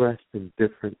expressed in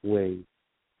different ways.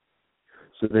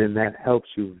 So then that helps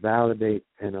you validate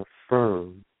and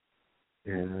affirm,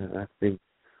 and I think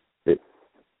that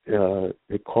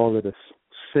they call it a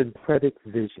syncretic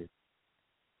vision.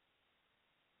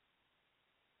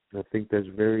 I think that's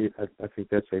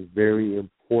a very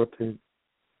important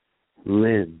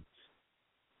lens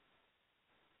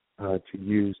to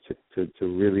use to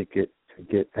really get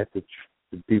at the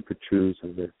deeper truths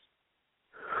of this.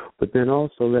 But then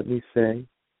also, let me say,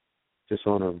 just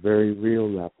on a very real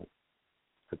level,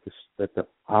 that the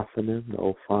Ophanim, the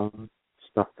Ophon,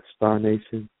 the Star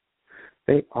Nation,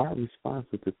 they are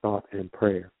responsive to thought and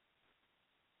prayer.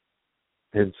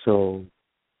 And so,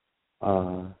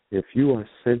 if you are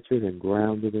centered and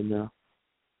grounded enough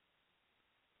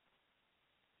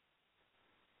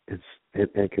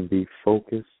It can be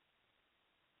focused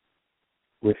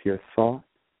with your thought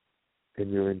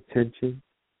and your intention.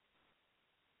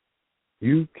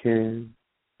 You can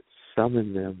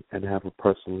summon them and have a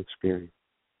personal experience.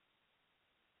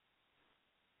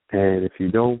 And if you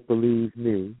don't believe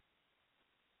me,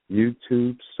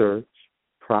 YouTube search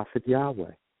Prophet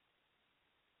Yahweh,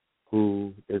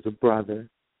 who is a brother,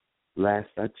 last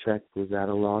I checked was out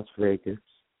of Las Vegas,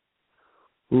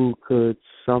 who could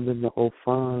summon the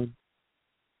Ophan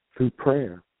through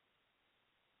prayer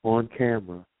on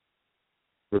camera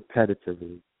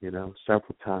repetitively,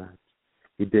 several times.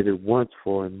 He did it once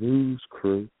for a news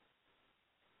crew,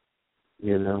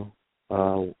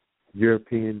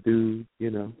 European dude,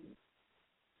 him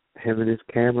and his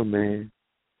cameraman.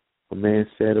 A man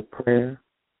said a prayer.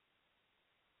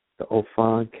 The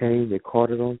Ophan came, they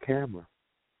caught it on camera,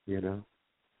 and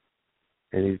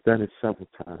he's done it several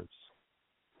times.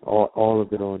 All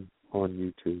of it on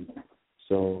YouTube.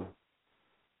 So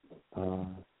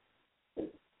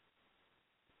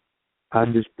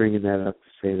I'm just bringing that up to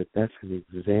say that that's an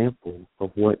example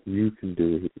of what you can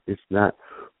do. It's not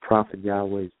Prophet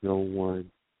Yahweh is no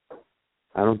one.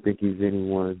 I don't think he's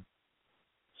anyone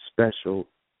special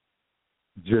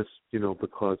just,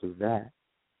 because of that.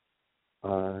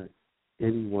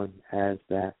 Anyone has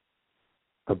that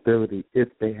ability if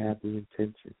they have the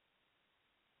intention,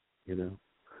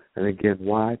 And again,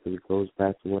 why? Because it goes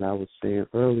back to what I was saying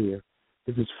earlier.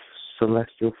 This is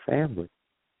celestial family.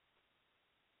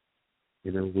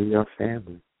 We are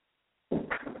family.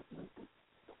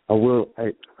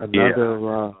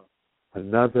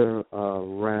 Another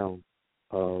round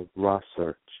of raw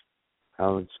search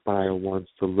I'll inspire ones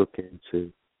to look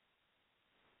into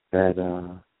that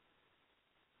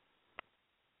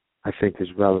I think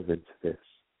is relevant to this.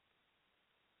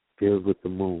 Deals with the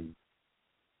moon.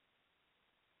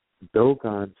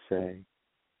 Dogon say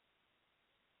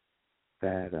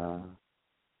that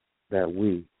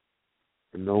we,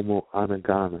 the Nomo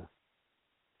Anagana,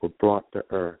 were brought to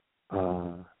Earth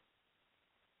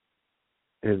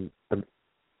in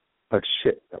a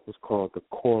ship that was called the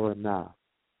Korana,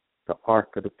 the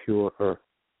Ark of the Pure Earth.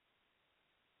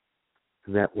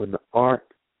 And that when the Ark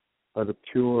of the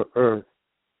Pure Earth,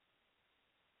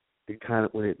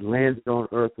 when it landed on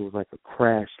Earth, it was like a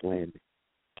crash landing.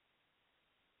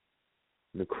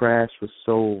 And the crash was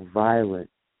so violent,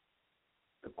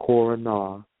 the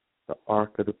Korana, the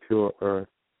Ark of the Pure Earth,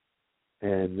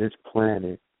 and this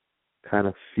planet kind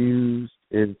of fused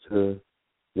into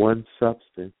one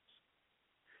substance,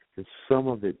 and some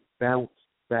of it bounced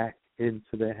back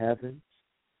into the heavens,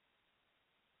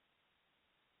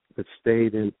 but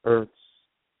stayed in Earth's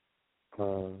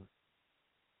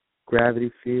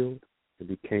gravity field and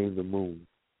became the moon.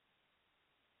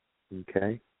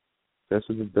 Okay? That's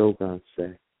what the Dogons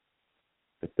say.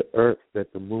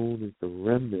 That the moon is the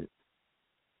remnant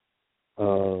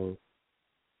of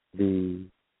the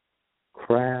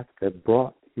craft that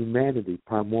brought humanity,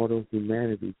 primordial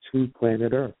humanity, to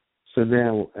planet Earth. So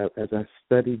now, as I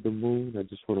studied the moon, I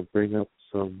just want to bring up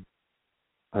some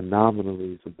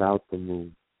anomalies about the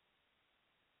moon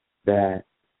that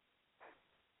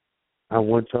I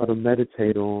want y'all to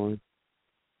meditate on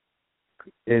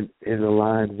in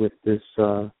line with this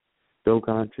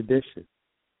Dogon tradition.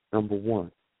 Number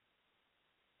one,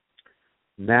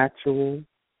 natural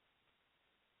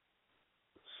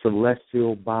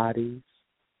celestial bodies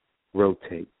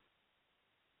rotate.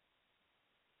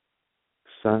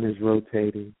 Sun is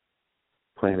rotating,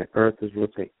 planet Earth is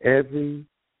rotating. Every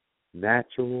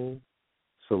natural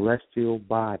celestial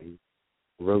body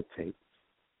rotates.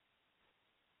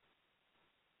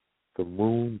 The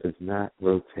moon does not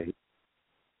rotate.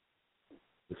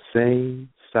 The same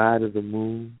side of the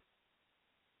moon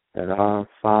that our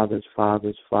fathers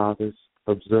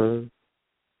observed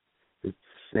is the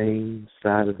same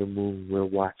side of the moon we're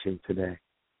watching today.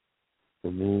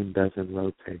 The moon doesn't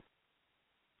rotate.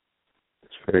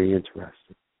 It's very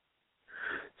interesting.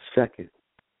 Second,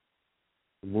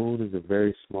 the moon is a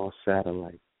very small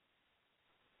satellite.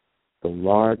 The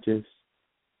largest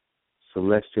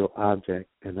celestial object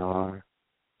in our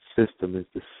system is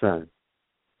the sun.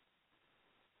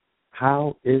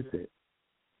 How is it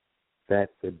that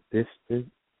the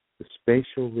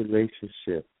spatial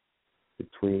relationship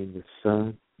between the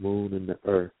sun, moon, and the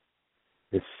earth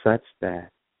is such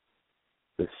that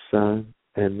the sun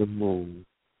and the moon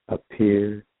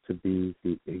appear to be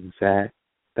the exact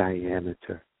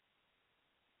diameter,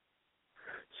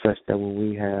 such that when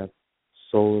we have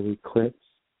solar eclipse,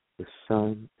 the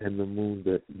sun and the moon,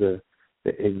 the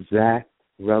exact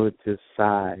relative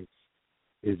size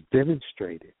is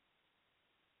demonstrated.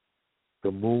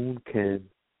 The moon can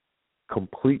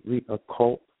completely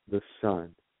occult the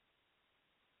sun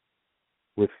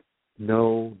with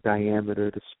no diameter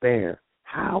to spare.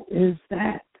 How is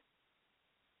that?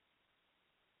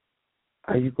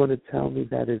 Are you going to tell me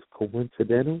that is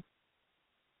coincidental?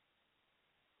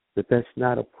 That that's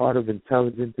not a part of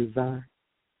intelligent design?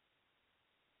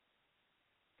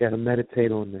 You got to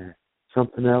meditate on that.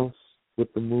 Something else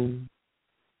with the moon?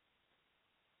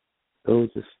 Those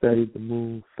that studied the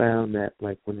moon found that,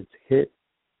 like, when it's hit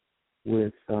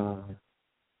with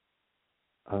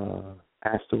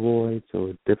asteroids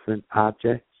or different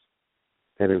objects,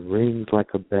 that it rings like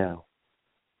a bell.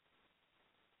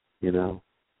 You know,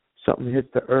 something hits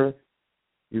the earth,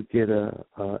 you get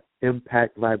a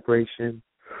impact vibration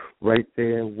right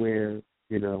there where,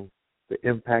 you know, the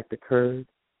impact occurred,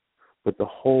 but the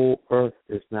whole earth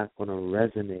is not going to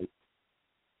resonate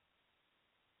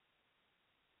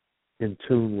in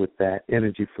tune with that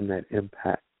energy from that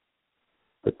impact,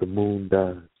 but the moon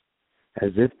does,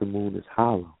 as if the moon is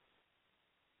hollow.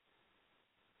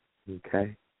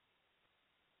 Okay?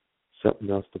 Something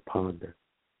else to ponder.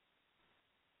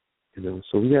 You know,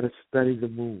 so we got to study the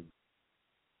moon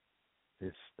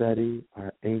and study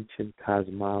our ancient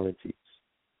cosmologies.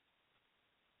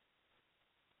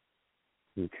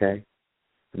 Okay?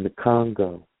 In the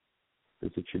Congo,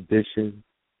 there's a tradition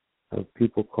of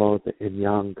people called the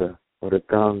Inyanga or the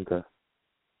Ganga.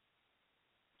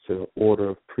 It's an order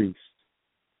of priests.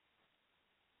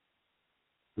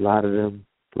 A lot of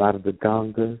the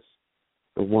Gangas,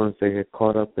 the ones that get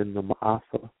caught up in the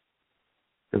Ma'afa,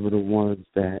 they were the ones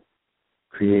that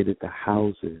created the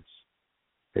houses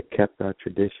that kept our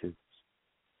traditions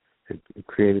and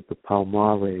created the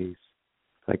palmares.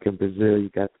 Like in Brazil, you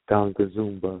got the Ganga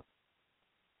Zumba,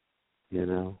 you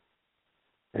know,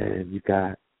 and you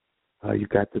got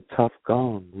the tough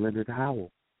gong, Leonard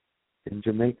Howell, in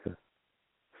Jamaica,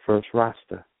 first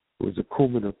Rasta, who was a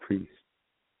Kumina priest.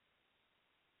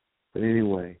 But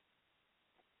anyway,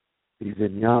 these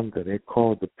Inyanga, they're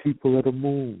called the people of the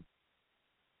moon.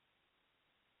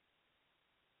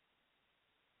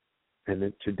 And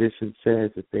the tradition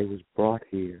says that they was brought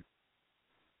here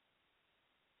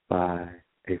by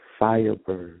a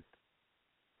firebird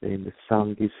named the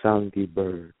Sangi Sangi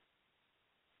bird,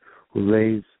 who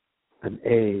lays an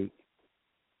egg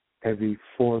every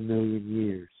 4 million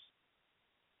years,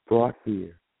 brought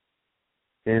here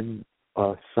in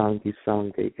a Sangi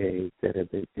Sangi egg that had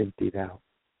been emptied out.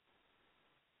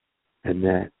 And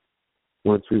that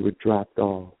once we were dropped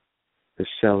off, the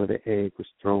shell of the egg was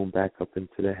thrown back up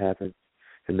into the heavens,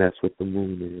 and that's what the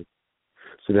moon is.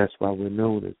 So that's why we're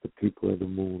known as the people of the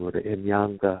moon, or the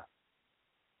Inyanga.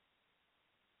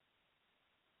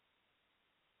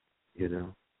 You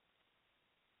know,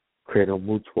 Credo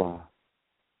Mutwa,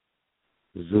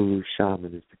 Zulu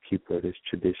shaman, is the keeper of this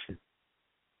tradition.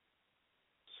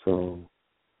 So,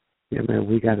 yeah, man,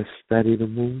 we got to study the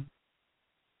moon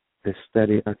and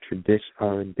study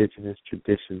our indigenous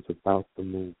traditions about the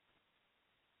moon.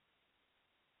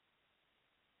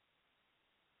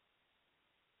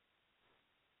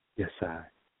 Yes, I.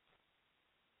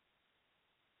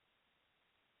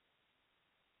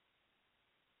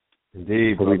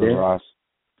 Indeed, Brother Ross.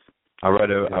 I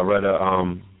read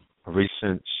a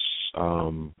recent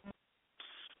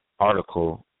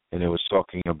article, and it was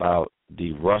talking about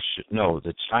the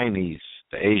Chinese,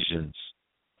 the Asians,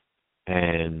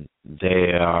 and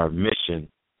their mission.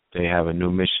 They have a new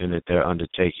mission that they're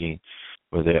undertaking,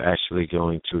 where they're actually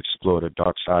going to explore the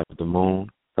dark side of the moon.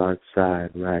 Dark side,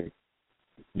 right.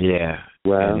 Yeah.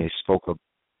 Well, and they spoke of...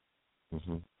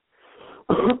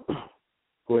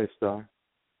 Go ahead, Star.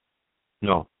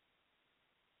 No.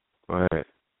 Go ahead.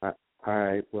 All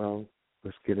right, well,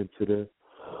 let's get into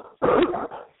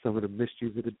some of the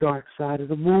mysteries of the dark side of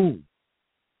the moon.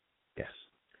 Yes.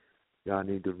 Y'all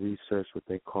need to research what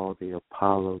they call the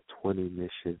Apollo 20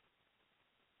 mission.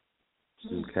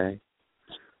 Okay?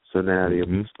 So now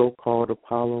the so-called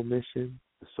Apollo mission,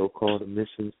 the so-called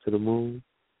missions to the moon,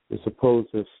 is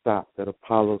supposed to have stopped at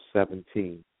Apollo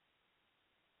 17.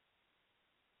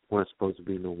 Weren't supposed to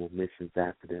be no more missions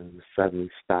after them. It suddenly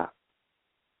stopped.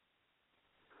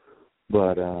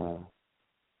 But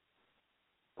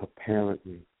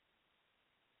apparently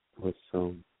was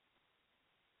some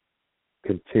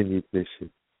continued mission,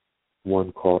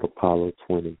 one called Apollo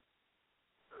 20,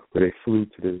 where they flew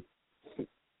to the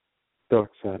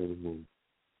dark side of the moon.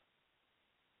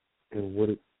 And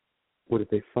what did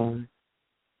they find?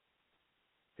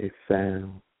 They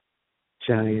found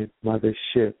giant mother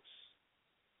ships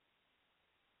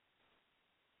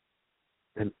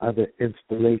and other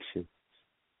installations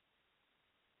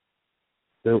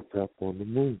built up on the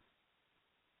moon.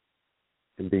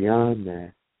 And beyond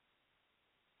that,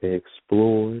 they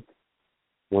explored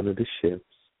one of the ships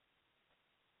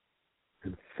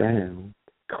and found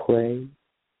clay,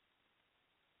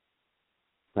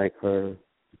 like the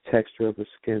texture of her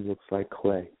skin looks like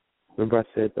clay. Remember I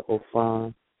said the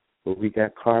Ophan, where we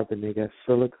got carbon, they got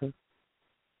silica,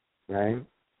 right?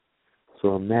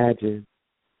 So imagine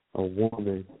a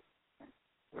woman,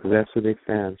 because that's what they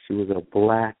found. She was a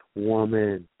black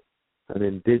woman, an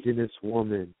indigenous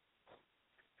woman.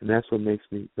 And that's what makes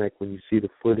me, like when you see the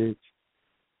footage,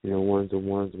 ones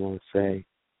want to say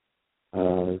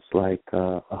it's like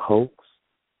a hoax.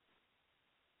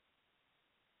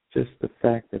 Just the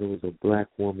fact that it was a black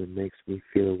woman makes me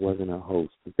feel it wasn't a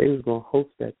hoax. If they was going to hoax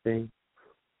that thing,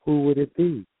 who would it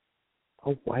be?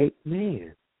 A white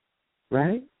man,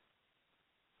 right?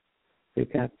 They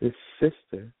got this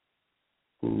sister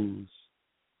who's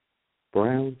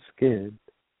brown skinned,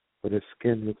 but her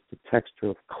skin looks the texture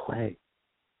of clay,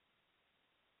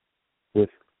 with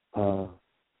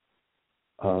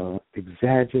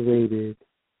exaggerated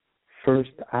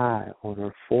first eye on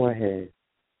her forehead.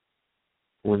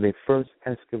 When they first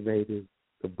excavated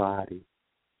the body,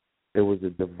 there was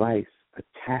a device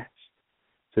attached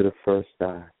to the first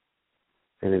eye,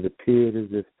 and it appeared as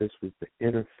if this was the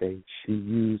interface she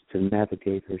used to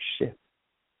navigate her ship.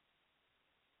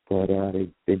 But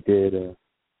they did an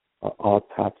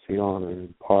autopsy on her,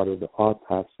 and part of the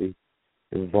autopsy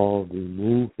involved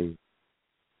removing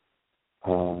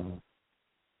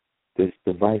this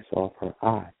device off her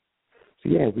eye. So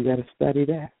yeah, we got to study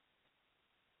that.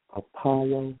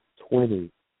 Apollo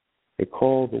 20. They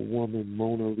call the woman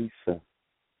Mona Lisa.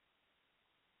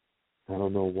 I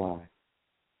don't know why.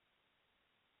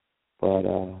 But,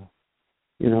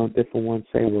 different ones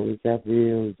say, well, is that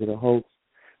real? Is it a hoax?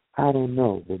 I don't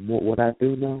know. But what I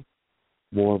do know,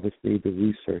 more of us need to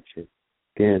research it.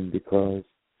 Again, because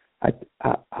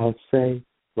I'll say,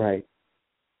 right,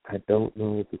 I don't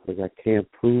know because I can't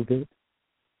prove it.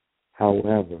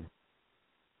 However,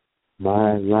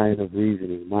 my line of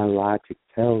reasoning, my logic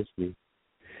tells me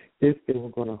if they were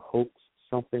going to hoax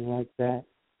something like that,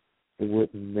 it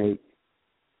wouldn't make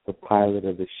the pilot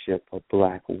of the ship a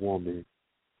black woman.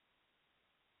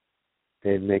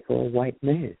 They'd make her a white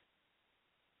man.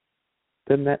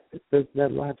 Does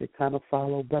that logic kind of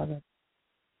follow, brother?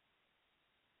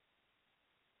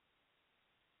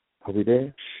 Are we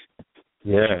there?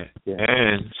 Yeah.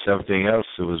 And something else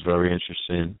that was very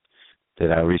interesting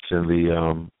that I recently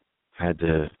had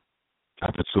the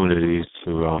opportunity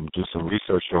to do some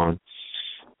research on.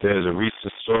 There's a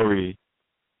recent story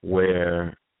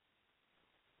where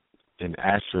an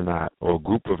astronaut or a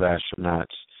group of astronauts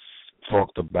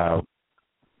talked about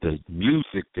the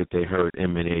music that they heard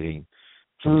emanating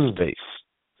from space,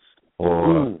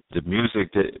 or the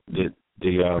music that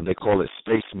they call it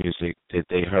space music that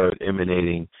they heard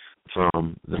emanating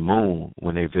from the moon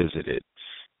when they visited.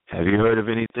 Have you heard of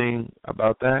anything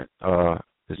about that?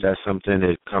 Is that something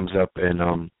that comes up in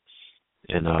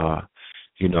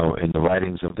the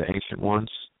writings of the ancient ones?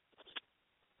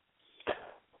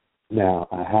 Now,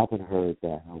 I haven't heard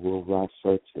that. I will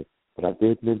research it. But I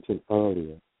did mention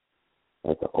earlier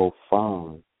that the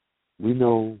Ophan, we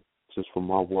know just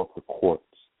from our work with quartz,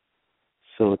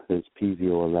 silica is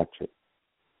piezoelectric,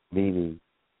 meaning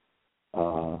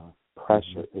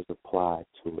pressure is applied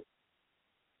to it.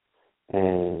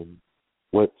 And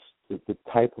what's the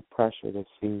type of pressure that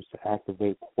seems to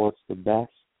activate quartz the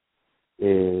best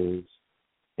is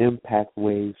impact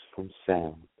waves from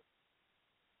sound.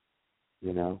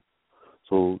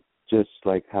 So just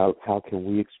like how can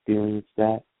we experience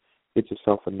that? Get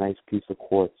yourself a nice piece of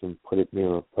quartz and put it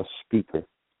near a speaker,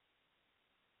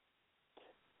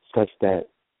 such that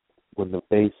when the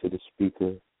bass of the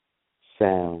speaker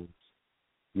sounds,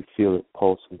 you feel it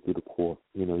pulsing through the quartz.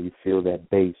 You feel that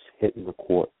bass hitting the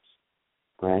quartz,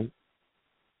 right?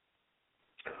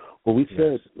 Well, we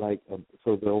said,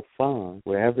 so they'll find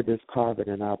wherever there's carbon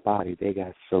in our body, they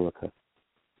got silica.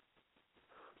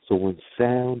 So when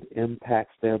sound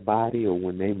impacts their body, or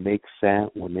when they make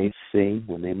sound, when they sing,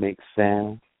 when they make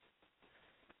sound,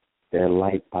 their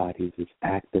light bodies is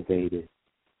activated.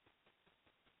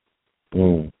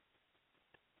 So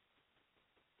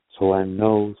I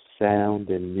know sound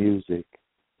and music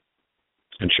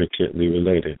intricately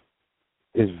related.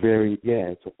 It's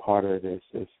it's a part of this.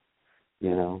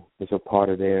 It's a part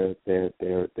of their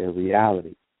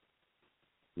reality.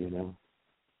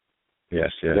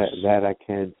 Yes. That I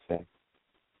can say.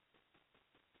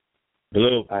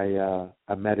 Hello.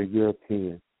 I met a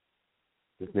European.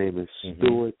 His name is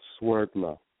Stuart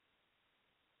Swerdlow.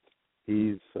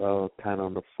 He's kind of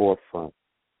on the forefront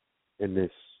in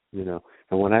this,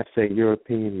 And when I say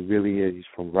European, he really is. He's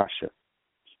from Russia,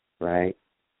 right?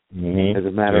 Mm-hmm. As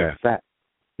a matter of fact,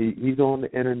 he's on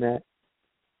the internet.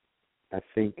 I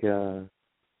think the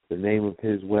name of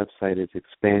his website is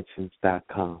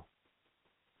expansions.com.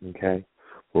 Okay?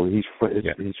 Well, he's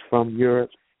from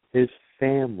Europe. His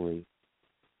family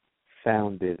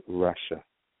founded Russia.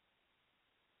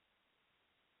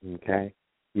 Okay?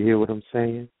 You hear what I'm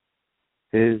saying?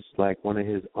 One of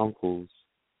his uncles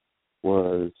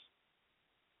was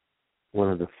one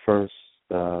of the first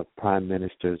prime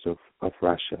ministers of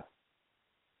Russia,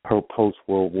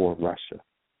 post-World War Russia,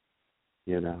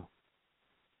 you know.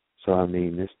 So, I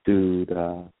mean, this dude,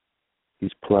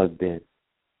 he's plugged in,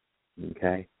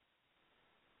 okay?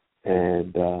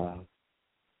 And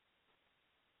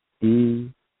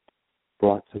he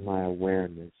brought to my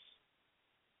awareness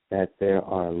that there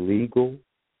are legal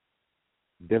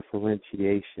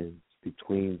differentiations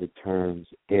between the terms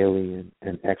alien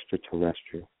and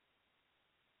extraterrestrial.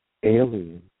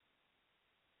 Alien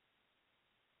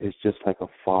is just like a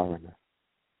foreigner.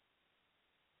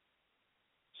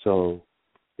 So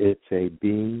it's a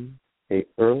being, a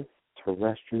Earth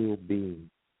terrestrial being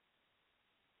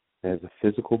that has a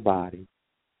physical body,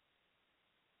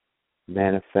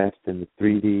 manifest in the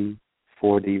 3D,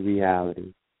 4D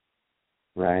reality,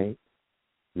 right?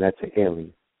 And that's an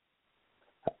alien.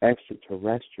 An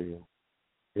extraterrestrial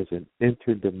is an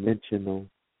interdimensional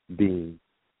being,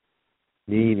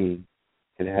 meaning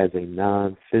it has a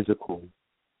non-physical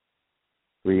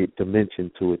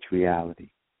dimension to its reality.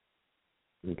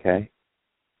 Okay?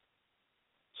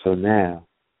 So now,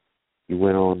 you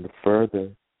went on to further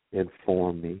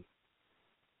inform me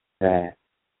that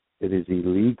it is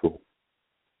illegal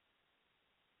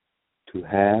to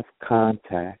have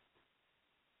contact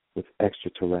with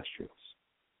extraterrestrials.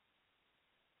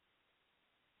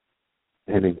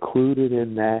 And included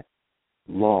in that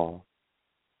law,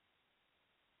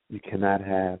 you cannot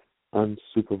have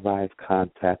unsupervised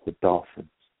contact with dolphins.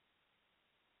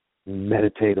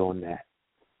 Meditate on that.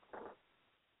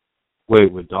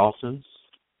 Wait, with dolphins?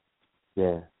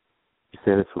 Yeah. He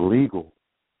said it's illegal.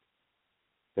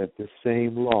 That the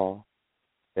same law,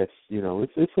 that's, you know,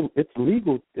 it's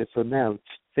legal. So now,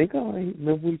 think of,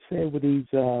 remember we said with these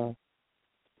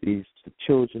the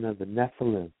children of the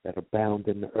Nephilim that are bound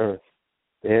in the earth,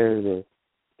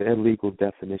 their legal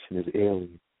definition is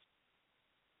alien.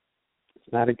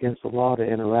 It's not against the law to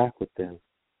interact with them.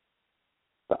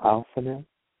 The Alphanet,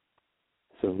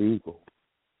 it's illegal.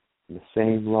 And the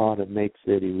same law that makes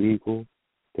it illegal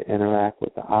to interact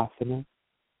with the Alphanet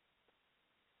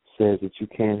says that you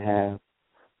can't have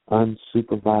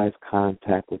unsupervised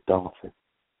contact with dolphins.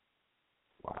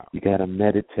 Wow. You got to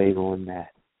meditate on that.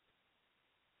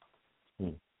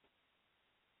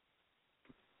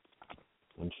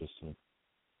 Interesting.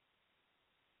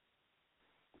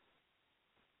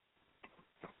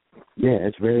 Yeah,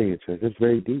 it's very interesting. It's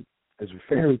very deep. It's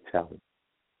very telling.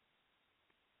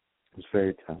 It's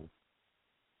very telling.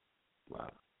 Wow.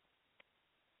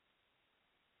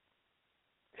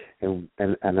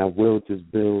 And I will just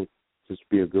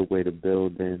be a good way to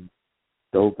build in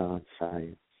Dogon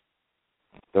science,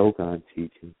 Dogon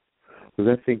teaching.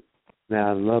 Because I think, now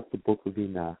I love the Book of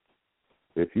Enoch.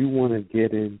 If you want to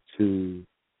get into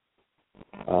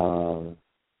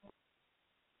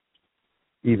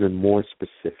even more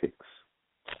specifics,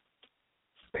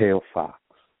 Pale Fox,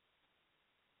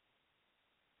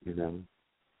 you know,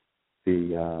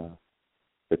 the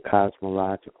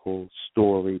cosmological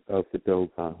story of the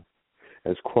Dogon,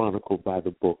 as chronicled by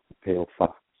the book The Pale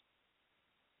Fox.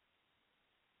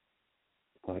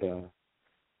 But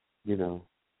you know,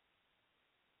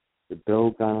 the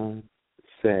Dogon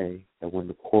say that when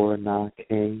the Korana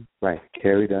came, right, it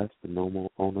carried us, the Nomo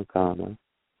Onagana,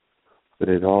 but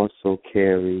it also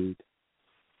carried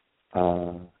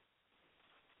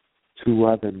two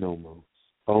other Nomos.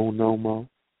 Onomo,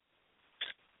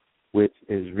 which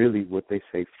is really what they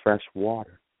say, fresh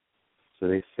water. So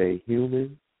they say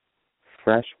human,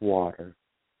 fresh water,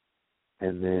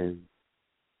 and then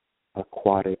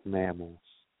aquatic mammals.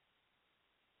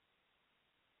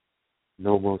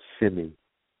 Nomo Simi.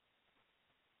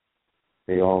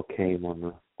 They all came on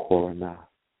the Korana.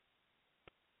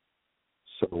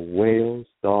 So whales,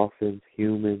 dolphins,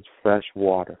 humans, fresh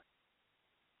water,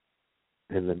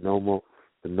 and the Nomo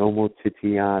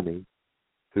Titiani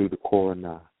through the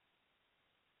Korana.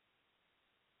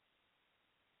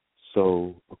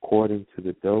 So according to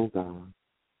the Dogon,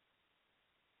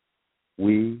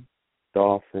 we,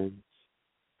 dolphins,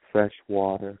 fresh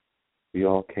water, we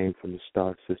all came from the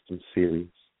Star System series.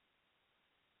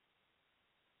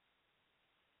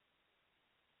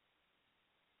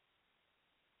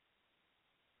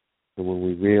 And when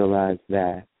we realize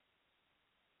that,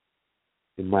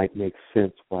 it might make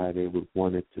sense why they would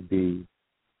want it to be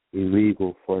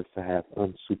illegal for us to have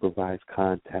unsupervised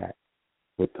contact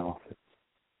with dolphins.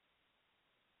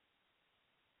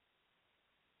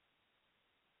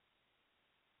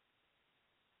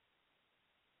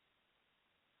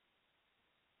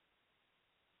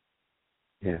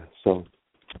 Yeah, so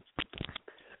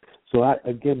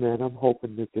again, man, I'm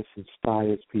hoping that this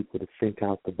inspires people to think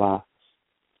out the box.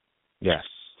 Yes.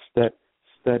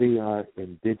 Study our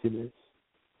indigenous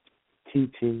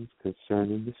teachings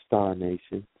concerning the star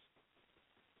nations.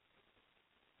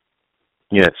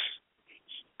 Yes.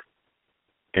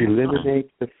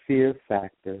 Eliminate the fear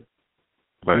factor.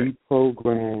 Right.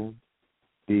 Reprogram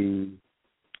the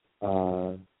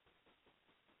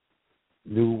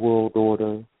New World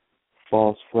Order,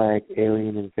 false flag,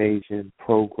 alien invasion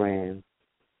program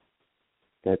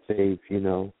that they've,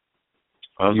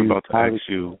 I was about to ask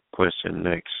you a question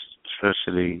next,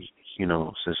 especially,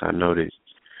 since I know that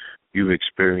you've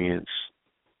experienced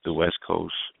the West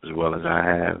Coast as well as I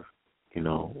have.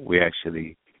 We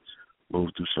actually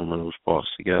moved through some of those parts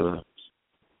together.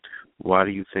 Why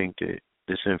do you think that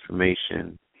this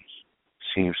information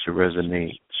seems to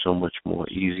resonate so much more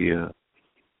easier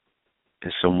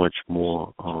and so much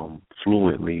more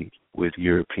fluently with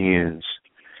Europeans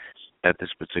at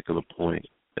this particular point,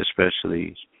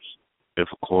 especially if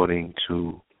according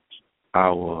to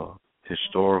our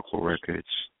historical records,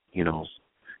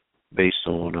 based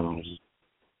on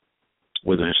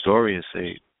what the historians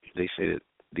say, they say that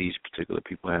these particular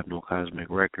people have no cosmic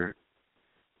record,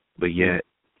 but yet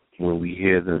when we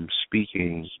hear them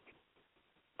speaking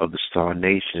of the star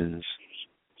nations,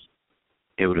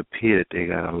 it would appear that they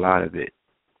got a lot of it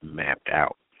mapped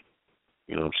out.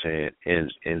 You know what I'm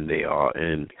saying? And they are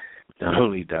in not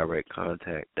only direct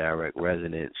contact, direct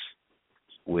resonance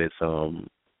with,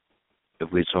 if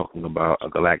we're talking about a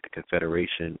galactic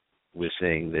confederation, we're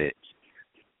saying that,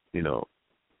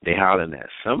 they hollering at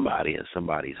somebody and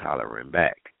somebody's hollering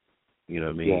back. You know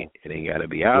what I mean? Yeah. It ain't got to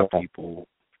be our people,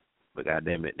 but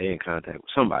goddamn it, they in contact with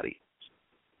somebody.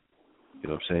 You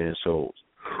know what I'm saying? So,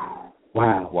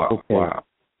 wow.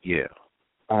 Yeah.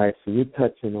 All right, so you're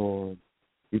touching on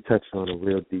a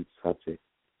real deep subject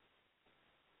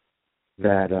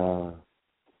that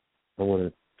I want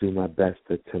to do my best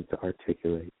to attempt to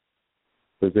articulate.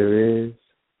 So there is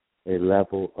a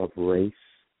level of race.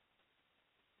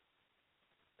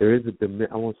 There is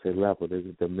I won't say level, there's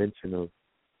a dimension of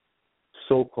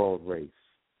so-called race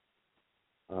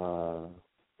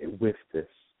with this.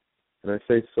 And I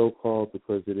say so-called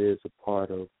because it is a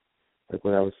part of, like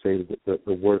what I would say,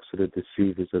 the works of the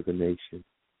deceivers of the nation,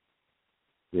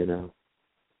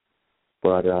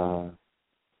 But,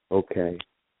 okay.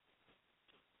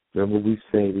 Remember we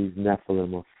say these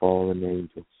Nephilim are fallen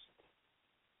angels.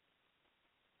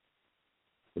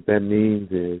 What that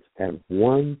means is at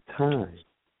one time,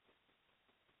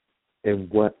 in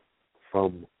what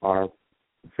from our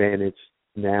vantage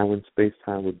now in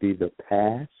space-time would be the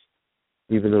past,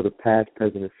 even though the past,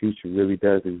 present, and future really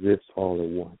does exist all at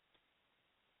once.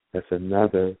 That's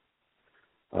another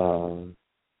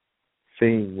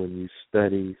thing when you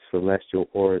study celestial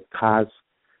or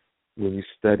when you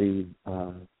study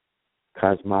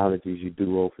cosmologies, you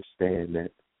do understand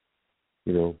that,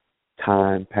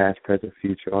 time, past, present,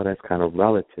 future, all that's kind of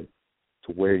relative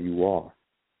to where you are,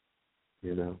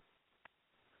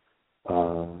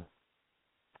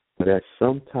 But at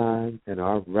some time in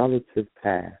our relative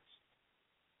past,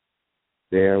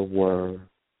 there was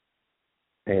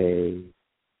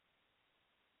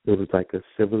like a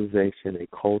civilization, a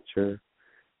culture,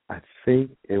 I think,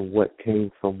 in what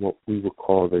came from what we would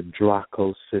call the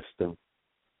Draco system.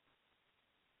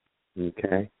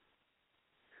 Okay?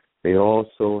 They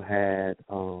also had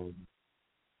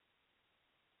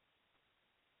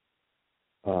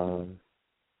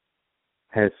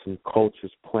some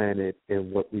cultures planted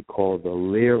in what we call the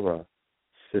Lyra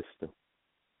system.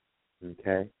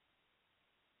 Okay?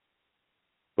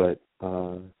 But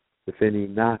if any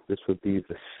not, this would be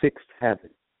the sixth heaven.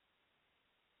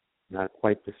 Not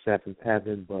quite the seventh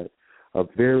heaven, but a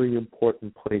very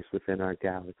important place within our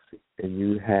galaxy. And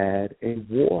you had a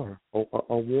war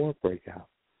break out.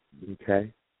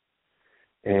 Okay?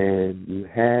 And you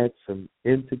had some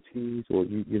entities, or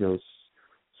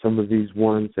some of these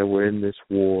ones that were in this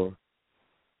war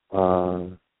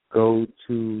go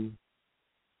to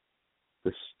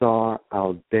the star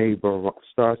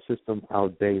system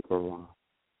Aldebaran,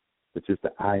 which is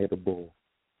the Eye of the Bull.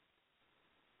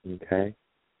 Okay?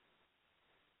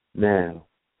 Now,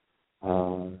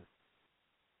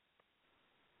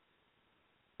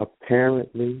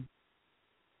 apparently,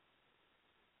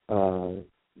 some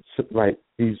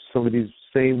of these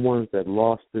same ones that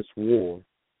lost this war,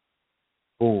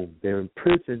 boom, they're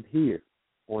imprisoned here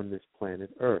on this planet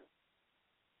Earth,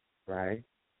 right?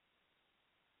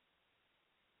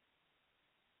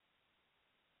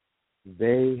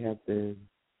 They have been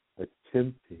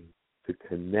attempting to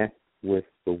connect with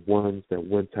the ones that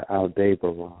went to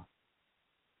Aldebaran.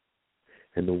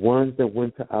 And the ones that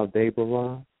went to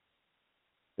Aldebaran,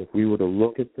 if we were to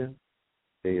look at them,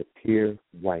 they appear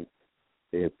white.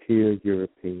 They appear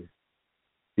European.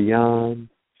 Beyond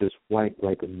just white,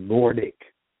 like a Nordic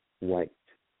white.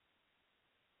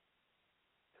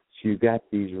 So you got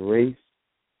these race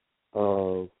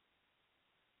of,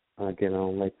 again, I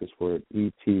don't like this word,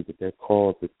 ET, but they're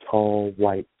called the tall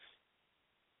whites.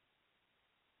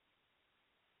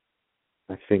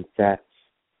 I think that's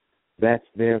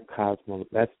their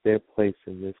that's their place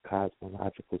in this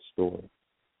cosmological story.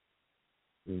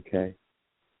 Okay?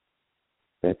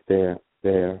 That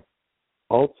they're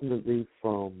ultimately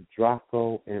from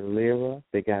Draco and Lyra.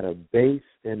 They got a base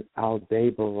in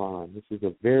Aldebaran. This is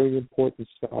a very important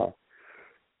star.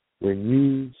 When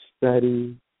you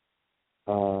study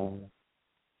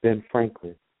Ben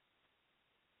Franklin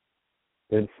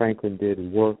did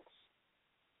works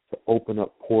to open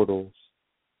up portals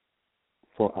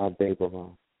for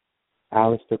Aldebaran.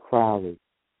 Aleister Crowley,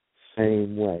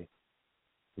 same way.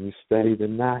 When you study the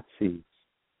Nazis,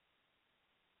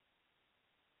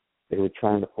 they were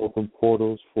trying to open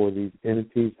portals for these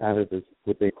entities out of this,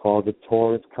 what they call the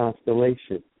Taurus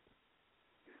constellation.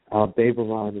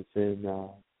 Aldebaran is in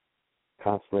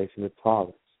constellation of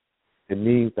Taurus. It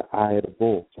means the eye of the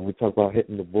bull. So when we talk about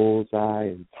hitting the bull's eye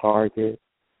and target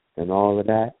and all of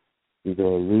that, these are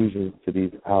allusions to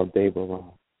these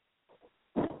Aldebaran.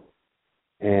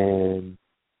 And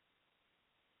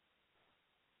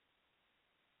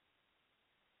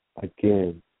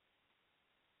again,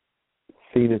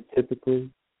 phenotypically,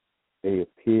 they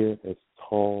appear as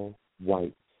tall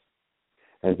whites,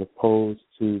 as opposed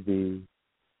to the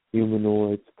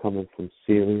humanoids coming from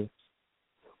Sirius,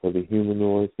 or the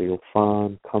humanoids that you'll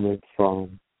find coming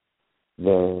from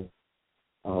the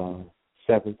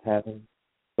seventh heaven,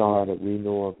 star that we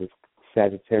know of as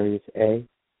Sagittarius A.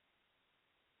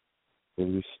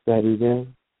 When you study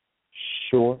them,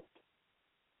 short,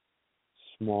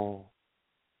 small,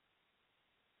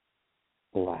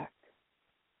 black.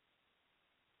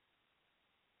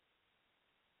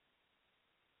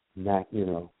 Not,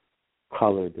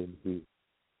 colored in hue.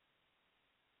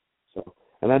 So,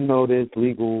 and I know there's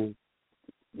legal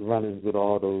run-ins with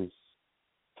all those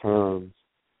terms,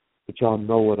 but y'all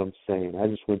know what I'm saying. I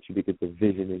just want you to get the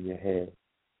vision in your head.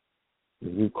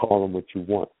 And you call them what you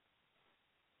want.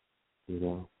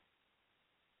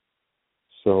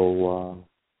 So,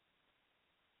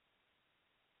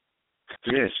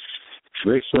 yes.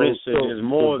 There's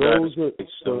more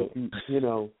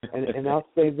and I'll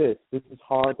say this is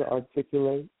hard to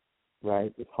articulate,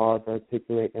 right? It's hard to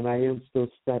articulate, and I am still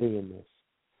studying this.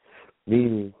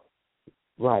 Meaning,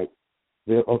 right,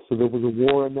 there was a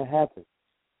war in the heavens.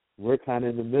 We're kind of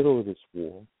in the middle of this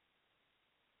war.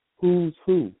 Who's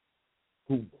who?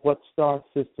 What star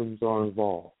systems are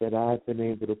involved that I've been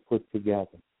able to put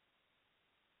together?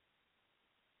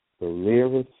 The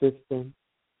Lyra system,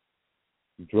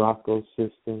 Draco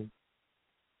system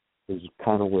is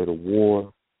kind of where the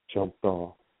war jumped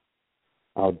off.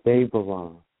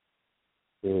 Aldebaran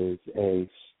is a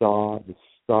star, the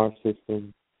star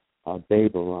system.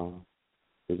 Aldebaran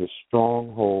is a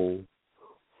stronghold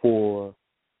for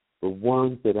the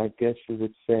ones that I guess you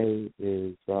would say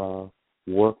is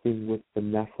working with the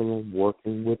Nephilim,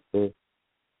 working with the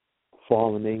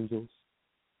fallen angels.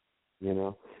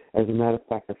 As a matter of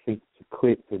fact, I think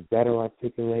to better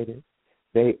articulate it,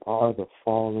 they are the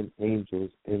fallen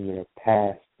angels in their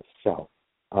past self.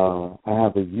 I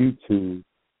have a YouTube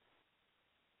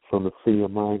from the Free Your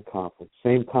Mind conference.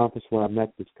 Same conference where I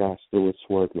met this guy, Stuart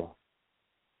Swerdlow.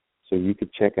 So you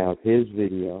could check out his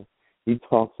video. He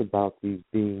talks about these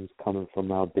beings coming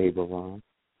from Aldebaran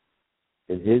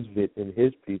in his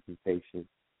presentation.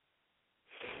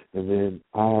 And then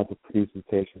I have a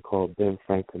presentation called Ben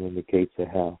Franklin and the Gates of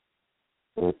Hell.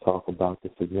 And I talk about the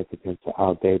significance of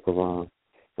Aldebaran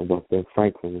and what Ben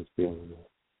Franklin is dealing with.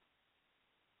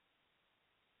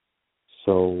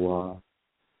 So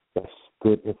that's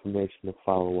good information to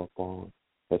follow up on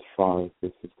as far as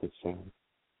this is concerned.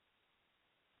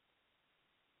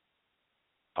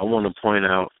 I want to point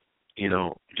out,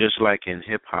 just like in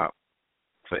hip-hop,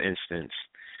 for instance,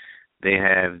 they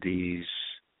have these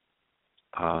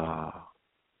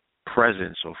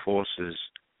presence or forces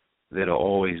that are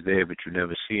always there, but you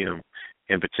never see them.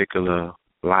 In particular,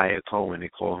 Laya Cohen, they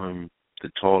call him the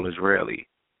tall Israeli.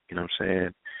 You know what I'm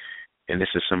saying? And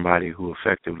this is somebody who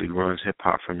effectively runs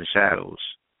hip-hop from the shadows,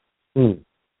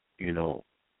 you know,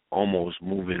 almost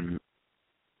moving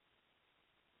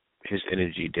his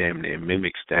energy damn near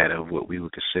mimics that of what we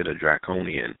would consider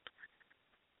draconian.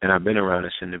 And I've been around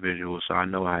this individual, so I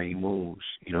know how he moves.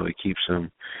 You know, he keeps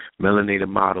some melanated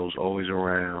models always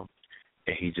around,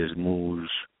 and he just moves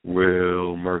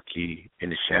real murky in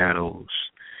the shadows,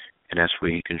 and that's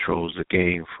where he controls the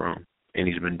game from. And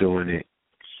he's been doing it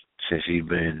since he's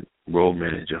been road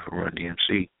manager for Run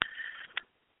DMC.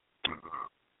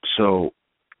 So,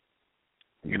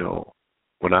 you know,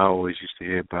 when I always used to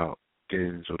hear about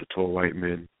Gins or the Tall White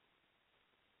Men,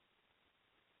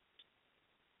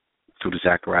 through the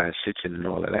Zachariah Sitchin and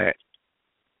all of that,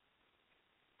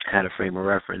 I had a frame of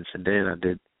reference. And then I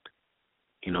did,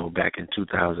 you know, back in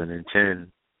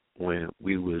 2010 when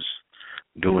we was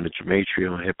doing the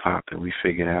Gematria on hip-hop, and we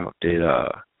figured out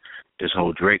that this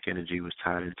whole Drake energy was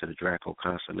tied into the Draco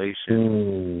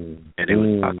constellation. And it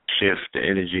was about to shift the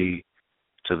energy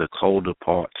to the colder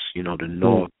parts, you know, the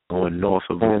north, going north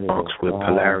of the Bronx, where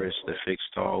Polaris, the fixed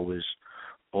star, was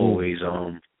always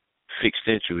fixed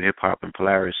into. Hip-hop and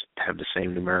Polaris have the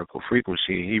same numerical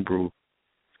frequency in Hebrew.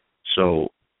 So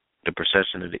the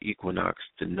precession of the equinox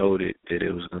denoted that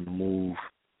it was going to move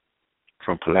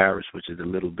from Polaris, which is the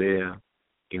little bear.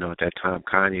 You know, at that time,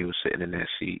 Kanye was sitting in that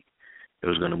seat. It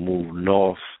was going to move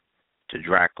north to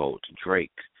Draco, to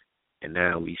Drake. And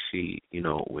now we see, you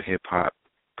know, where hip-hop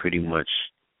pretty much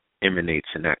emanates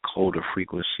in that colder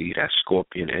frequency, that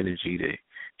scorpion energy that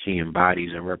he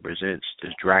embodies and represents.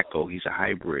 This Draco, he's a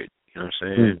hybrid, you know what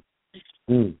I'm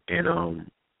saying?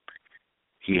 And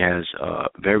he has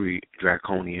very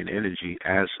draconian energy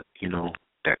as, you know,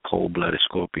 that cold-blooded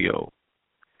Scorpio.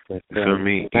 You feel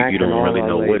me? You don't really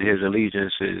know what his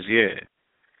allegiance is,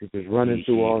 He's just running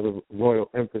through all the royal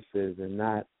empresses and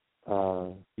not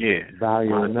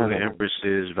valuing none of them.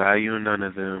 Empresses, valuing none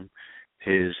of them.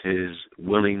 His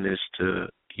willingness to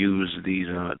use these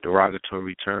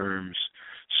derogatory terms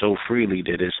so freely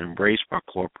that it's embraced by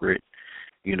corporate.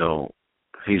 You know,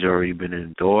 he's already been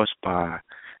endorsed by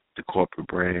the corporate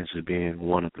brands as being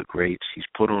one of the greats. He's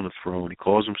put on the throne. He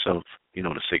calls himself, you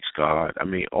know, the sixth god. I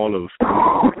mean, all of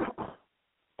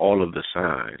the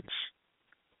signs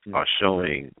are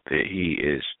showing that he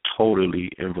is totally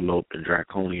enveloped in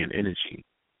draconian energy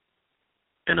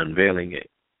and unveiling it,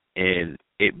 and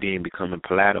it becoming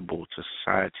palatable to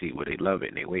society where they love it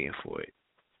and they're waiting for it.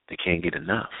 They can't get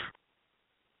enough.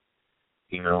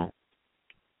 You know?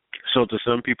 So to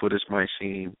some people this might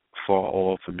seem far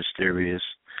off and mysterious.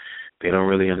 They don't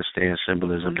really understand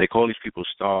symbolism. They call these people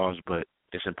stars, but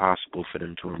it's impossible for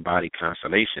them to embody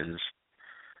constellations.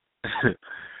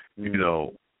 You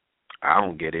know, I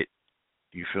don't get it.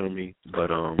 You feel me?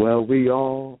 But well, we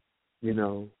all, you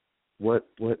know, what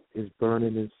is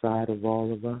burning inside of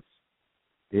all of us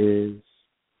is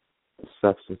the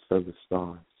substance of the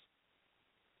stars.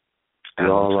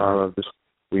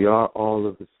 We are all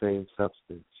of the same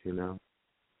substance, you know.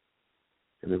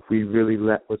 And if we really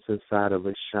let what's inside of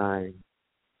us shine,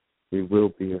 we will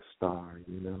be a star,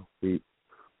 you know.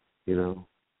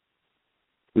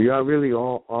 We are really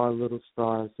all our little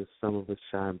stars, that some of us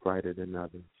shine brighter than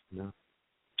others, you know.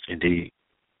 Indeed.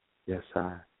 Yes,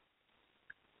 I.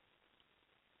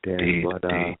 Indeed.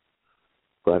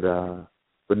 But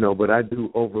I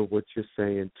do over what you're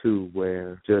saying too,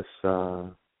 where just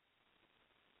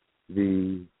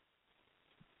the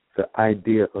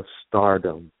idea of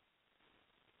stardom,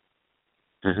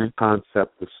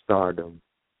 concept of stardom,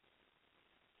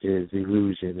 is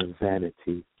illusion and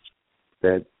vanity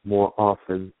that more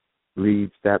often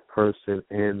leads that person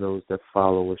and those that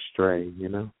follow astray, you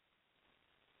know?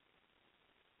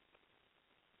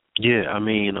 Yeah, I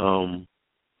mean, to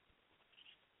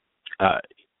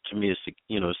me, it's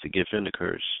the gift and the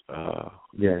curse.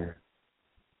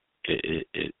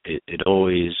 It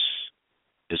always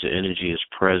is. The energy is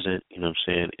present. You know what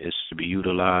I'm saying? It's to be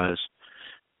utilized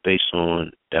based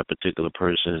on that particular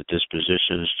person's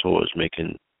dispositions towards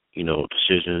making, you know,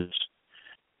 decisions.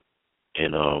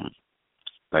 And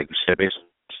like you said,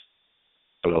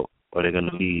 basically, are they going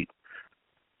to lead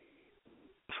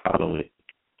following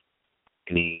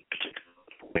any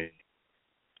particular way?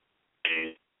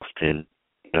 And often,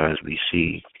 you know, as we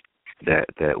see,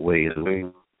 that way is the way.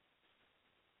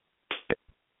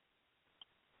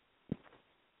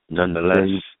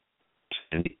 Nonetheless,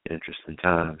 in these interesting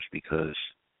times, because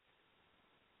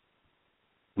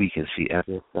we can see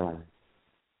evidence. So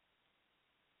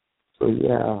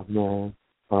yeah, man.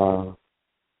 I'm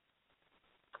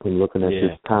looking at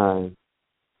this time.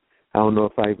 I don't know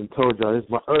if I even told y'all it's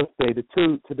my Earth Day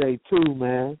today too,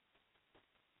 man.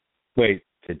 Wait,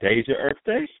 today's your Earth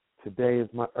Day? today is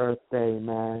my Earth Day,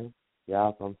 man.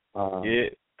 Yeah, I'm yeah.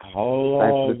 Hold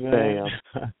on,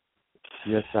 man.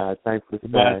 Yes, I thankful to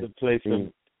might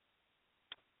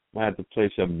have to play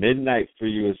some midnight for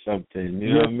you or something.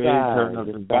 You know what I mean? Turn up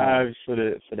the vibes for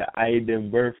the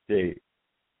Aiden birthday.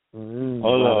 Hold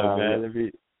on, man.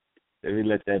 Let me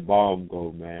let that bomb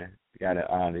go, man. We gotta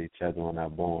honor each other on our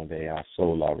born day, our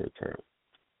solar return.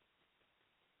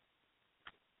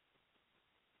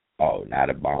 Oh, now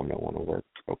the bomb don't want to work.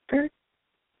 Okay.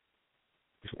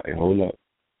 Like, hold up.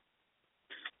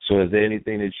 So is there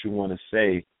anything that you want to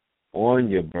say on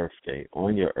your birthday,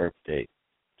 on your Earth Day,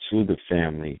 to the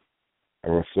family,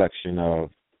 a reflection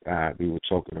of, we were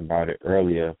talking about it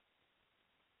earlier,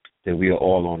 that we are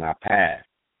all on our path.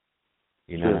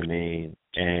 You know what I mean?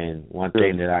 And one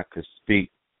thing that I could speak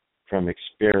from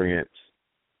experience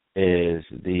is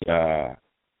the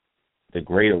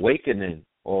Great Awakening,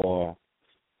 or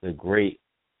the great,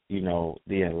 the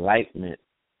enlightenment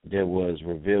that was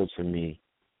revealed to me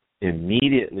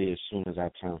immediately as soon as I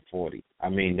turned 40. I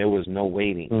mean, there was no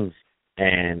waiting.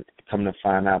 And come to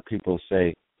find out, people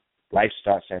say, life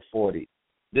starts at 40.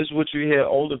 This is what you hear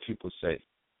older people say,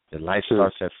 that life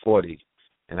starts at 40.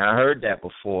 And I heard that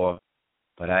before,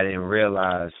 but I didn't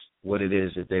realize what it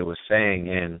is that they were saying.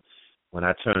 And when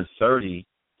I turned 30,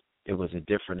 it was a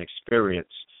different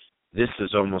experience. This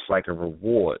is almost like a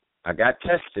reward. I got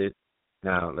tested.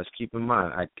 Now, let's keep in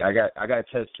mind, I got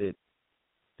tested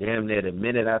damn near the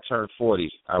minute I turned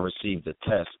 40. I received a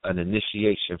test, an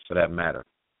initiation for that matter.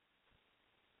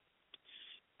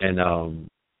 And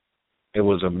it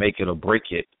was a make it or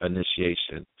break it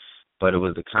initiation. But it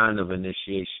was the kind of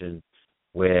initiation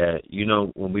where,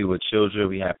 when we were children,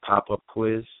 we had pop-up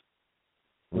quiz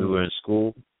when we were in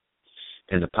school.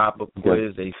 And the pop-up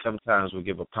quiz, they sometimes would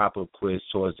give a pop-up quiz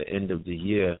towards the end of the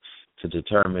year to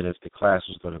determine if the class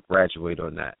was going to graduate or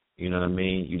not. You know what I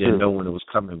mean? You didn't know when it was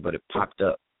coming, but it popped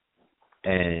up.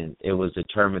 And it was a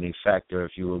determining factor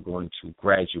if you were going to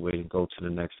graduate and go to the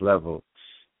next level.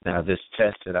 Now, this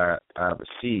test that I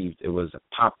received, it was a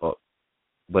pop-up,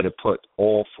 but it put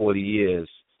all 40 years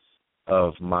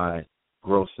of my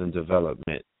growth and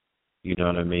development, you know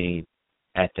what I mean,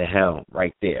 at the helm,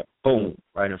 right there, boom,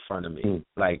 right in front of me.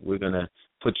 Like, we're going to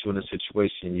put you in a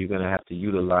situation, you're going to have to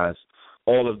utilize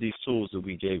all of these tools that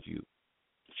we gave you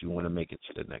if you want to make it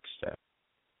to the next step.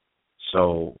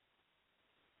 So,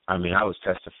 I mean, I was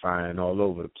testifying all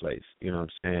over the place, you know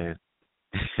what I'm saying?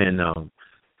 And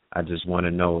I just want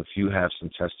to know if you have some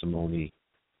testimony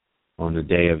on the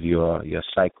day of your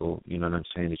cycle, you know what I'm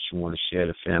saying, that you want to share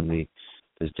the family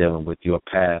that's dealing with your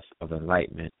path of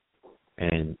enlightenment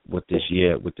and what this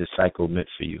cycle meant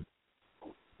for you.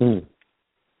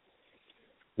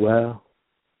 Well,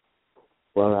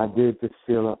 I did just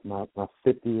fill up my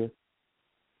 50th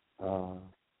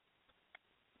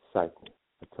cycle.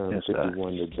 I turned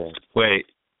 51 today. Wait,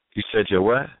 you said your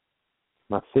what?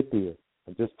 My 50th.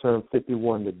 I just turned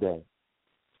 51 today.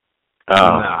 Oh,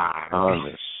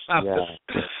 yeah.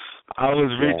 I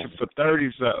was reaching for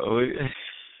 30-something.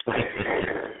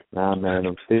 Nah, man,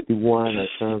 I'm 51. I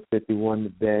turned 51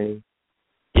 today.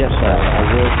 Yes, sir. I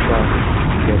will say,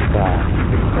 yes, sir.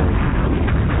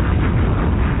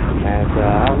 And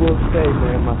I will say,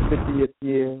 man, my 50th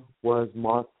year was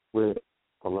marked with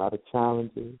a lot of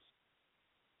challenges,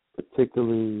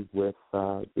 particularly with,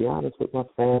 be honest, with my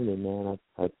family, man.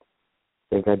 I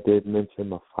think I did mention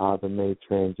my father made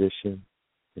transition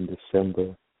in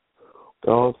December. I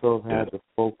also had to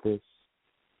focus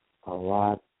a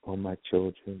lot on my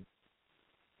children.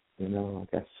 I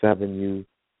got 7 youth,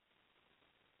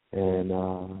 and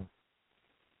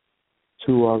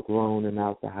 2 are grown and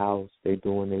out the house. They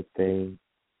doing their thing.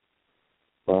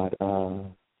 But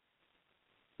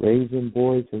raising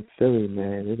boys in Philly,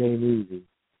 man, it ain't easy.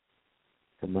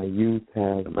 And my youth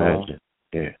have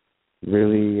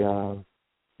really,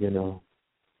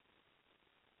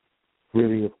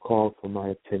 really have called for my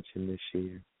attention this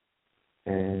year.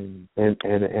 And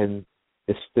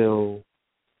it's still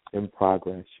in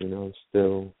progress,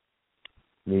 still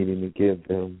needing to give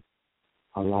them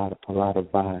a lot of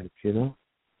vibes,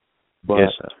 But,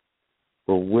 yes, sir.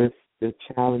 But with the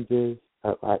challenges,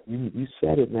 you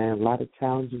said it, man, a lot of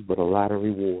challenges, but a lot of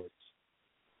rewards.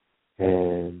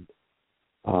 And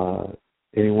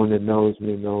anyone that knows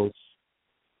me knows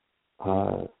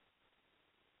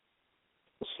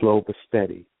slow but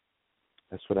steady.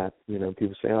 That's what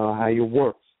people say, oh, how you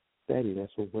work? Steady,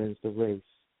 that's what wins the race.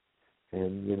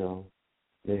 And,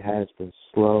 it has been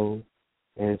slow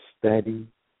and steady.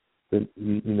 But,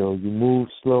 you move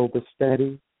slow but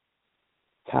steady.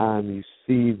 Time you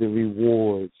see the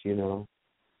rewards,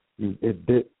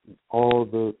 all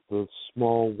the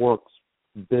small works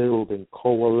build and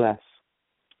coalesce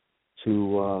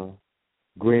to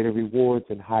greater rewards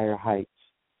and higher heights.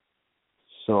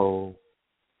 So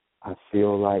I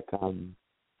feel like I'm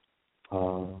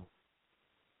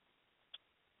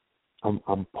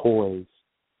poised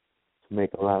to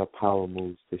make a lot of power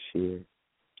moves this year.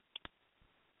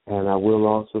 And I will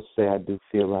also say I do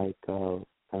feel like, and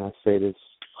I say this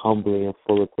humbly and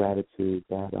full of gratitude,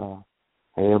 that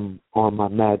I am on my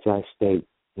magi state,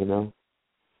 you know?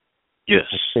 Yes.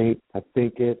 I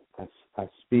think it, I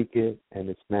speak it, and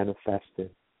it's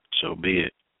manifested. So be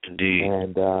it, indeed.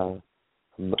 And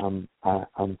I'm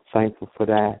thankful for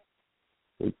that.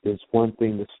 It's one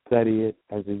thing to study it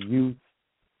as a youth.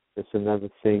 It's another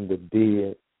thing to be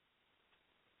it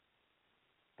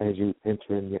as you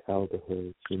enter in your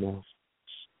elderhood, you know.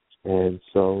 And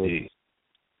so, it's,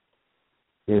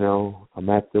 you know, I'm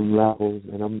at them levels,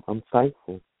 and I'm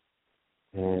thankful.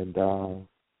 And I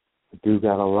do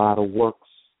got a lot of works.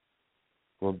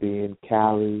 We'll be in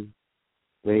Cali,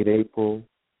 late April,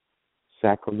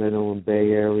 Sacramento and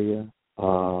Bay Area.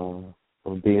 I'll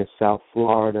be in South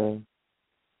Florida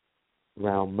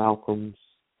around Malcolm's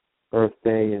Earth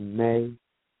Day in May,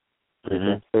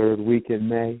 the third week in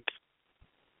May.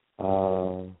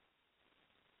 I'm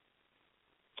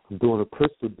doing a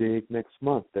crystal dig next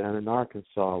month down in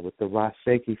Arkansas with the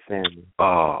Raseki family.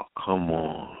 Oh, come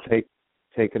on.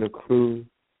 Taking a crew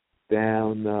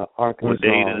down Arkansas. What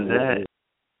date is that?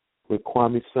 With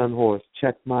Kwame Sunhorse.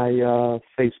 Check my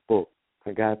Facebook.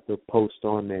 I got the post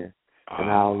on there. And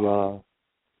I'll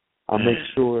make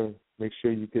sure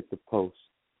you get the post.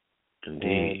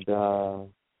 Indeed. And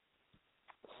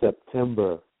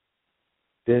September,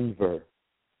 Denver,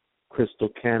 Crystal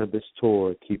Cannabis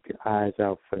Tour. Keep your eyes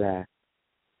out for that.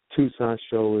 Tucson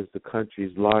show is the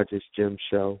country's largest gym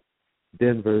show.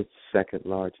 Denver's second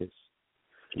largest.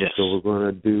 Yes. So we're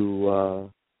going to do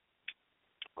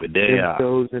gym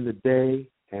shows in the day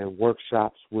and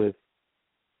workshops with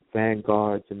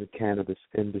vanguards in the cannabis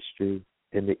industry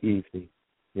in the evening,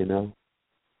 you know?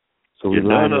 So we're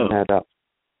lining that up.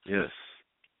 Yes.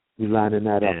 We're lining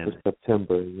that up for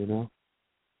September, you know?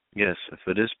 Yes,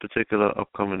 for this particular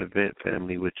upcoming event,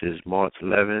 family, which is March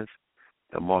 11th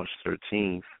to March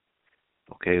 13th,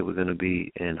 okay, we're going to be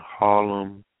in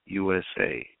Harlem,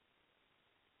 USA.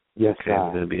 Yes, okay,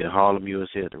 we're going to be in Harlem,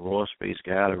 USA at the Raw Space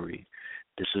Gallery.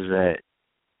 This is at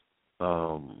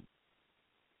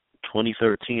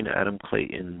 2013 Adam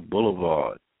Clayton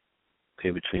Boulevard,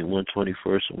 okay, between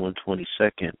 121st and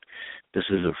 122nd. This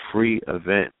is a free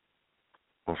event.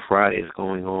 On Friday, it's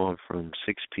going on from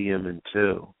 6 p.m.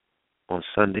 until on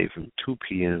Sunday from 2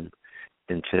 p.m.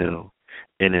 until,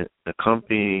 and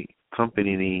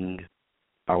accompanying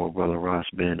our brother Ras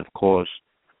Ben, of course,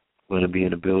 I'm going to be in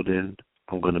the building.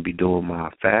 I'm going to be doing my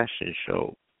fashion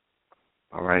show,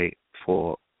 all right,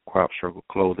 for Crop Circle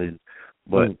Clothing.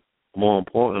 But more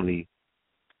importantly,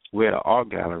 we're at an art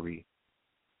gallery,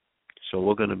 so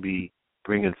we're going to be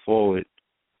bringing forward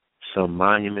some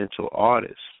monumental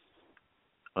artists,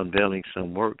 unveiling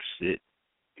some works that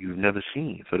you've never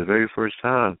seen. For the very first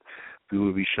time, we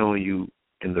will be showing you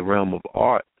in the realm of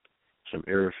art some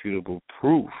irrefutable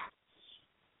proof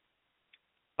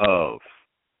of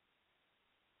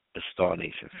the Star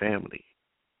Nation family.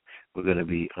 We're going to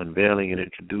be unveiling and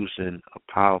introducing a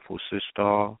powerful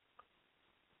sister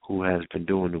who has been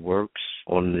doing the works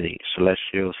on the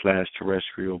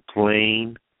celestial/terrestrial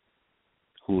plane,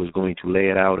 who is going to lay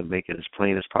it out and make it as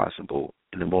plain as possible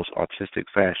in the most artistic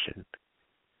fashion.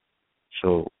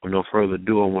 So, with no further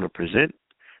ado, I want to present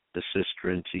the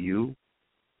sister to you,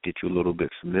 get you a little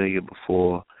bit familiar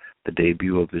before the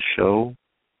debut of the show.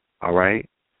 All right?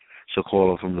 So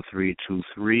call her from the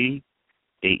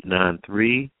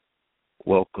 323-893.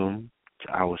 Welcome to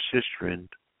our sister,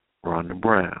 Rhonda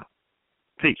Brown.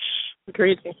 Peace.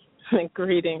 Greetings.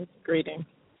 Greetings.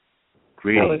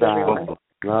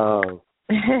 Love. Welcome.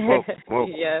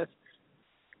 Yes.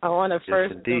 I want to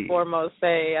first and foremost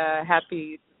say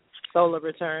happy solar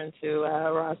return to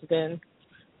Ras Ben.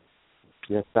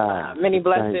 Yes, sir. Many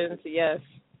blessings, yes.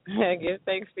 Give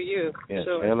thanks for you. Yes,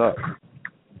 sure. Hello.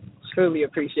 Truly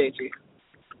appreciate you.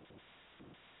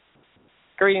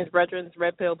 Greetings, brethren.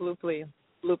 Red pill, blue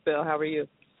pill. How are you?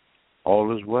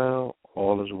 All is well.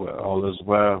 All is well. All is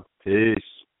well. Peace.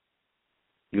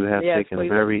 You have taken a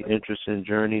very interesting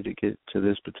journey to get to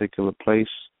this particular place.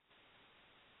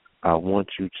 I want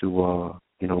you to,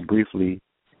 briefly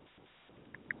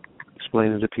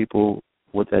explain to the people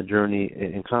what that journey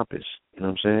encompassed. You know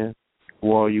what I'm saying?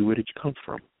 Who are you? Where did you come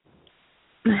from?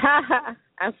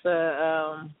 That's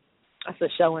a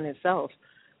show in itself.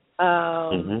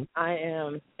 I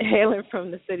am hailing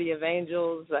from the city of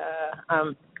Angels.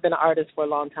 I've been an artist for a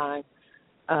long time,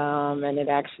 and it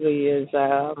actually is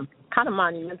kind of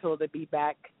monumental to be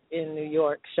back in New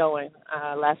York showing.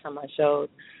 Last time I showed,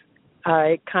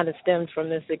 it kind of stemmed from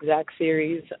this exact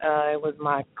series. It was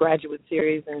my graduate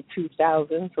series in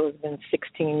 2000, so it's been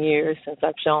 16 years since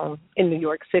I've shown in New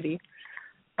York City.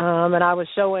 And I was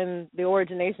showing the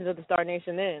originations of the Star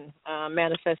Nation then,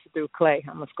 manifested through clay.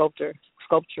 I'm a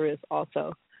sculpturist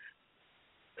also.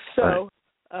 So,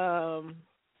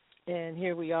 and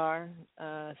here we are,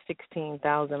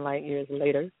 16,000 light years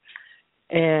later.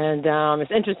 And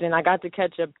it's interesting. I got to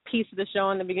catch a piece of the show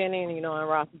in the beginning, and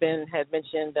Ras Ben had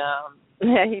mentioned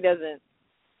that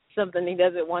something he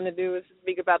doesn't want to do is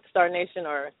speak about the Star Nation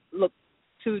or look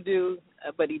to do,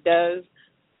 but he does.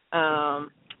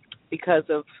 Because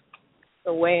of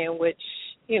the way in which,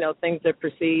 things are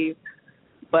perceived.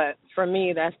 But for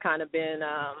me, that's kind of been,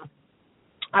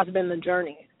 that's been the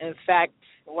journey. In fact,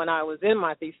 when I was in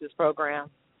my thesis program,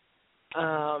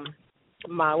 one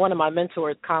of my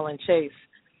mentors, Colin Chase,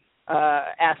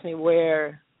 asked me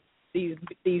where these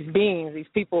beings, these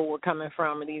people were coming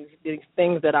from, and these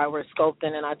things that I were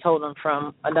sculpting, and I told him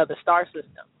from another star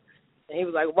system. And he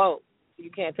was like, whoa,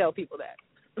 you can't tell people that.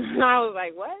 And I was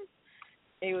like, what?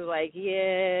 He was like,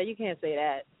 yeah, you can't say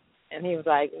that. And he was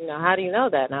like, how do you know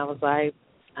that? And I was like,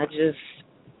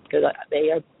 because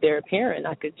they're appearing.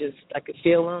 I could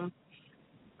feel them,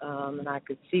 and I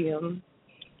could see them.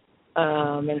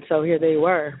 And so here they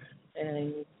were.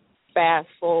 And fast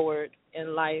forward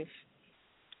in life,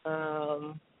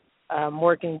 I'm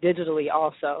working digitally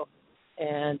also.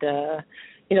 And, the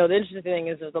interesting thing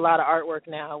is there's a lot of artwork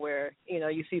now where,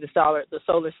 you see the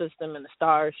solar system and the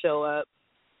stars show up.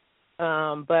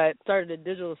 But started a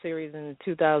digital series in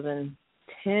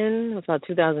 2010, it was about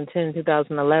 2010,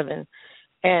 2011.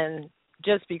 And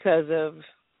just because of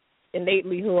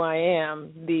innately who I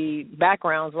am, the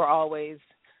backgrounds were always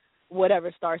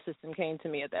whatever star system came to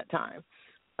me at that time.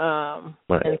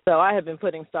 And so I have been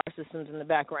putting star systems in the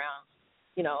background,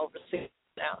 overseas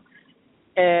now.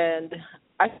 And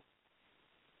I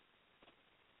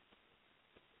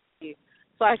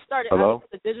started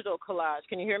a digital collage.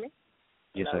 Can you hear me?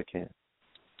 Yes, I can.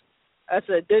 That's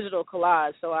a digital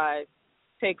collage, so I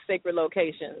take sacred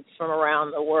locations from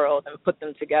around the world and put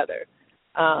them together.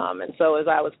 And so as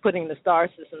I was putting the star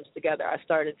systems together, I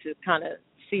started to kind of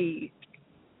see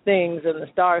things in the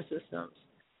star systems.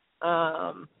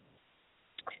 I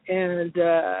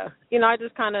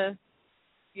just kind of,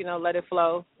 let it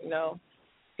flow.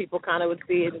 People kind of would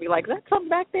see it and be like, is that something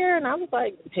back there? And I was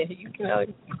like,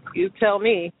 you tell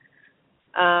me.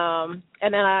 And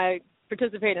then I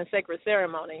participate in sacred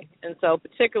ceremony. And so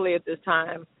particularly at this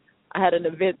time, I had an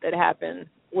event that happened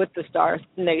with the Star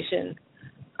Nation.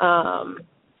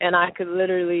 And I could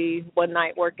literally one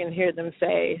night work and hear them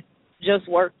say, just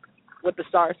work with the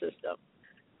star system.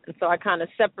 And so I kind of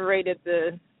separated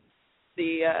the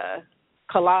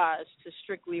collage to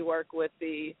strictly work with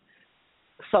the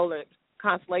solar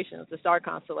constellations, the star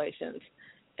constellations.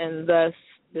 And thus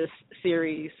this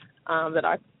series that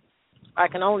I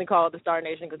can only call it the Star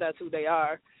Nation because that's who they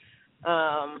are,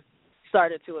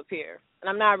 started to appear. And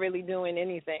I'm not really doing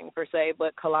anything per se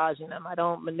but collaging them. I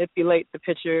don't manipulate the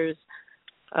pictures.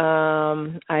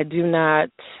 I do not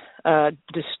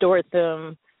distort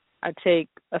them. I take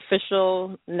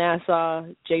official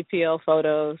NASA JPL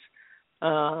photos,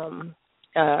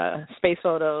 space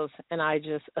photos, and I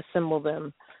just assemble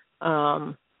them,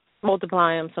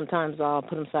 multiply them. Sometimes I'll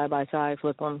put them side by side,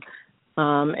 flip them,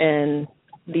 and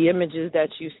the images that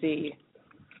you see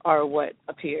are what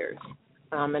appears,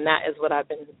 and that is what I've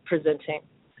been presenting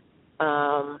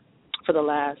for the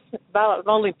last. I've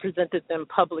only presented them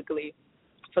publicly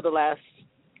for the last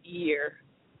year,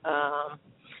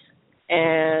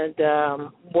 and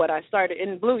what I started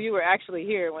in Blue. You were actually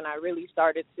here when I really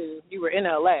started to. You were in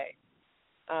LA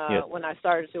when I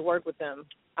started to work with them,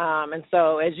 and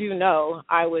so as you know,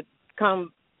 I would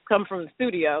come from the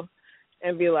studio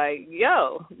and be like,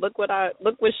 yo, look what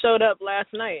showed up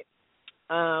last night.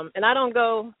 And I don't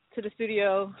go to the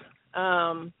studio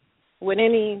with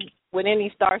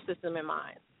any star system in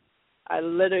mind. I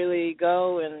literally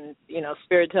go and,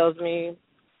 Spirit tells me,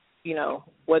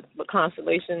 what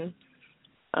constellation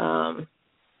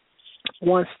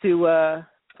wants to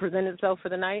present itself for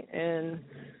the night, and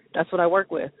that's what I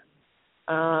work with.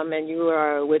 And you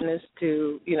are a witness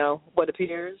to, what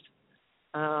appears.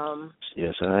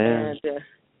 Yes, I am. And,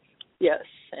 yes,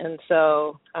 and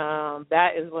so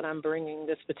that is what I'm bringing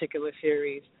this particular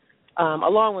series,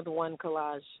 along with one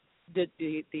collage,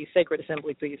 the Sacred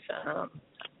Assembly piece,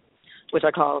 which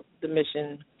I call the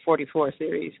Mission 44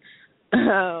 series.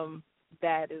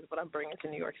 That is what I'm bringing to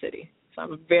New York City. So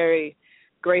I'm very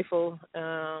grateful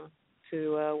to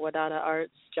Wadada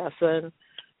Arts, Jason,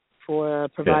 for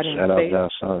providing the space.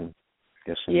 Shout out Jason.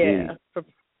 Yes, indeed. Yeah, for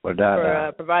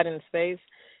providing the space.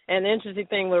 And the interesting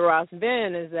thing with Ras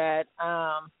Ben is that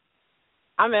I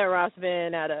met Ras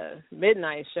Ben at a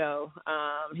midnight show.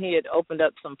 He had opened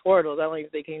up some portals. I don't even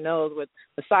think he knows what,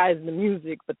 besides the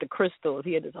music, but the crystals.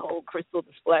 He had this whole crystal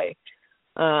display.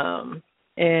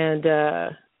 And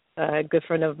a good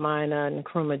friend of mine,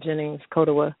 Nkrumah Jennings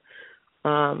Kodawa,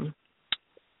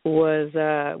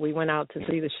 we went out to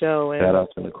see the show. And, shout out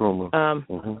to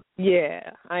Nkrumah.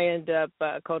 Yeah, I ended up,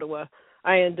 Kodawa.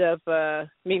 I ended up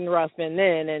meeting Ras Ben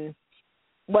then, and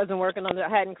wasn't working on it. I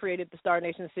hadn't created the Star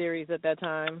Nation series at that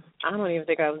time. I don't even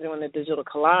think I was doing the digital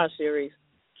collage series.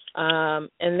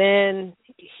 And then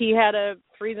he had a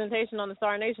presentation on the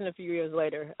Star Nation a few years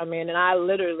later. I mean, and I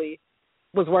literally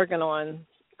was working on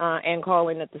and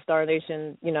calling at the Star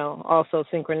Nation, also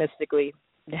synchronistically.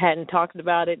 Hadn't talked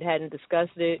about it, hadn't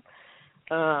discussed it.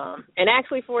 And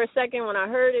actually for a second when I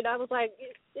heard it, I was like,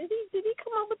 did he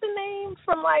come up with the name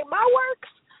from, like, my works?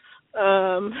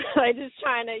 Like, just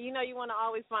trying to, you want to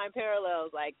always find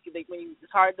parallels, like when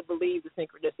it's hard to believe the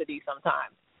synchronicity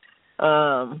sometimes.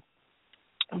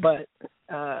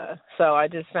 So I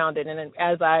just found it, and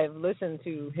as I've listened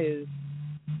to his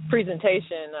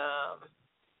presentation,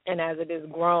 and as it has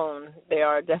grown, there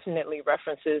are definitely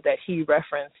references that he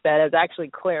referenced that has actually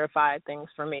clarified things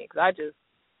for me, because I just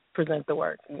present the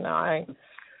work.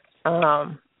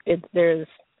 There's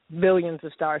billions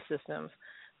of star systems.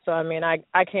 So, I mean, I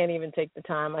can't even take the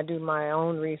time. I do my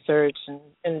own research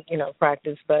and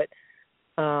practice, but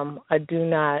I do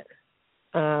not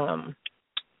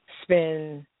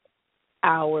spend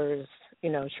hours,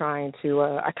 trying to,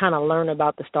 I kind of learn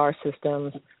about the star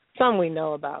systems. Some we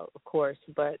know about, of course,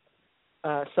 but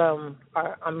some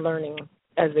I'm learning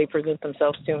as they present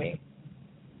themselves to me.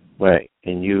 Right.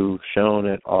 And you've shown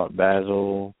at Art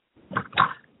Basel.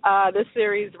 This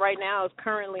series right now is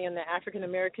currently in the African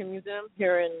American Museum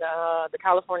here in the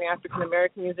California African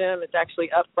American Museum. It's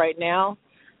actually up right now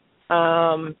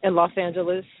in Los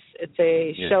Angeles. It's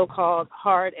a show called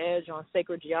Hard Edge on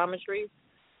Sacred Geometry.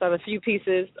 So I have a few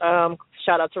pieces.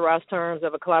 Shout out to Ross Terms. I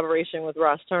have a collaboration with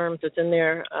Ross Terms that's in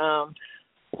there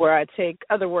where I take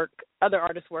other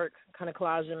artists' work, kind of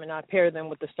collage them, and I pair them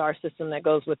with the star system that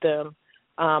goes with them.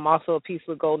 Also a piece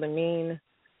with Golden Mean.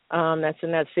 That's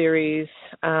in that series.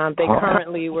 They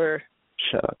currently were...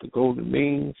 Shout out to Golden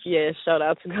Means. Yeah, shout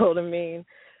out to Golden Mean.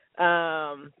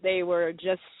 They were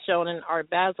just shown in Art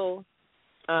Basel,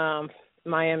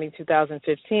 Miami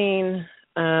 2015.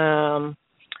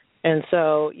 And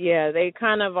so, yeah, they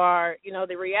kind of are,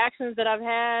 the reactions that I've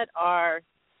had are,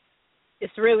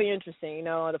 it's really interesting.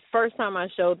 The first time I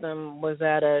showed them was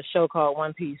at a show called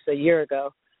One Piece a year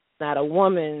ago. Not a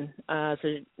woman, so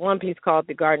one piece called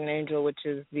The Garden Angel, which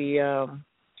is the,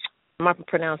 my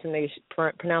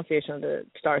pronunciation of the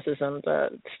star system,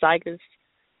 the Stygus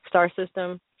star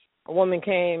system. A woman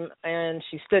came and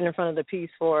she stood in front of the piece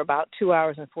for about 2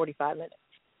 hours and 45 minutes.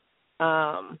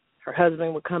 Her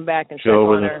husband would come back and check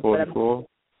on her. 44?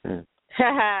 Could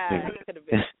have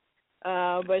been.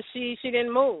 But she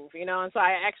didn't move, and so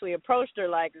I actually approached her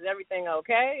like, is everything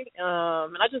okay?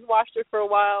 And I just watched her for a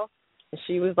while. And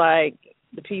she was like,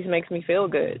 the piece makes me feel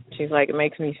good. She's like, it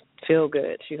makes me feel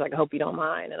good. She's like, I hope you don't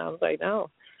mind. And I was like, no.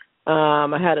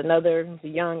 I had another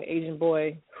young Asian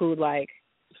boy who, like,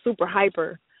 super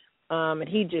hyper, and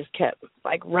he just kept,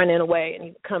 like, running away, and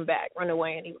he would come back, run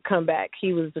away, and he would come back.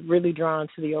 He was really drawn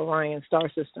to the Orion star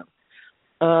system.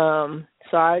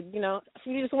 So I,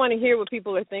 you just want to hear what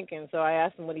people are thinking. So I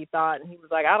asked him what he thought, and he was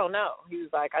like, I don't know. He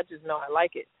was like, I just know I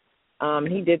like it.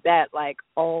 He did that, like,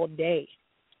 all day.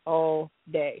 And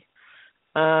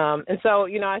so,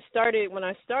 when I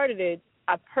started it,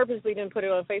 I purposely didn't put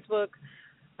it on Facebook,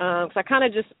 because I kind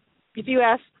of just, if you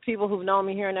ask people who've known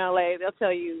me here in LA, they'll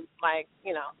tell you, like,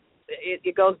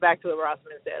 it goes back to what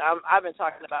Rossman said. I've been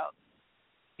talking about,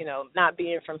 not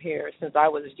being from here since I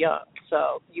was young.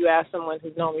 So you ask someone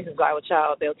who's known me since I was a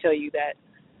child, they'll tell you that,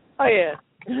 oh yeah,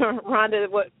 Rhonda,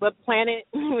 what planet,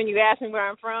 when you ask me where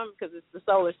I'm from, because it's the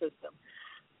solar system.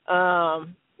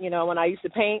 When I used to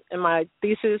paint in my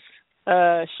thesis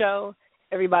show,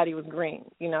 everybody was green.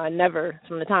 I never,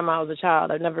 from the time I was a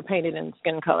child, I've never painted in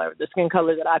skin color. The skin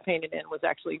color that I painted in was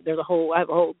actually, I have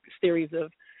a whole series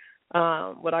of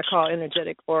what I call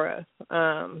energetic aura.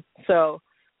 I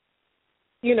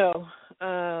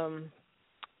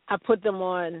put them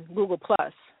on Google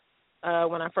Plus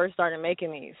when I first started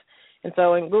making these. And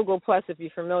so in Google Plus, if you're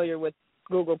familiar with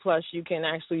Google Plus, you can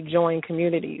actually join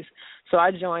communities. So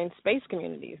I joined space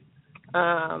communities.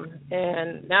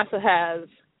 And NASA has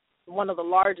one of the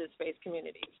largest space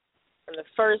communities. And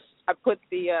I put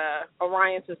the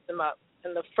Orion system up.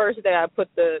 And the first day I put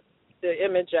the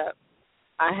image up,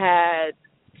 I had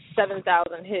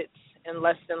 7,000 hits in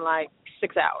less than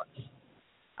 6 hours.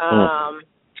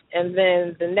 And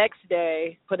then the next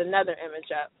day, put another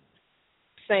image up.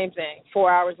 Same thing.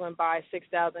 4 hours went by,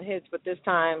 6,000 hits, but this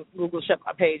time Google shut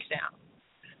my page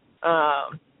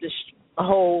down. The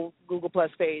whole Google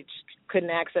Plus page, couldn't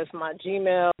access my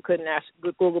Gmail, couldn't access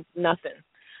Google, nothing.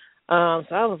 So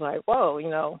I was like,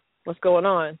 whoa, what's going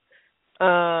on?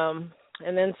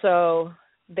 And then so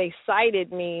they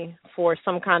cited me for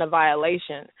some kind of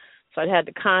violation. So I had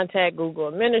to contact Google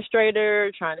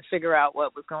administrator, trying to figure out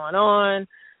what was going on.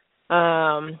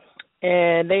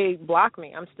 And they blocked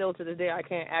me. I'm still to this day, I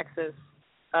can't access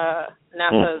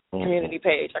NASA's community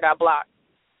page. I got blocked.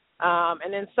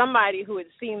 And then somebody who had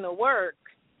seen the work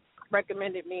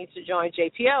recommended me to join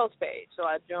JPL's page. So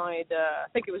I joined, I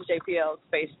think it was JPL's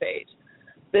space page.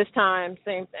 This time,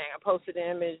 same thing. I posted an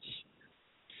image,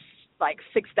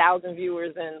 6,000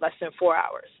 viewers in less than 4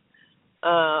 hours.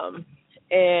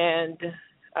 And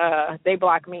they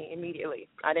blocked me immediately.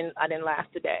 I didn't last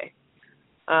a day.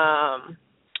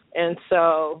 And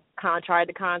so tried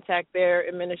to contact their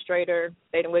administrator.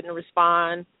 They wouldn't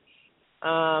respond.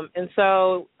 And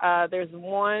so there's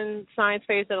one science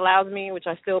page that allows me, which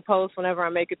I still post whenever I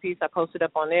make a piece. I post it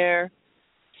up on there.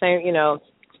 Same,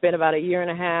 it's been about a year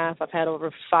and a half. I've had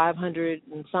over 500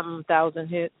 and something thousand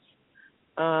hits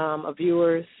of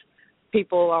viewers,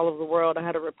 people all over the world. I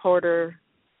had a reporter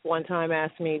one time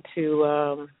asked me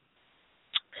to,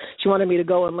 she wanted me to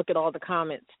go and look at all the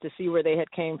comments to see where they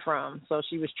had came from. So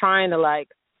she was trying to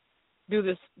do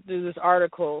this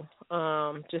article.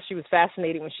 She was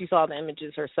fascinated when she saw the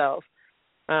images herself.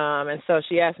 And so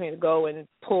she asked me to go and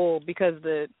pull, because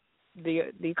the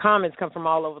comments come from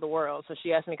all over the world. So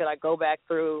she asked me, could I go back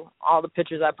through all the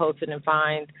pictures I posted and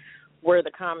find where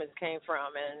the comments came from.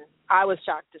 And I was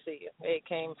shocked to see it. It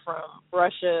came from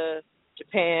Russia,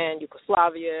 Japan,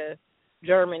 Yugoslavia,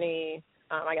 Germany.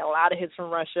 I got a lot of hits from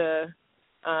Russia,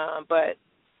 but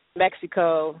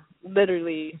Mexico,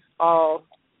 literally all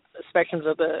spectrums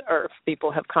of the Earth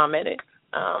people have commented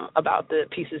about the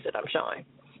pieces that I'm showing.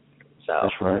 So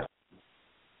that's right.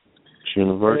 It's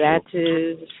universal. That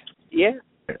is, yeah,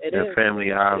 it is.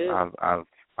 Family,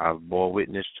 I've bore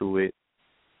witness to it.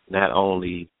 Not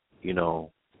only,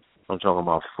 I'm talking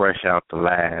about fresh out the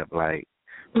lab,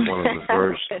 one of the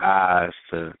first eyes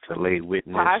to lay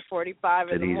witness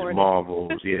 5:45 to these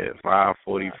marvels. Yeah,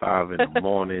 5:45 in the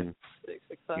morning.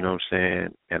 You know what I'm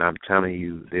saying? And I'm telling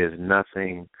you, there's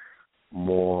nothing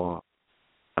more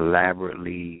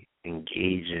elaborately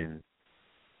engaging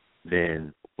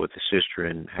than what the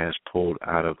sistering has pulled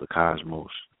out of the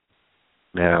cosmos.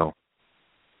 Now,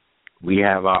 we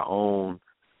have our own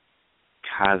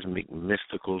cosmic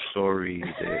mystical stories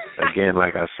that, again,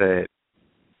 like I said,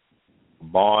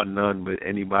 bar none what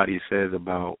anybody says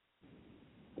about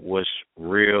what's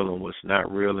real and what's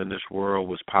not real in this world,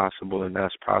 what's possible and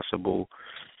that's possible.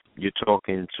 You're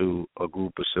talking to a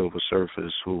group of silver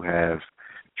surfers who have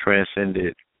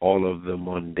transcended all of the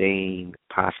mundane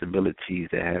possibilities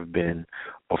that have been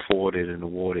afforded and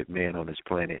awarded man on this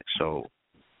planet. So,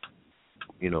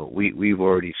 we've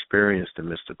already experienced the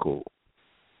mystical,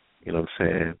 you know what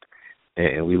I'm saying?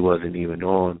 And we wasn't even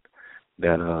on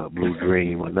that blue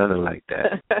dream or nothing like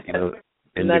that,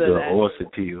 indigo or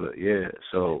sativa, yeah.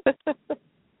 So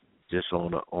just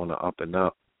on the up and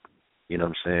up, you know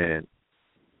what I'm saying?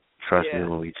 Trust me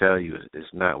when we tell you,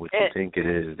 it's not what you think it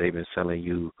is. They've been selling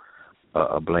you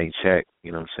a blank check,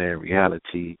 you know what I'm saying?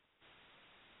 Reality.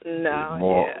 No,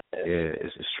 more,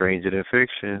 it's stranger than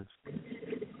fiction.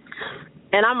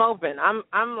 And I'm open.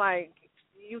 I'm like,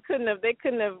 they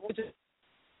couldn't have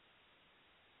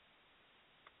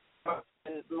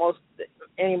most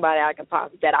anybody I can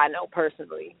that I know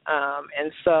personally.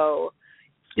 And so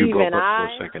you even broke up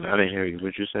for a second. I didn't hear you.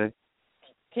 What'd you say?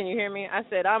 Can you hear me? I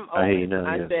said I'm open. I hear you now,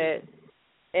 I said,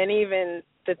 and even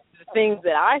the things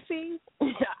that I see,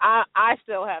 I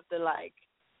still have to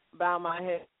bow my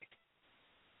head.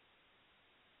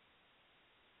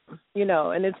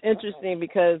 And it's interesting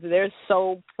because they're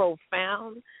so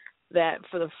profound that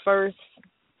for the first,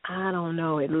 I don't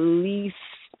know, at least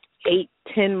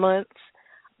 8-10 months,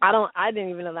 I didn't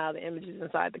even allow the images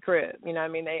inside the crib. You know what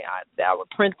I mean? I would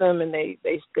print them and they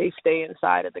stay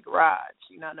inside of the garage.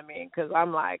 You know what I mean? Because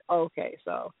I'm like, okay,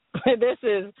 so this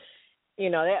is,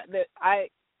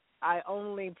 I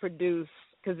only produce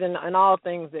because in all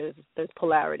things there's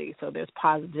polarity, so there's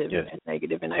positive and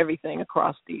negative and everything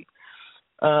across the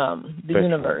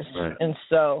universe. Right. And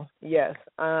so, yes,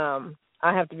 I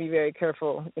have to be very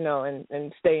careful,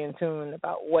 and stay in tune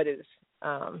about what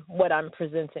I'm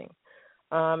presenting.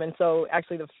 And so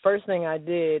actually the first thing I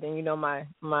did, and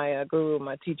my guru,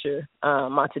 my teacher,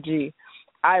 Mataji,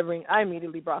 I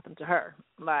immediately brought them to her.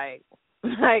 Like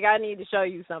I need to show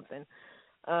you something.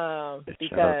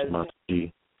 Because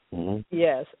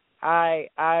yes, I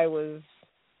was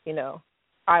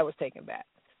taken back.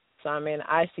 So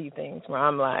I see things where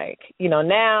I'm like,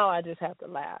 now I just have to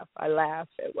laugh. I laugh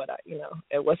at what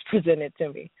at what's presented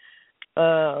to me.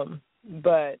 And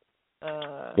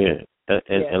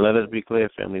let us be clear,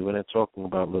 family, we're not talking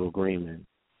about little green men,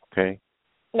 okay?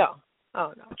 No.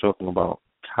 Oh no. We're talking about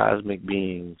cosmic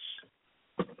beings.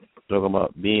 We're talking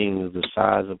about beings the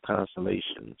size of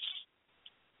constellations.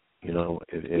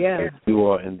 If you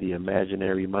are in the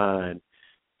imaginary mind,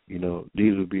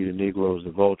 these would be the Negroes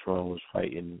that Voltron was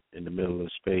fighting in the middle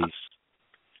of space.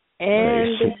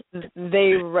 And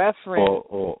they reference...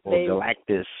 Or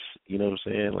Galactus, you know what I'm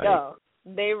saying?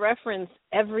 They reference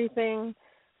everything,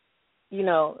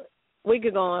 we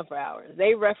could go on for hours.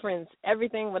 They reference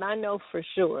everything, but I know for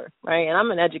sure, right? And I'm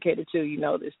an educator too,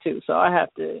 this too. So I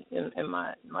have to, and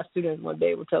my students one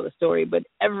day will tell the story, but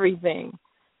everything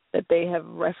that they have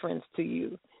referenced to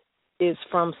you is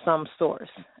from some source,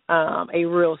 a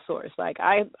real source. Like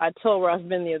I told Ras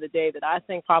Ben the other day that I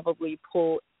think probably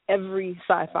pull every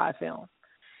sci-fi film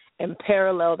and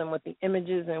parallel them with the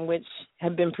images in which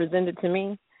have been presented to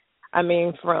me. I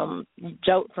mean, from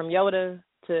Yoda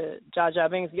to Jar Jar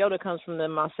Binks. Yoda comes from the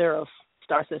Maseros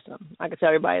star system. I can tell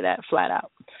everybody that flat out.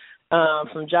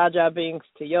 From Jar Jar Binks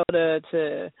to Yoda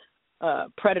to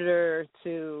Predator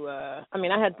to, I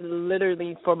had to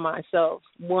literally for myself,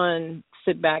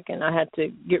 sit back and I had to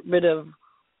get rid of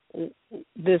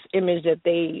this image that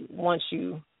they want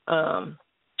you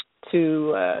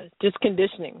to just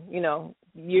conditioning,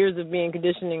 years of being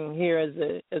conditioning here as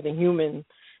a human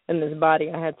in this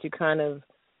body. I had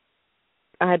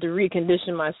to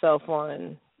recondition myself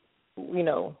on,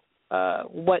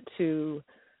 what to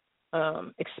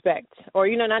expect, or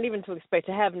not even to expect,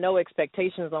 to have no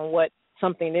expectations on what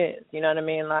something is. You know what I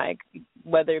mean? Like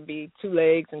whether it be 2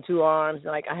 legs and 2 arms.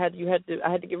 Like I had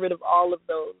to get rid of all of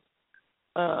those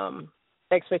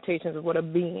expectations of what a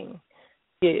being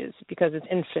is, because it's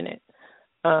infinite.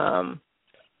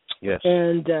 Yes.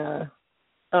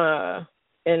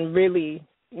 And really,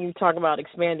 you talk about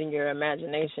expanding your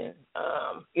imagination.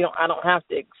 I don't have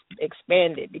to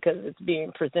expand it because it's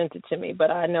being presented to me,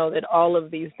 but I know that all of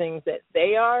these things that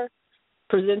they are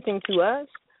presenting to us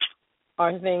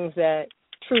are things that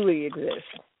truly exist.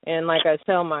 And like I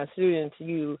tell my students,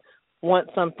 you want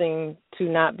something to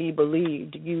not be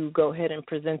believed, you go ahead and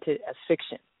present it as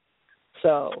fiction.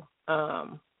 So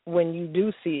when you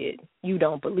do see it, you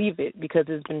don't believe it because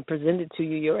it's been presented to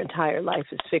you your entire life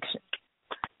as fiction.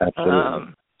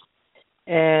 Absolutely.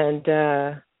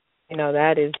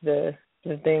 That is the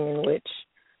thing in which,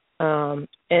 and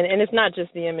it's not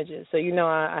just the images. So,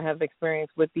 I have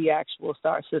experience with the actual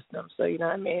star system. So,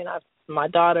 my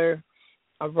daughter,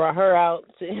 I brought her out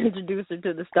to introduce her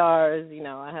to the stars.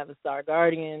 I have a star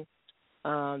guardian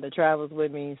that travels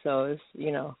with me. So it's,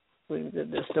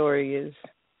 the story is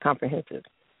comprehensive.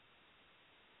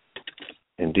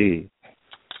 Indeed,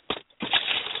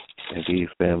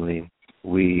 family.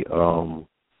 We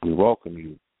welcome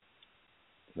you.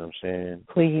 You know what I'm saying?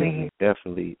 Please. And we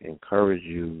definitely encourage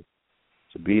you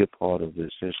to be a part of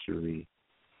this history.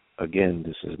 Again,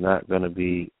 this is not going to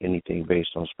be anything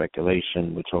based on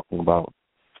speculation. We're talking about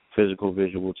physical,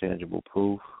 visual, tangible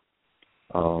proof.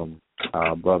 Our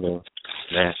brother,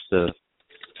 master,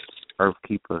 Earth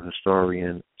Keeper,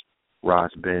 historian,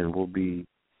 Ras Ben, will be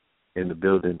in the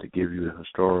building to give you the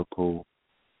historical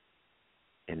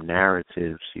and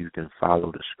narrative so you can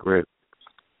follow the script.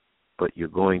 But you're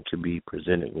going to be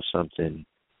presented with something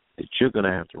that you're going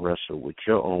to have to wrestle with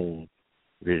your own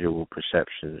visual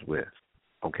perceptions with,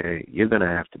 okay? You're going to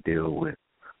have to deal with,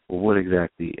 well, what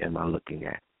exactly am I looking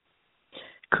at?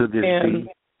 Could this be?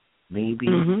 Maybe?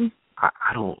 Mm-hmm.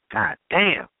 I don't, god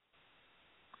damn.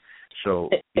 So,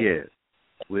 yeah,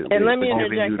 we're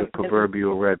giving you the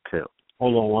proverbial red pill.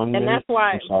 Hold on 1 minute. And that's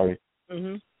why. I'm sorry.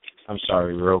 Mm-hmm. I'm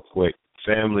sorry, real quick.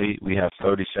 Family, we have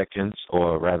 30 seconds,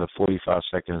 or rather 45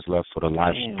 seconds left for the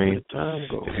live stream.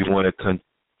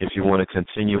 If you want to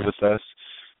continue with us,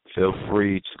 feel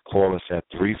free to call us at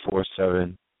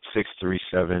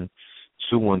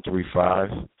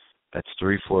 347-637-2135. That's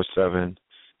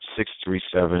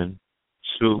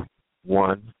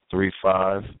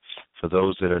 347-637-2135. For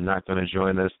those that are not going to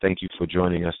join us, thank you for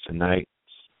joining us tonight,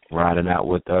 riding out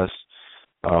with us.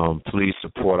 Please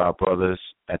support our brothers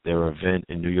at their event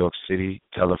in New York City.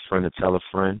 Tell a friend to tell a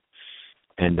friend.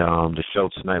 And the show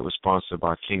tonight was sponsored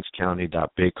by Kings County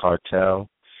Big Cartel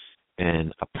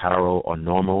and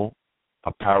apparelnormal.com.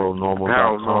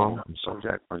 I'm sorry.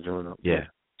 Jack, I'm doing up. Yeah.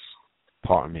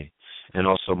 Pardon me. And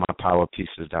also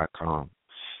mypowerpieces.com.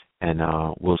 And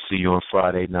we'll see you on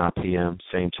Friday, 9 p.m.,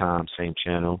 same time, same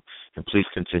channel. And please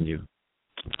continue.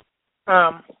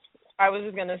 I was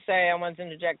just going to say, I wanted to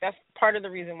interject. That's part of the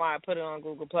reason why I put it on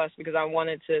Google+, because I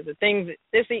wanted to, the things,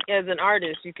 this, as an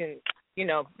artist, you can,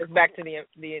 it's back to the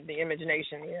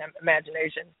imagination.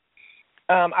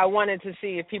 I wanted to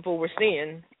see if people were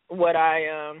seeing what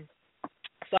I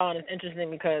saw, and it's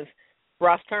interesting because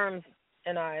Ross Terms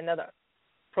and I, another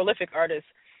prolific artist,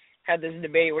 had this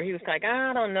debate where he was like,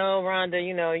 I don't know, Rhonda,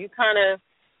 you kind of,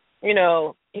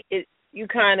 you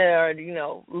kind of are,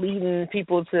 leading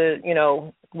people to,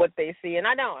 what they see. And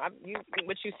I don't.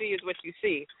 What you see is what you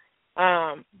see.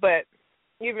 But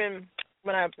even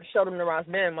when I showed him the Ras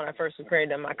Ben, when I first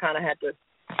created them, I kind of had to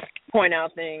point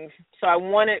out things. So I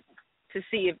wanted to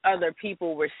see if other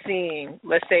people were seeing,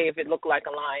 let's say if it looked like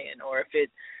a lion or if it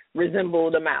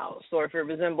resembled a mouse or if it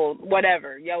resembled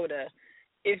whatever, Yoda,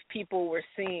 if people were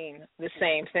seeing the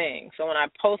same thing. So when I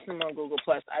post them on Google+,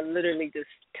 I literally just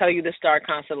tell you the star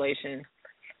constellation,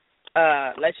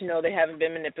 let you know they haven't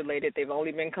been manipulated, they've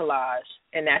only been collaged,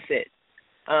 and that's it.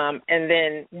 And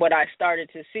then what I started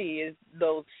to see is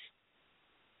those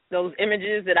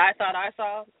images that I thought I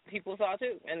saw, people saw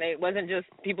too. And it wasn't just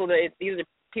people these are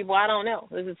people I don't know.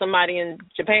 This is somebody in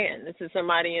Japan. This is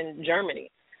somebody in Germany.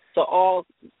 So all,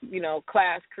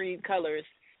 class, creed, colors,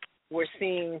 we're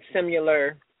seeing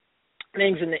similar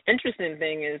things. And the interesting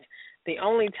thing is the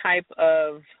only type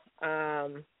of,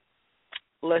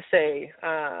 let's say,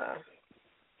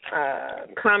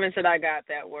 comments that I got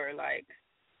that were like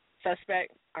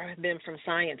suspect have been from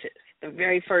scientists. The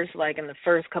very first, in the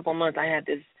first couple months, I had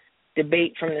this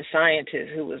debate from the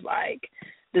scientist who was like,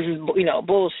 this is,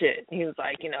 bullshit. He was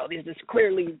like, this is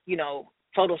clearly,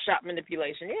 Photoshop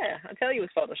manipulation. Yeah, I tell you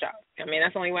it's Photoshop. I mean,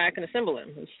 that's the only way I can assemble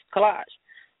them. It's collage.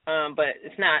 But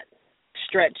it's not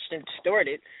stretched and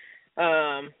distorted.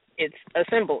 It's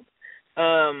assembled.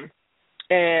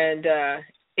 And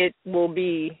it will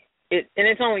be, and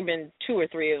it's only been 2 or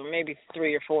 3 of them, maybe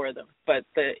 3 or 4 of them. But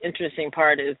the interesting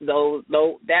part is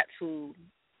that's who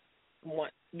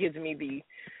gives me the,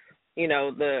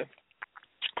 the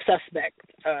suspect,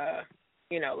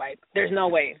 there's no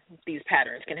way these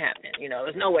patterns can happen.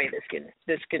 There's no way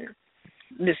this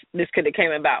could have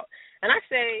came about. And I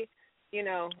say,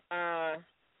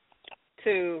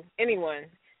 to anyone,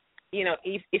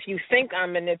 if you think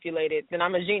I'm manipulated, then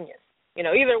I'm a genius.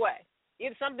 Either way,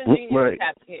 if something genius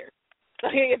happened here. So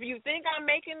if you think I'm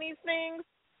making these things,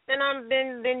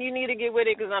 then you need to get with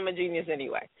it because I'm a genius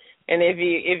anyway. And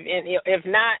if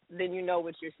not, then you know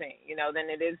what you're saying. Then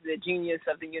it is the genius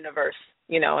of the universe,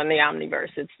 and the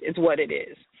omniverse. It's what it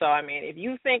is. So I mean, if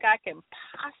you think I can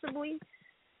possibly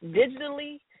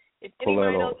digitally, if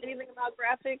anybody knows anything about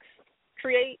graphics,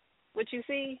 create what you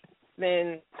see,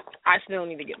 then I still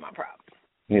need to get my props.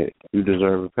 Yeah, you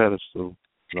deserve a pedestal.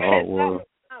 The art world.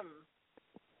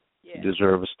 Yeah. You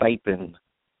deserve a stipend.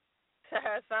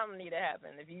 Something need to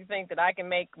happen. If you think that I can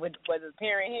make what is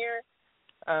appearing here,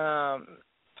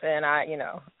 then I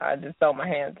just throw my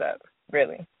hands up.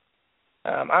 Really,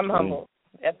 I'm humble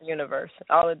at the universe.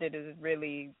 All it did is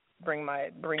really bring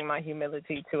my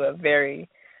humility to a very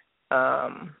a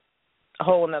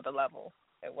whole another level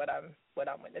at what I'm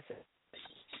witnessing.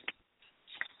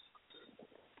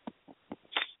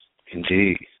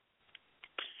 Indeed.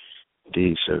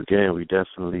 So again, we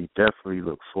definitely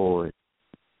look forward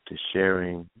to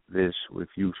sharing this with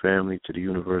you, family, to the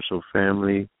universal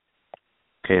family.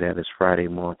 Okay, that is Friday,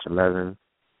 March 11th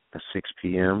at 6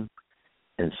 p.m.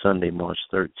 and Sunday, March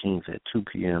 13th at 2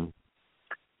 p.m.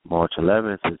 March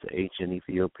 11th is the ancient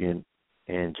Ethiopian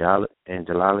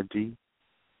Angelology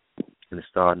in the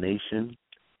Star Nation.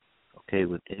 Okay,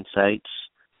 with insights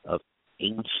of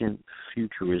ancient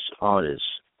futurist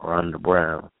artists Rhonda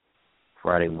Brown.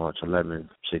 Friday, March 11th,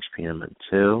 6 p.m.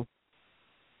 until.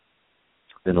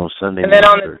 Then on Sunday, March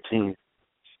 13th,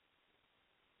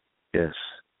 yes,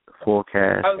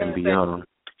 forecast and beyond.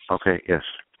 Okay, yes.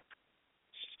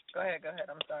 Go ahead.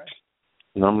 I'm sorry.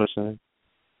 No, I'm listening.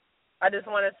 I just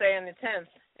want to say on the 10th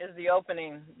is the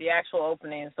opening, the actual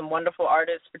opening. Some wonderful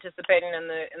artists participating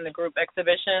in the group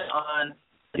exhibition on.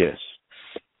 Yes.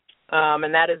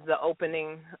 And that is the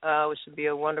opening, which should be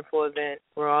a wonderful event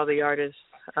where all the artists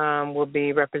will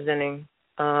be representing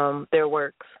their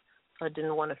works. I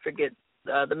didn't want to forget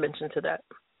the mention to that.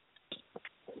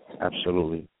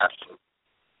 Absolutely.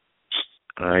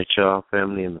 All right, y'all,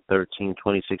 family, in the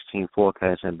 2016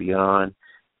 forecast and beyond,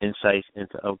 insights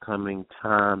into upcoming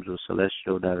times with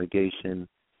celestial navigation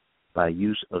by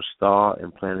use of star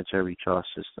and planetary chart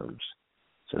systems.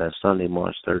 So that's Sunday,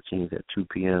 March 13th at 2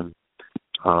 p.m.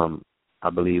 I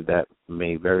believe that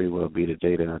may very well be the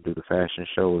day that I do the fashion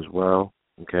show as well.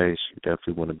 Okay, so you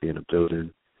definitely want to be in the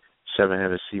building.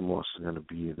 700 Seamoss is going to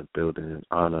be in the building in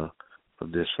honor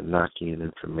of this Enochian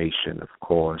information, of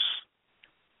course.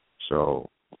 So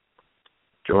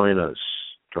join us.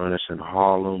 Join us in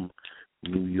Harlem,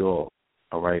 New York.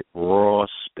 All right, Raw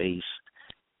Space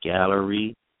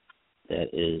Gallery.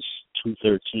 That is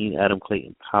 213 Adam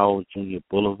Clayton Powell Jr.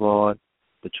 Boulevard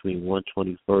between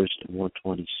 121st and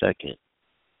 122nd.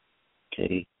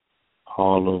 Okay,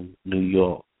 Harlem, New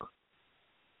York.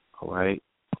 All right.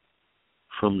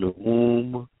 From the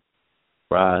womb,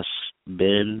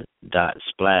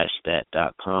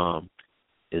 rasben.splashstat.com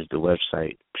is the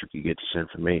website you can get this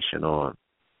information on.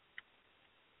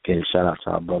 Okay, shout out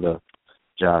to our brother,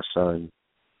 Josh Son.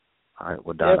 All right,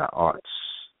 Wadada Arts.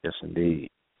 Yes, indeed.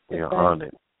 We are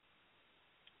honored.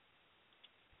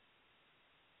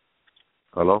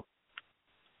 Hello?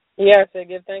 Yeah, I said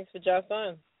give thanks for Josh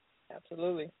Son.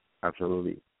 Absolutely.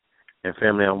 Absolutely. And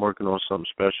family, I'm working on something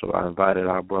special. I invited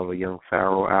our brother Young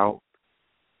Pharaoh out.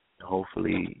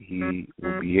 Hopefully he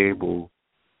will be able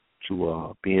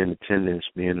to be in attendance,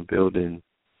 be in the building,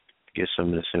 get some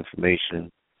of this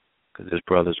information, because this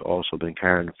brother's also been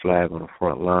carrying the flag on the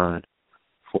front line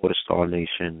for the Star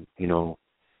Nation, you know,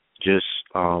 just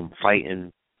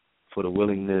fighting for the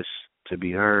willingness to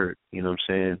be heard, you know what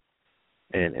I'm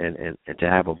saying, and to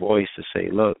have a voice to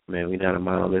say, look, man, we're not a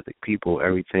monolithic people.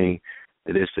 Everything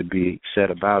that is to be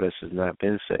said about us has not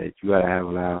been said. You got to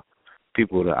allow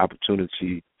people the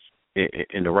opportunity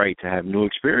and the right to have new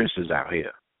experiences out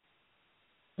here.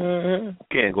 Mm-hmm. You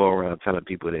can't go around telling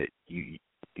people that you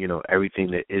know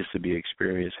everything that is to be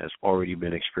experienced has already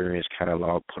been experienced,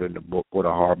 cataloged, put in the book with a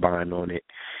hard bind on it.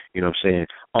 You know what I'm saying?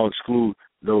 I'll exclude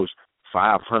those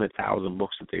 500,000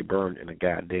 books that they burned in a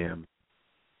goddamn,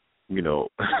 you know,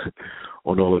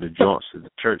 on all of the joints that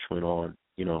the church went on.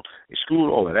 You know, exclude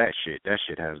all of that shit. That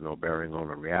shit has no bearing on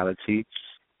the reality.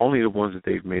 Only the ones that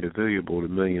they've made available, the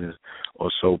million or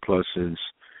so plus since,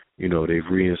 you know, they've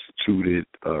reinstituted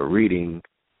reading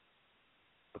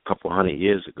a couple 100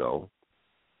 years ago.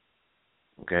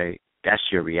 Okay?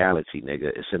 That's your reality,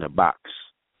 nigga. It's in a box.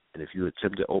 And if you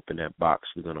attempt to open that box,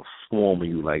 we're going to form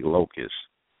you like locusts.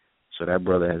 So that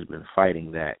brother has been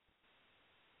fighting that.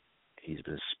 He's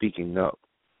been speaking up.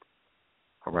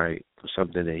 All right, for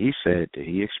something that he said that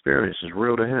he experienced is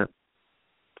real to him.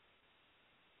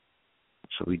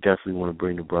 So we definitely want to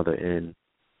bring the brother in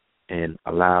and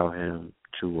allow him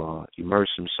to immerse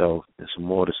himself in some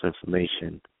more of this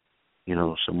information, you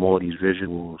know, some more of these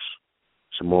visuals,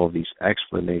 some more of these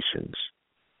explanations.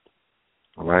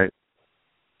 All right?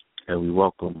 And we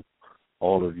welcome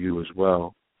all of you as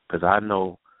well, because I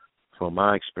know from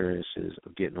my experiences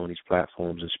of getting on these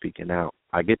platforms and speaking out,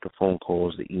 I get the phone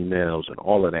calls, the emails, and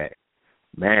all of that.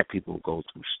 Mad people go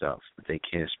through stuff that they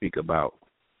can't speak about.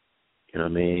 You know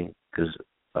what I mean? Because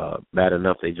bad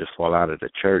enough they just fall out of the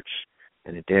church,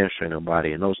 and they damn sure ain't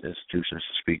nobody in those institutions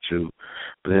to speak to.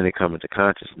 But then they come into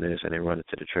consciousness and they run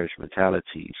into the church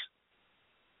mentalities.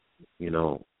 You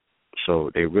know, so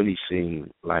they really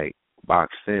seem like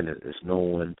boxed in. There's no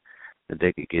one that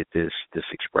they could get this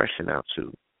expression out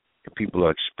to. And people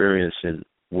are experiencing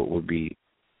what would be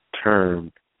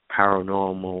termed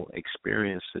paranormal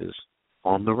experiences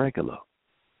on the regular.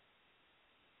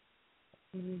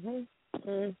 Mm-hmm.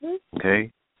 Mm-hmm.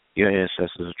 Okay? Your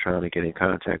ancestors are trying to get in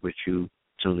contact with you,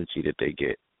 opportunity that they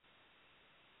get.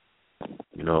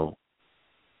 You know?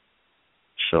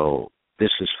 So this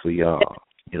is for y'all.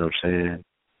 You know what I'm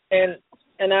saying?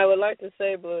 And I would like to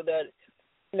say, Blue, that,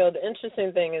 you know, the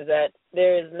interesting thing is that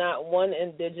there is not one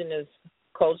indigenous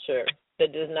culture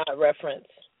that does not reference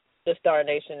the Star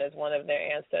Nation as one of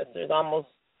their ancestors.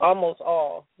 Almost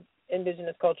all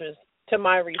indigenous cultures, to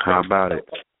my research, how about it?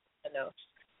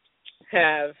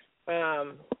 Have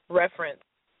referenced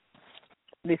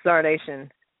the Star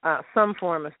Nation, some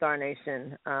form of Star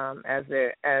Nation, as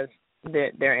their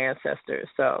ancestors.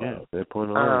 So yeah, their point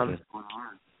of origin.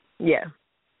 Yeah.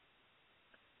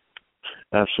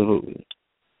 Absolutely.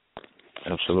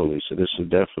 So this is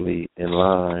definitely in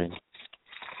line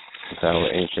with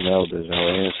our ancient elders,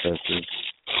 our ancestors.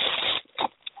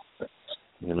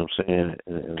 You know what I'm saying?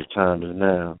 And the time is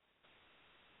now.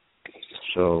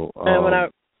 So and when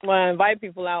I invite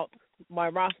people out, my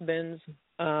Ras Ben's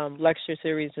lecture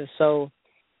series is so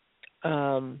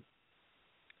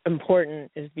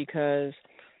important is because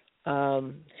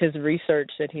his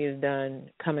research that he has done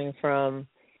coming from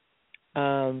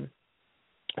the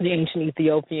ancient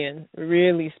Ethiopian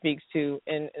really speaks to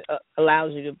and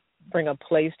allows you to bring a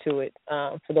place to it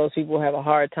for those people who have a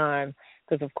hard time.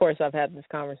 Because, of course, I've had this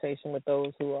conversation with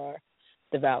those who are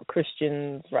devout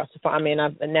Christians, Rastafari. I mean,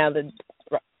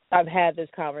 I've had this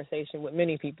conversation with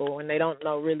many people, and they don't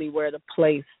know really where to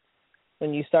place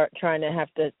when you start trying to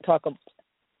have to talk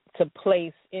to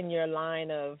place in your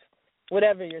line of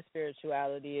whatever your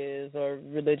spirituality is or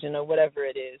religion or whatever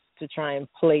it is, to try and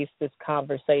place this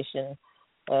conversation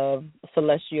of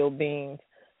celestial beings.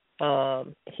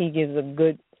 He gives a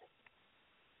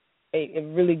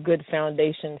really good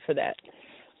foundation for that.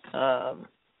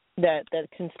 That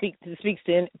can speaks to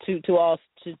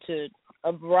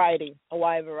a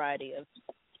wide variety of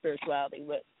spirituality,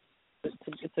 but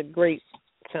it's a great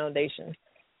foundation.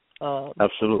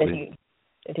 Absolutely.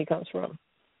 That he comes from.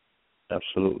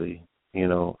 Absolutely.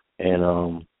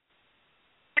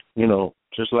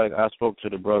 Just like I spoke to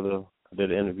the brother, I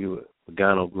did an interview with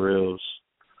Gano Grills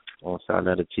on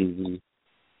Soundetta TV,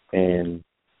 and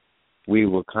we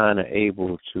were kind of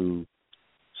able to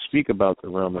speak about the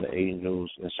realm of the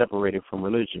angels and separate it from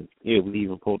religion. Yeah, we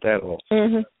even pulled that off.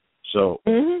 Mm-hmm. So,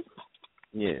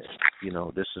 yeah,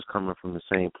 this is coming from the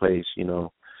same place.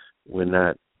 We're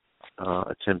not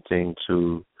attempting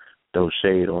to throw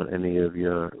shade on any of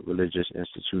your religious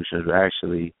institutions. We're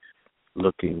actually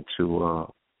looking to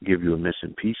give you a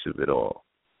missing piece of it all.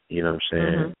 You know what I'm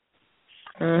saying?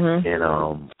 Mm-hmm. And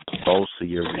bolster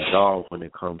your resolve when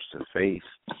it comes to faith,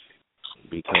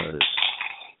 because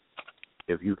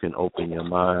if you can open your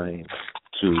mind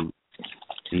to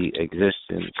the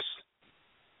existence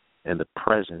and the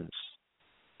presence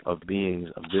of beings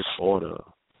of this order,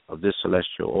 of this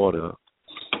celestial order,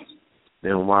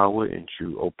 then why wouldn't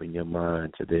you open your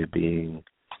mind to there being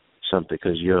something?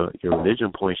 Because your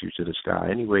religion points you to the sky.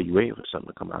 Anyway, you waiting for something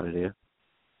to come out of there.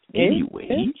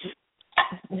 Anyway.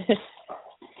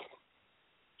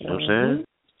 You know what I'm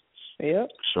saying? Yep.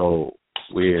 So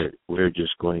we're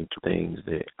just going to things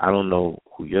that I don't know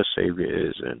who your savior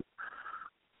is and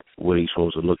what he's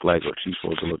supposed to look like or she's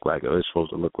supposed to look like or it's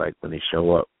supposed to look like when they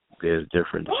show up. There's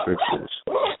different descriptions.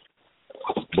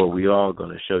 But we all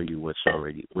going to show you what's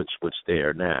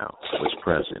there now, what's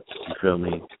present. You feel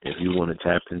me? If you want to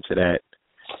tap into that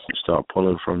and start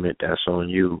pulling from it, that's on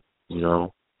you,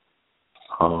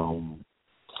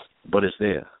 But it's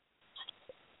there.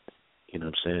 You know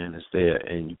what I'm saying? It's there,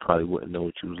 and you probably wouldn't know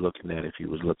what you was looking at if you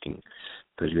was looking,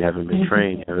 because you haven't been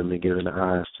trained, you haven't been given the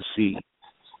eyes to see,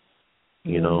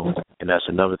 And that's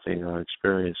another thing I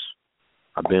experienced.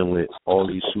 I've been with all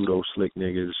these pseudo-slick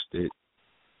niggas that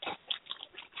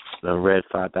I've read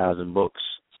 5,000 books,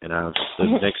 and I've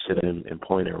stood next to them and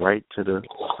pointed right to the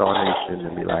Star Nation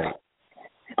and be like,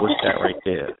 what's that right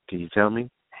there? Can you tell me?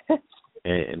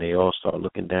 And they all start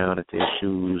looking down at their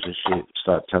shoes and shit,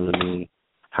 start telling me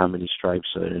how many stripes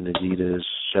are in Adidas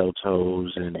shell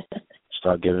toes, and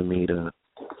start giving me the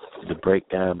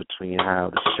breakdown between how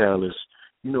the shell is,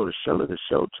 the shell of the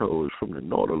shell toe is from the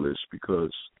Nautilus,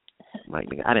 because, like,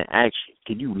 nigga, I didn't ask you.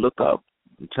 Can you look up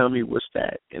and tell me what's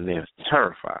that? And they're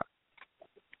terrified.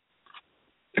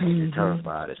 They're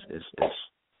terrified.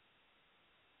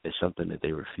 It's something that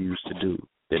they refuse to do.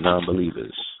 They're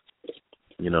non-believers,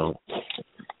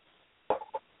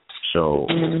 So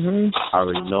I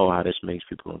already know how this makes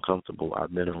people uncomfortable.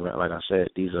 I've been around, like I said,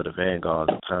 these are the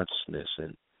vanguards of consciousness,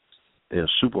 and they're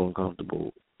super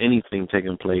uncomfortable. Anything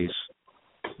taking place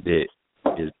that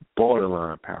is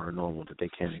borderline paranormal that they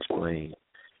can't explain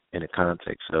in the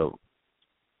context of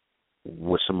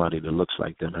what somebody that looks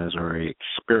like them has already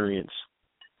experienced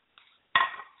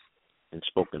and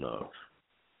spoken of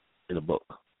in a book.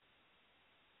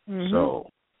 So,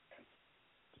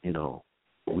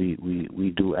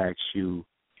 we do ask you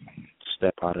to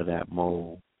step out of that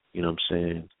mold, you know what I'm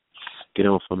saying? Get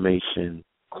information,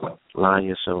 line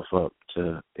yourself up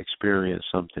to experience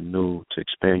something new, to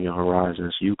expand your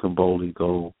horizons. You can boldly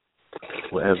go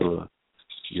wherever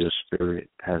your spirit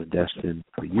has destined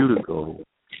for you to go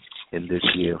in this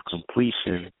year of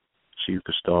completion, so you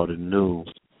can start anew,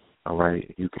 all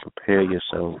right? You can prepare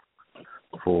yourself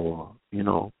for,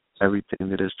 everything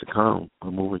that is to come.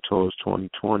 We're moving towards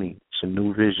 2020. It's a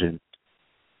new vision,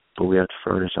 but we have to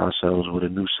furnish ourselves with a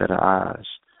new set of eyes.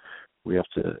 We have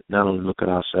to not only look at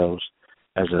ourselves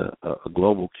as a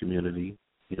global community,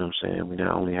 you know what I'm saying? We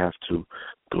not only have to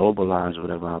globalize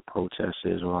whatever our protest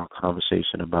is or our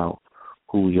conversation about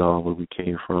who we are, where we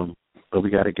came from, but we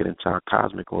got to get into our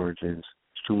cosmic origins.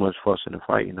 It's too much fussing and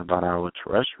fighting about our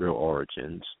terrestrial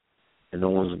origins and no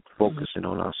one's focusing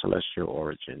on our celestial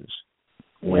origins.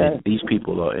 When these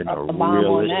people are in a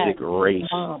realistic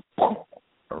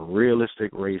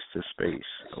race to space,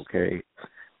 okay?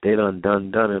 They done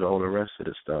it all the rest of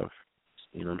the stuff.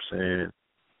 You know what I'm saying?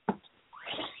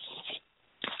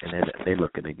 And then they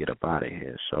looking to get up out of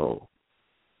here. So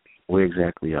where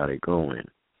exactly are they going?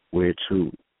 Where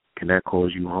to? Can that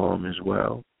cause you harm as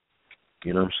well?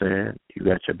 You know what I'm saying? You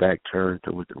got your back turned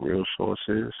to what the real source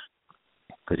is,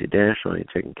 because your damn sure ain't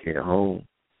taking care of home.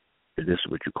 If this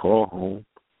is what you call home,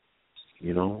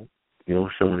 you know, you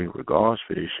don't show any regards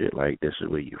for this shit. Like, this is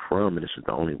where you're from, and this is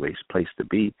the only place to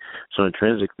be. So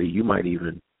intrinsically,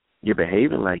 you're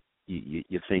behaving like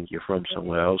you think you're from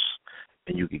somewhere else,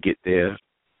 and you could get there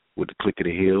with the click of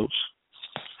the heels.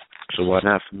 So why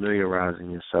not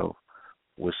familiarizing yourself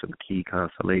with some key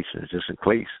constellations, just in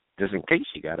case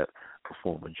you gotta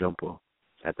perform a jumper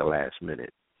at the last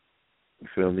minute. You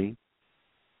feel me?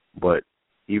 But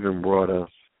even broader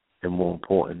and more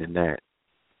important than that,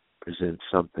 presents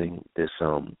something that's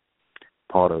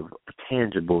part of a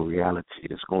tangible reality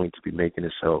that's going to be making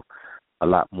itself a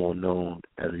lot more known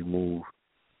as we move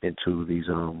into these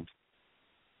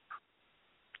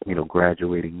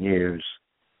graduating years.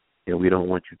 And we don't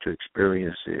want you to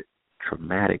experience it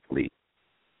traumatically.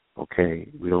 Okay?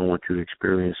 We don't want you to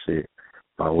experience it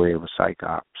by way of a psych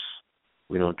ops.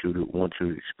 We don't want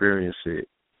you to experience it,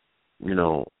 when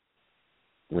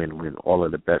all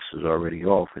of the best is already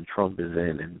off and Trump is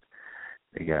in and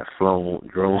they got drone.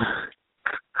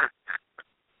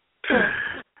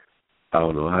 I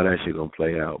don't know how that shit gonna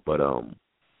play out, but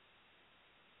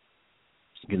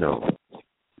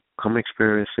come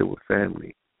experience it with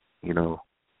family,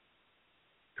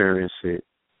 experience it,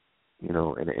 in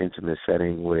an intimate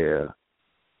setting where,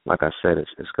 like I said,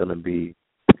 it's gonna be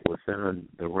within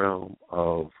the realm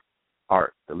of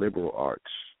art, the liberal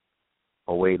arts,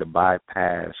 a way to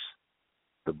bypass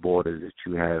the border that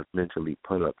you have mentally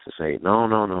put up to say, no,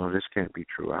 this can't be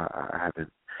true. I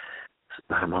haven't, it's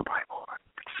not my Bible. I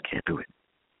just can't do it.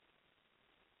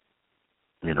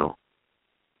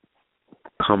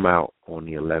 Come out on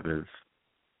the 11th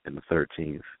and the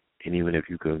 13th, and even if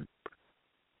you could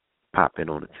pop in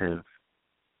on the 10th,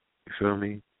 you feel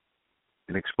me?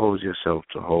 And expose yourself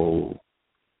to a whole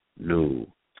new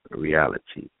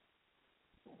reality.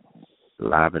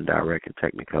 Live and direct in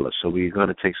technicolor. So we're going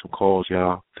to take some calls,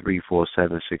 y'all.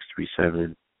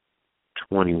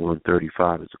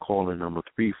 347-637-2135 is the calling number.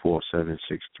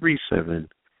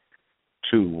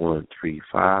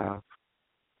 347-637-2135.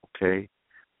 Okay.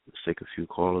 Let's take a few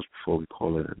callers before we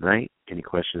call it a night. Any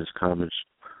questions, comments,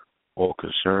 or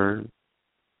concern,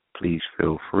 please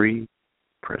feel free.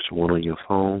 Press 1 on your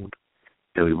phone,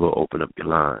 and we will open up your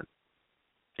line.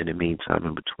 In the meantime,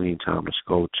 in between time, let's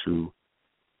go to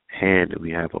hand that we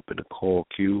have up in the call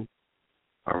queue.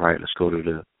 All right, let's go to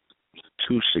the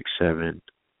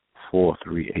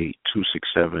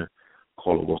 267-438-267.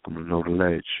 Caller, welcome to Know the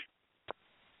Ledge.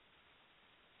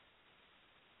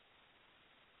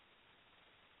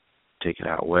 Take it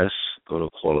out west. Go to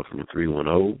a caller from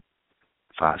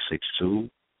 310-562.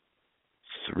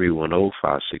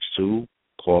 310-562.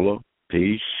 Caller,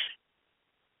 peace.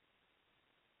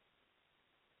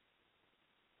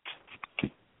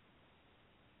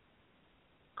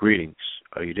 Greetings.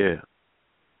 Are you there?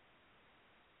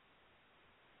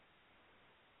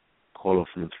 Caller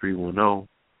from the 310.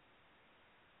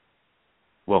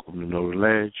 Welcome to Know the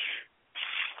Ledge.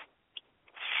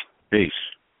 Peace.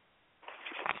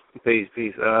 Peace.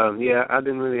 Yeah, I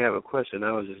didn't really have a question.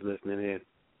 I was just listening in.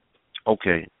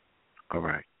 Okay. All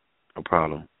right. No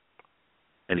problem.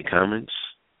 Any comments?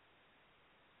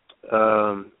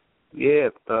 Yeah.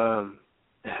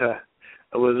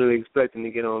 I wasn't really expecting to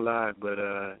get on live, but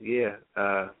I'm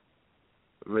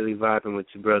really vibing with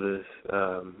you brothers.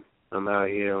 I'm out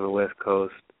here on the West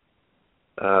Coast.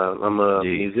 I'm a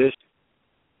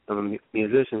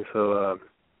musician, so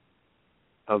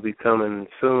I'll be coming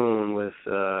soon with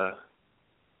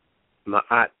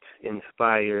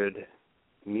Ma'at-inspired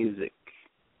music.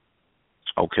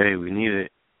 Okay, we need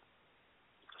it.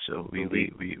 So we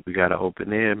got to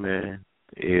open air, man.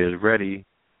 The air is ready.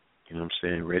 You know what I'm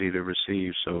saying? Ready to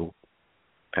receive. So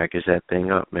package that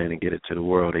thing up, man, and get it to the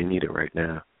world. They need it right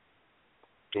now.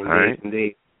 Indeed, all right?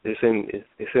 Indeed.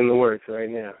 It's in the works right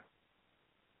now.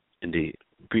 Indeed.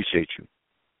 Appreciate you.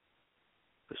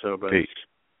 For sure, brother.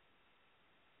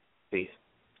 Peace.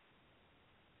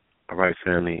 All right,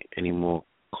 family. Any more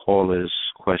callers,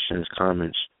 questions,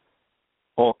 comments,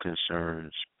 or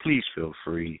concerns, please feel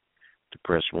free to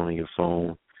press 1 on your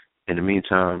phone. In the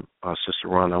meantime, Sister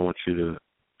Ron, I want you to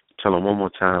tell them one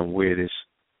more time where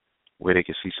they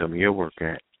can see some of your work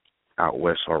at. out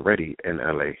west already in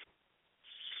LA.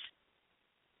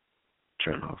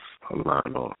 Turn off her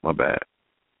line off. My bad.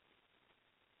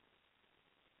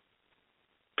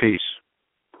 Peace.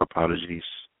 Apologies.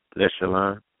 That's your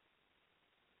line?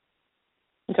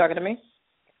 You talking to me?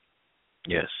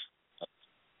 Yes.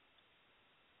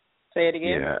 Say it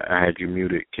again. Yeah, I had you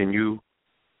muted. Can you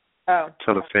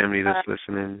tell the family that's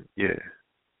listening? Yeah.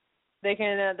 They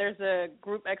can. There's a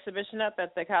group exhibition up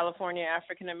at the California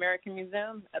African American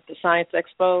Museum at the Science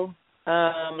Expo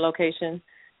location.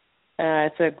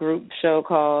 It's a group show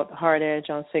called Hard Edge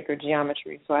on Sacred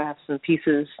Geometry. So I have some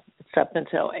pieces. It's up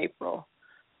until April.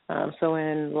 So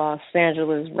in Los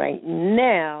Angeles right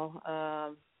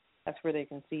now, that's where they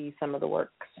can see some of the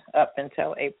works up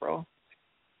until April.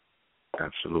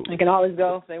 Absolutely. You can always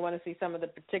go if they want to see some of the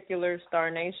particular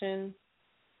Star Nation.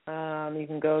 You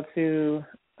can go to.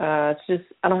 It's just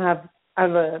I have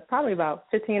probably about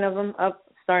 15 of them up.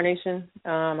 Star Nation.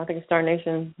 I think it's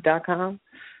starnation.com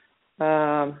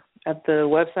at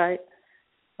the website,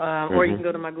 or you can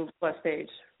go to my Google Plus page,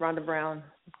 Rhonda Brown.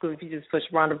 If you just push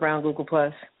Rhonda Brown Google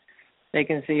Plus, they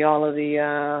can see all of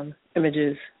the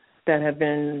images that have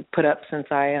been put up since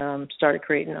I started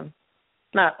creating them.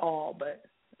 Not all, but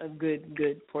a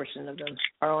good portion of them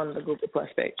are on the Google Plus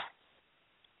page.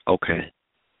 Okay.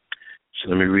 So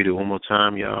let me read it one more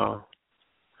time, y'all.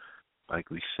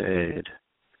 Like we said,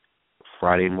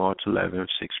 Friday, March 11th,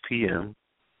 6 p.m.,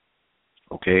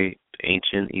 okay,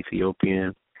 Ancient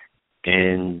Ethiopian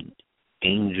and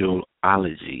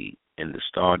Angelology in the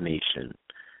Star Nation,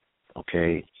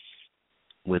 okay,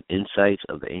 with insights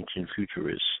of the ancient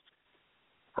futurist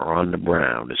Rhonda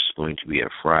Brown. This is going to be a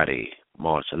Friday,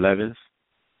 March 11th,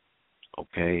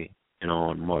 okay, and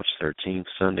on March 13th,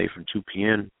 Sunday from 2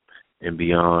 p.m. and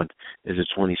beyond is a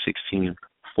 2016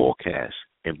 forecast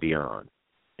and beyond.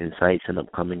 Insights in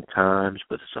upcoming times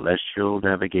with celestial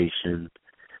navigation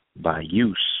by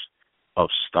use of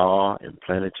star and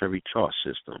planetary chart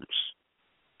systems.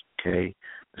 Okay,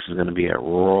 this is going to be at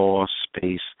Raw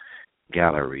Space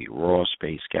Gallery.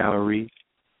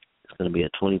 It's going to be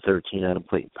at 2013 Adam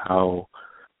Clayton Powell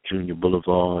Jr.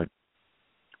 Boulevard,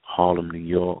 Harlem, New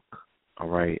York. All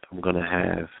right, I'm going to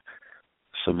have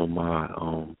some of my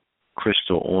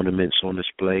crystal ornaments on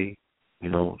display,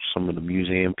 some of the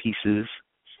museum pieces.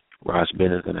 Ras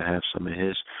Ben is going to have some of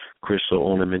his crystal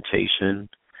ornamentation.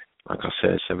 Like I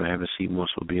said, 7 Heaven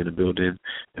Seamoss will be in the building,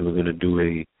 and we're going to do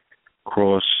a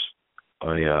crop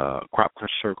cut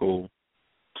circle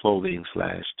clothing /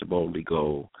 to boldly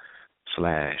go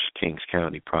 / Kings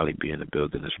County probably be in the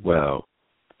building as well.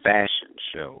 Fashion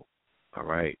show, all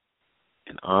right,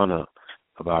 in honor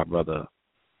of our brother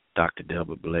Dr.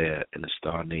 Delbert Blair and the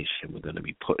Star Nation. We're going to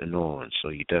be putting on, so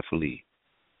you definitely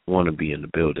want to be in the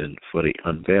building for the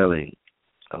unveiling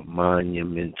of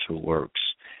monumental works.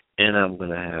 And I'm going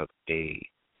to have a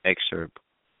excerpt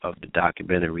of the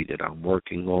documentary that I'm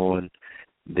working on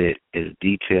that is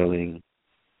detailing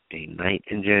a night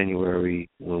in January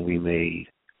when we made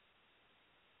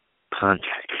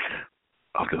contact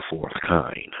of the fourth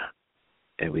kind.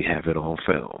 And we have it on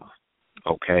film.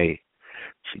 Okay?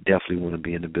 So you definitely want to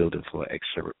be in the building for an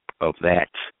excerpt of that.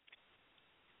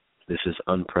 This is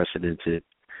unprecedented,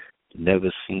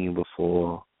 never seen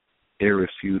before,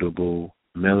 irrefutable,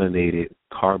 melanated,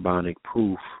 carbonic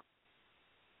proof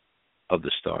of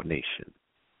the Star Nation.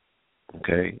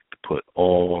 Okay? To put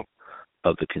all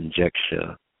of the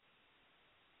conjecture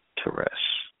to rest.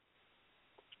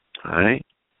 All right?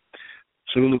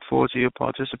 So we look forward to your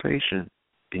participation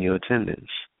and your attendance.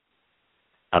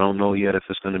 I don't know yet if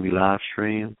it's going to be live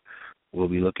stream. We'll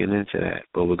be looking into that,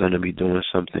 but we're going to be doing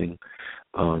something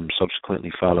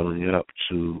subsequently following it up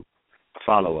to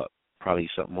follow up, probably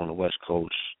something on the West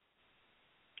Coast.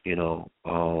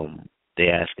 They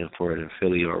asking for it in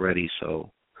Philly already,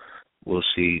 so we'll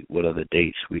see what other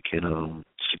dates we can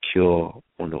secure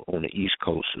on the East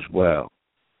Coast as well.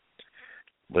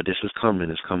 But this is coming.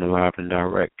 It's coming live and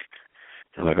direct.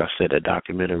 And like I said, a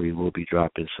documentary will be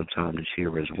dropping sometime this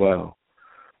year as well.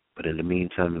 But in the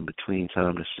meantime, in between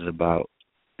time, this is about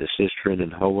the sister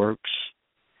and her works.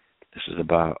 This is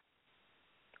about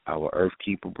our Earth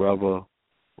Keeper brother,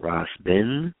 Ras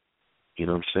Ben. You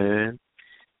know what I'm saying?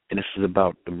 And this is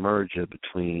about the merger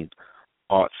between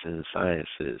arts and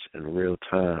sciences in real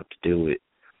time to deal with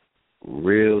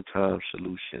real-time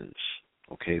solutions,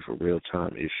 okay, for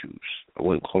real-time issues. I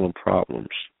wouldn't call them problems.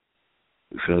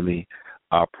 You feel me?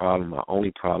 Our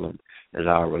only problem is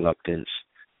our reluctance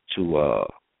to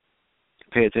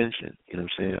pay attention, you know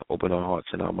what I'm saying? Open our hearts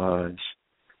and our minds,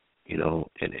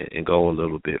 and go a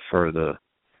little bit further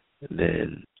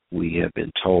than we have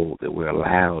been told that we're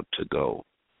allowed to go.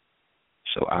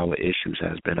 So our issues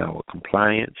has been our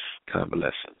compliance,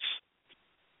 convalescence.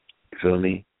 You feel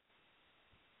me?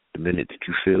 The minute that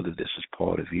you feel that this is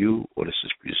part of you or this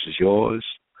is yours,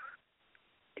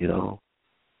 you know,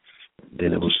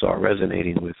 then it will start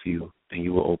resonating with you, and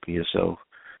you will open yourself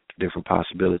to different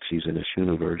possibilities in this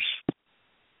universe.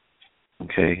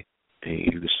 Okay? And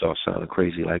you can start sounding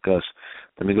crazy like us.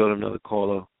 Let me go to another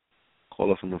caller.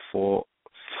 Caller from the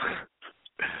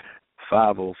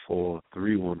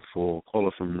 504-314.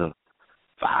 Caller from the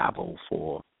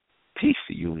 504. Peace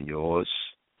to you and yours.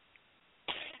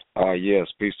 Yes,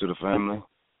 peace to the family.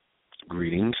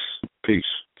 Greetings. Peace.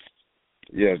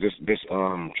 Yeah, this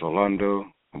Rolando.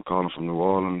 I'm calling from New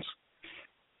Orleans.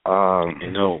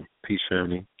 Peace,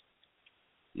 family.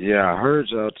 Yeah, I heard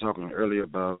y'all talking earlier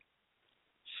about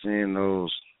seeing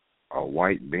those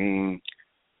white being.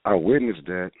 I witnessed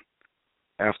that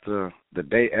after the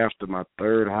day after my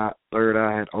third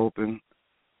eye had opened,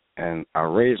 and I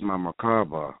raised my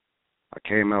macabre. I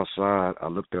came outside. I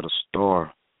looked at a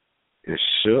star. It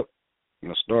shook, and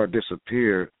the star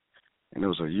disappeared, and there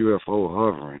was a UFO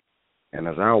hovering. And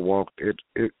as I walked, it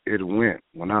went.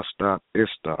 When I stopped, it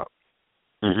stopped.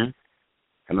 Mm-hmm.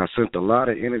 And I sent a lot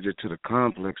of energy to the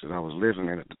complex that I was living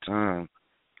in at the time.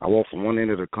 I walked from one end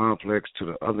of the complex to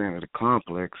the other end of the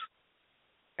complex,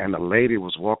 and a lady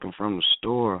was walking from the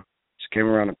store. She came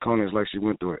around the corner. It's like she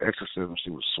went through an exorcism. She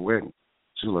was sweating.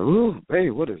 She was like, "Ooh,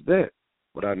 babe, what is that?"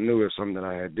 But I knew it was something that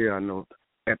I had did. I know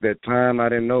at that time I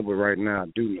didn't know, but right now I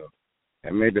do know.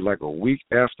 And maybe like a week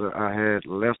after I had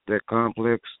left that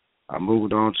complex, I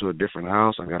moved on to a different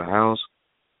house. I got a house.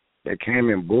 They came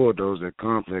and bulldozed that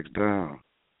complex down.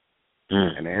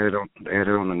 And they had it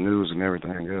on the news and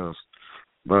everything else.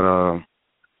 But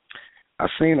I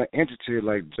seen an entity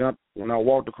like jump when I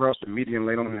walked across the median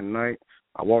late on at night.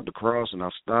 I walked across and I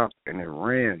stopped and it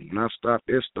ran. When I stopped,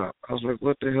 it stopped. I was like,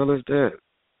 "What the hell is that?"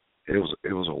 It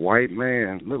was a white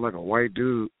man, looked like a white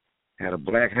dude, had a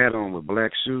black hat on with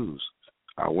black shoes.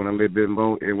 I went a little bit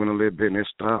more, it went a little bit and it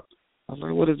stopped. I was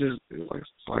like, "What is this?" It's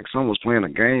like someone was playing a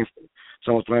game.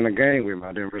 Someone was playing a game with me.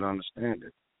 I didn't really understand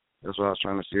it. That's why I was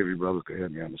trying to see if you brothers could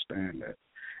help me understand that.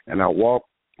 And I walked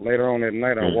later on that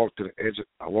night. I walked to the edge.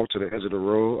 I walked to the edge of the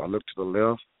road. I looked to the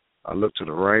left. I looked to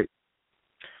the right.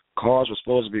 Cars were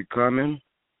supposed to be coming,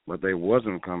 but they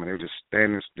wasn't coming. They were just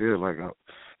standing still, like I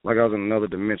was in another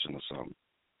dimension or something.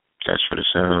 That's what it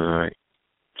sounds like.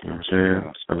 You know what I'm saying?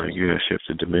 It sounds like you had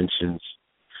shifted dimensions.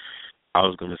 I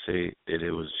was going to say that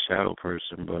it was a shadow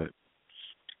person, but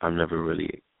I've never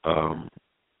really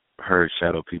heard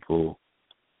shadow people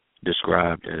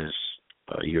described as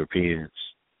Europeans.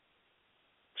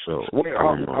 So I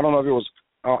don't know if it was.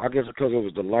 I guess because it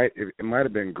was the light. It might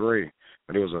have been gray,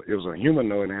 but it was a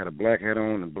humanoid and had a black hat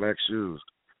on and black shoes.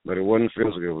 But it wasn't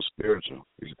physical. It was spiritual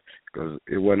because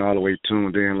it wasn't all the way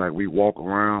tuned in like we walk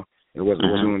around. It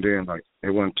wasn't tuned in like it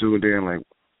wasn't tuned in like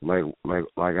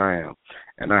I am.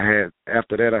 And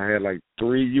after that I had like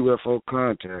 3 UFO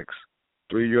contacts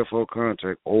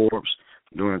orbs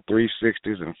doing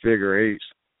 360s and figure eights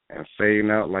and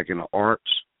fading out like in an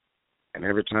arch. And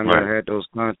every time I had those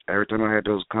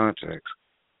contacts,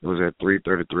 it was at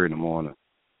 3:33 in the morning.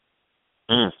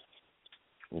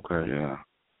 Okay. Yeah.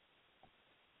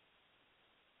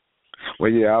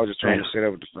 Well, yeah, I was just trying to say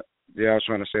that with the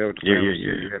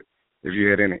family. If you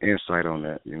had any insight on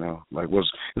that, you know, like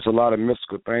it's a lot of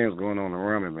mystical things going on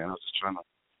around me, man. I was just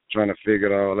trying to figure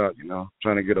it all out, you know,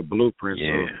 trying to get a blueprint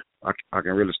so I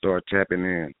can really start tapping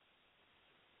in.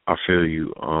 I feel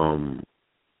you.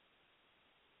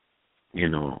 You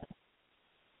know,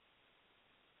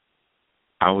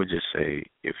 I would just say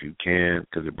if you can,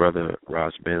 because the brother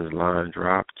Ras Ben's line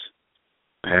dropped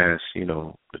past, you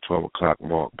know, the 12 o'clock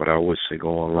mark, but I would say go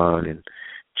online and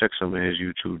check some of his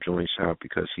YouTube joints out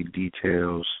because he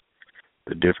details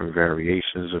the different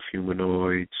variations of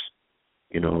humanoids,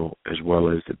 you know, as well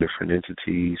as the different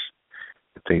entities,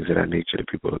 the things of that nature that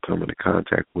people are coming into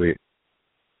contact with.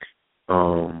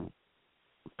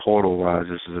 Portal-wise,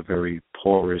 this is a very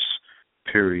porous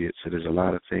period, so there's a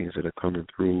lot of things that are coming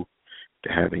through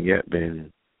that haven't yet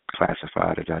been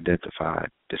classified and identified.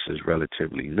 This is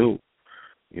relatively new.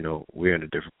 You know, we're in a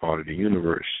different part of the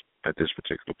universe at this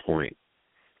particular point.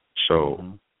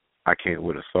 So I can't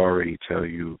with authority tell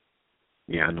you,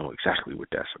 yeah, I know exactly what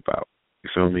that's about. You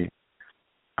feel me?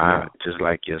 I, just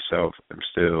like yourself, am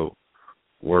still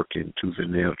working tooth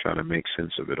and nail trying to make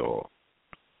sense of it all.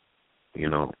 You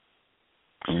know?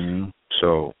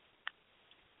 So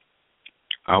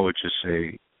I would just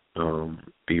say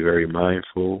be very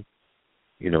mindful.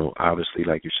 You know, obviously,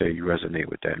 like you say, you resonate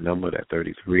with that number. That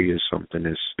 33 is something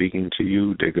that's speaking to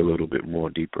you. Dig a little bit more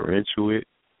deeper into it.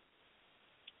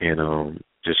 and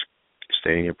just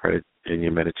stay in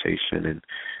your meditation and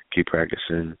keep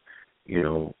practicing,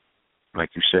 like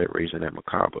you said, raising that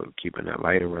macabre, keeping that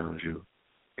light around you,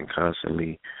 and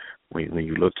constantly, when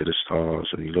you look to the stars,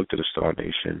 when you look to the Star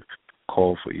Nation,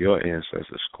 call for your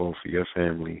ancestors, call for your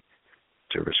family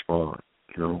to respond,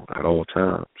 at all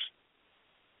times.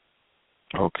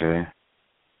 Okay.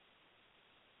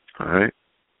 All right.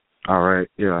 All right.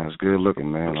 Yeah, it's good looking,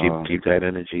 man. Keep that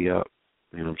energy up.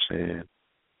 You know what I'm saying?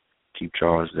 Keep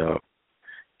charged up.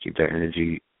 Keep that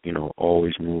energy,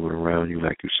 always moving around you,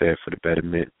 like you said, for the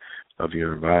betterment of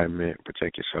your environment.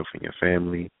 Protect yourself and your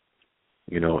family,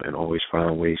 and always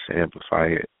find ways to amplify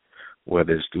it,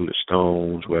 whether it's through the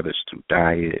stones, whether it's through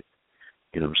diet,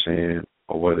 you know what I'm saying,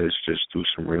 or whether it's just through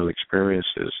some real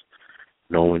experiences,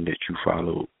 knowing that you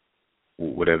follow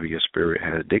whatever your spirit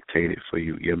has dictated for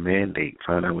you, your mandate.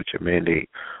 Find out what your mandate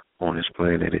on this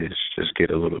planet is. Just get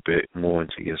a little bit more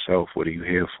into yourself. What are you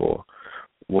here for?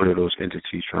 What are those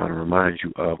entities trying to remind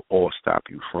you of or stop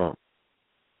you from?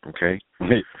 Okay?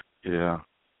 Yeah.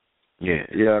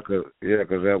 Yeah. Cause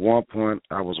at one point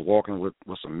I was walking with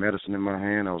some medicine in my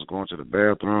hand. I was going to the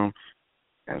bathroom,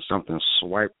 and something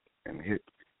swiped and hit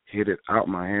it out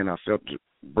my hand. I felt it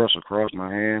brush across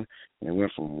my hand, and it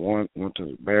went to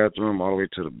the bathroom all the way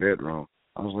to the bedroom.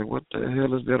 I was like, what the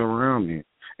hell is that around me?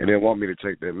 And they want me to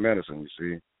take that medicine, you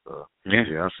see.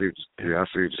 I see what you're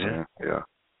saying. Yeah.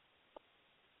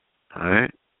 All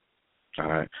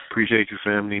right. Appreciate you,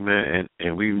 family, man.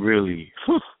 And we really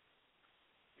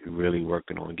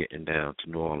working on getting down to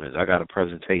New Orleans. I got a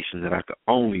presentation that I could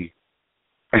only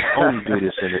do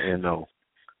this in the NO.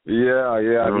 Yeah,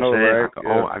 I know, right?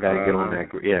 I gotta get on that.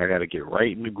 Yeah, I gotta get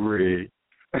right in the grid,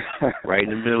 right in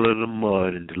the middle of the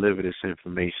mud, and deliver this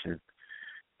information.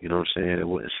 You know what I'm saying? It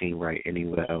wouldn't seem right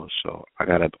anywhere else. So I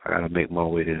gotta make my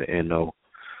way to the NO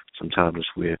sometime this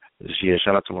year.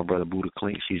 Shout out to my brother Buddha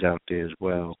Clink. She's out there as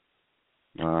well.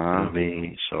 You know what I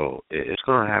mean? So it's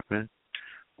gonna happen.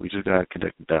 We just gotta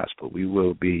connect the dots. But we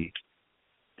will be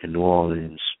in New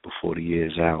Orleans before the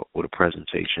year's out with a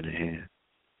presentation in hand.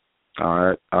 All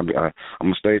right. I'm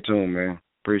gonna stay tuned, man.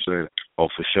 Appreciate it. Oh,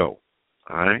 for sure.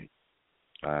 All right.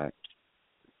 All right.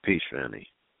 Peace, family.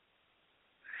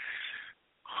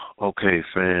 Okay,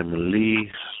 family.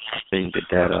 I think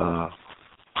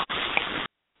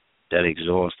that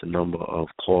exhausts the number of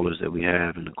callers that we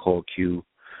have in the call queue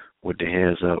with the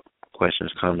hands up.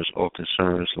 Questions, comments, or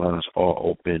concerns. Lines are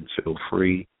open. Feel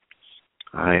free.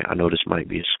 All right. I know this might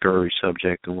be a scurry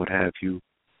subject and what have you,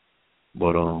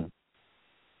 but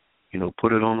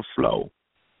put it on the flow.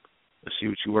 Let's see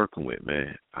what you're working with,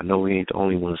 man. I know we ain't the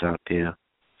only ones out there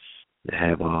that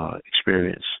have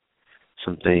experienced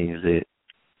some things that,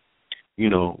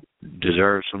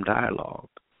 deserve some dialogue.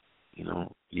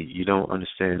 You don't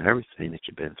understand everything that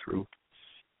you've been through.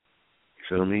 You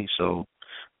feel me? So,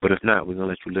 but if not, we're going to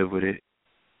let you live with it.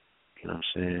 You know what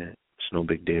I'm saying? It's no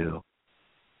big deal.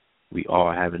 We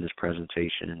are having this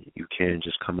presentation. You can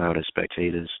just come out as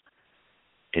spectators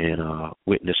and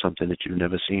witness something that you've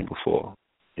never seen before.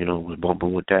 Was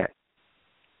bumping with that.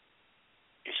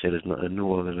 He said there's nothing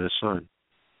new under the sun.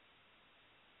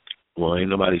 Well, ain't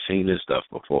nobody seen this stuff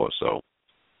before, so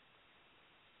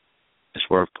it's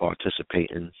worth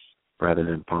participating rather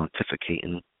than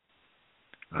pontificating.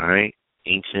 All right?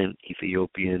 Ancient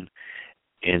Ethiopian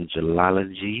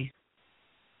Angelology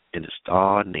in the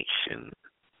Star Nation.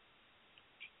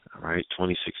 All right?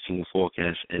 2016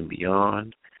 forecast and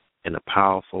beyond. And a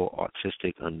powerful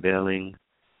artistic unveiling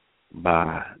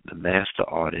by the master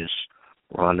artist,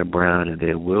 Rhonda Brown, and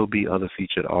there will be other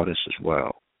featured artists as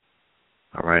well.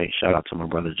 All right, shout out to my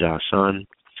brother Josh Sun.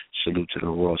 Salute to the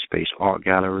Royal Space Art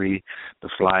Gallery. The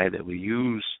flyer that we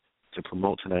use to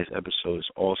promote tonight's episode is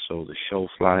also the show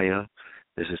flyer.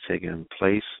 This is taking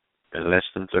place in less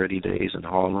than 30 days in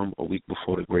Harlem, a week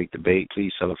before the great debate.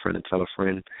 Please tell a friend and tell a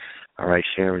friend. All right,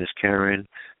 sharing is caring.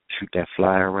 Shoot that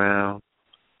flyer around.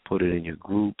 Put it in your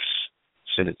groups.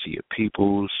 Send it to your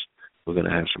peoples. We're going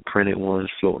to have some printed ones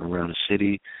floating around the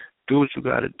city. Do what you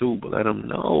got to do, but let them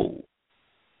know.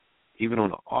 Even on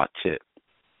the art tip,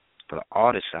 for the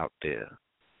artists out there,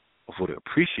 or for the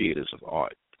appreciators of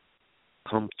art,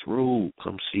 come through.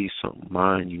 Come see something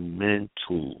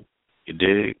monumental. You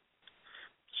dig?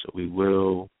 So we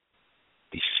will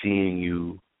be seeing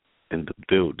you in the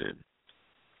building.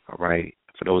 All right?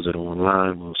 For those that are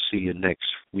online, we'll see you next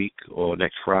week or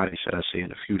next Friday, should I say,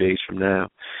 in a few days from now.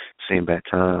 Same bad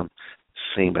time,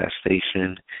 same bad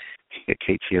station, at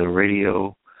KTL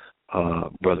Radio.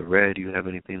 Brother Red, do you have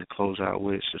anything to close out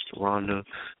with? Sister Rhonda,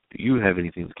 do you have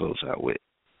anything to close out with?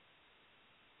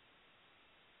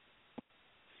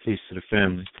 Peace to the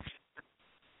family.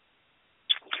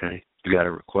 Okay. You got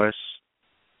a request?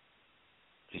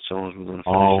 Any songs we're gonna finish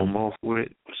them off with?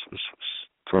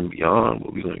 From Beyond,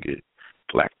 but we're gonna get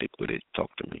galactic with it. Talk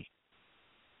to me.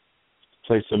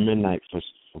 Play some Midnight for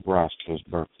Ross for his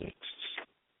birthday.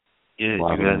 Yeah, you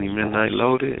got any Midnight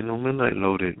Loaded? No Midnight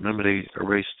Loaded. Remember they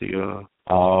erased the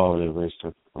they erased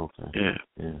it. Okay.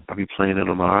 Yeah. I be playing it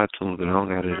on my iTunes, but I don't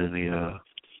got it in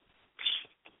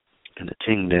the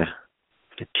thing there.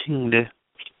 The thing there.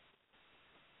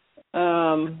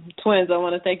 Twins, I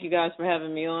want to thank you guys for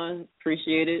having me on.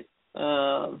 Appreciate it.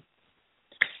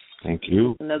 Thank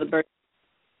you. Another birthday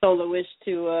solar wish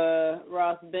to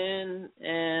Ras Ben,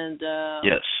 and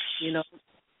yes,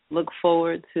 look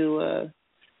forward to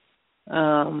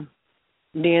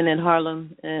being in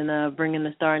Harlem and bringing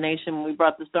the Star Nation. When we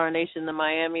brought the Star Nation to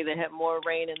Miami, they had more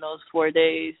rain in those 4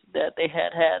 days that they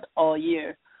had all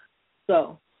year.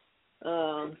 So,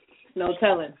 no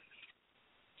telling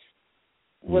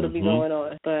what'll be going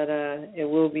on, but it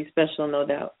will be special, no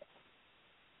doubt.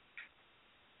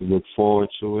 We look forward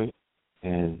to it,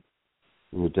 and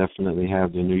we will definitely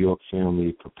have the New York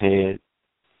family prepared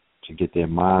to get their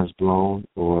minds blown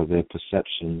or their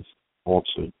perceptions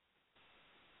altered.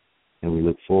 And we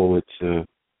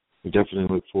definitely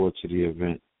look forward to the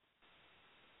event.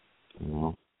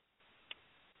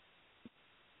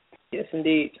 Yes,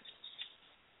 indeed.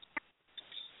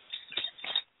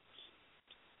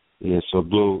 Yeah, so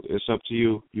Blue, it's up to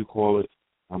you. You call it.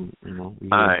 All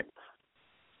right.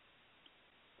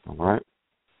 All right.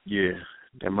 Yeah,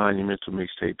 that monumental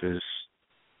mixtape is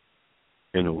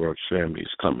in the Works family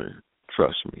is coming.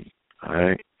 Trust me. All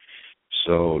right.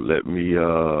 So let me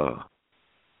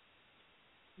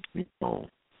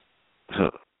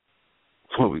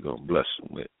what we gonna bless them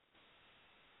with?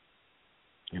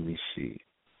 Let me see.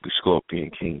 The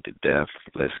Scorpion King to death.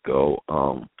 Let's go.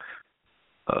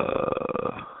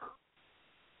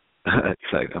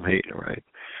 It's like I'm hating, right?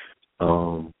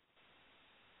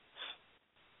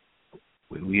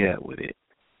 Where we at with it?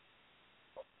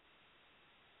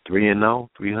 3-0,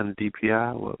 300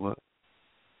 DPI. What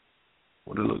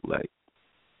it look like?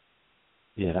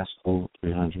 Yeah, that's cool.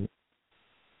 300.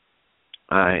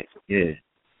 All right. Yeah,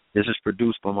 this is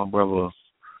produced by my brother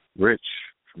Rich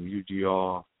from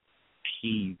UGR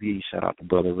TV. Shout out to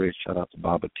brother Rich. Shout out to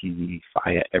Baba TV.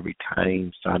 Fire every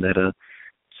time. Sonetta.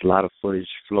 It's a lot of footage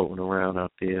floating around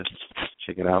out there.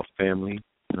 Check it out, family.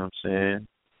 You know what I'm saying?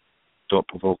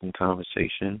 Thought-provoking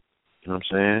conversation. You know what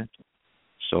I'm saying?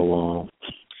 So,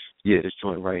 yeah, this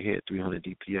joint right here, 300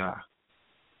 DPI.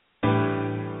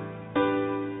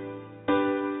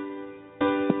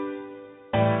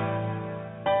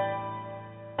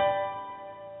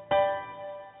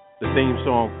 The theme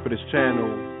song for this channel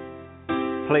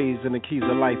plays in the keys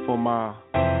of life on my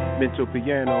mental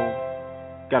piano.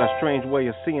 Got a strange way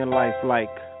of seeing life, like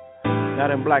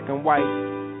not in black and white,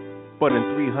 but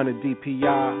in 300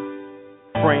 DPI.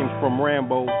 Frames from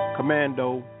Rambo,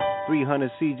 Commando,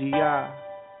 300 CGI.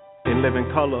 In living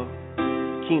color,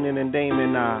 Keenan and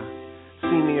Damon, I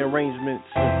see the arrangements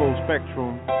in full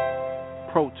spectrum.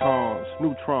 Protons,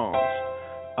 neutrons,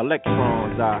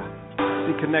 electrons, I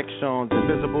see connections,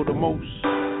 invisible to most,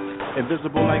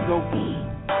 invisible like ghosts.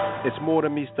 It's more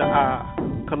than meets the eye,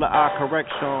 color eye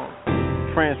correction,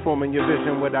 transforming your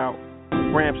vision without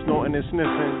ramp snorting and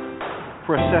sniffing.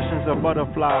 Processions of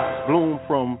butterflies bloom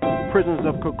from prisons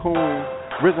of cocoon,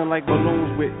 risen like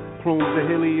balloons with plumes of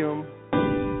helium.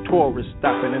 Tourists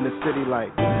stopping in the city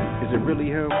like, is it really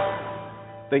him?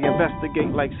 They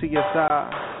investigate like CSI.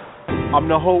 I'm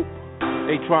the hope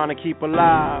they trying to keep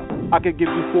alive. I could give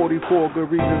you 44 good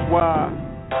reasons why.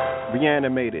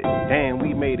 Reanimated, damn,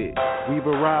 we made it. We've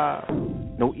arrived,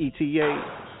 no ETA.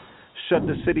 Shut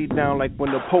the city down like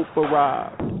when the Pope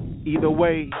arrived. Either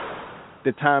way,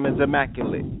 the time is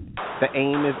immaculate. The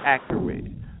aim is accurate,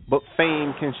 but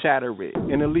fame can shatter it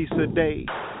in at least a day.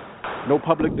 No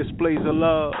public displays of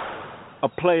love. A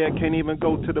player can't even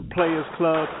go to the Players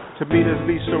Club to meet his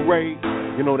Lisa Ray.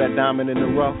 You know that diamond in the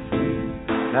rough?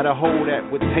 Not a hole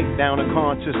that would take down a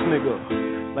conscious nigga,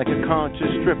 like a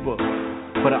conscious stripper,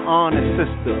 but an honest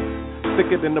sister,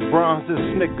 thicker than the bronze's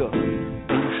snicker.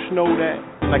 And you know that,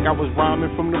 like I was rhyming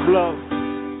from the bluff.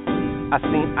 I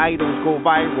seen idols go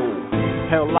viral,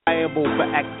 held liable for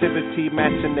activity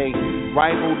matching they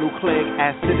rival nucleic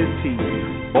acidity.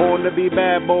 Born to be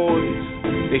bad boys,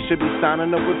 they should be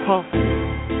signing up with Puff,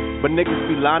 but niggas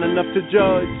be lining up to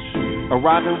judge,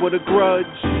 arriving with a grudge,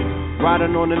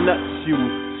 riding on the nuts, you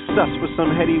sus with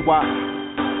some heady wop,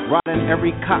 riding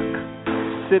every cock,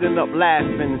 sitting up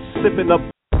laughing, sipping up.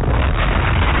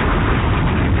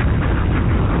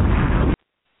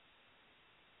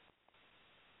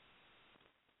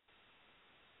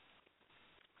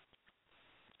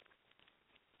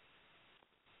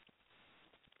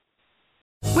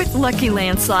 Lucky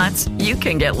Land Slots, you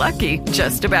can get lucky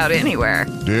just about anywhere.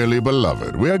 Dearly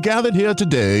beloved, we are gathered here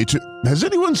today to... Has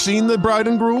anyone seen the bride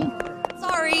and groom?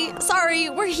 Sorry,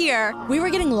 we're here. We were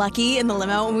getting lucky in the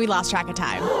limo and we lost track of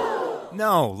time.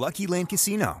 No, Lucky Land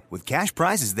Casino, with cash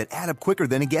prizes that add up quicker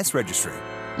than a guest registry.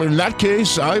 In that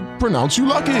case, I pronounce you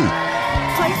lucky.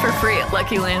 Play for free at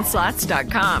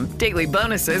LuckyLandSlots.com. Daily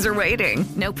bonuses are waiting.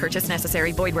 No purchase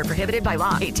necessary. Void where prohibited by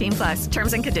law. 18+.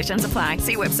 Terms and conditions apply.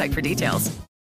 See website for details.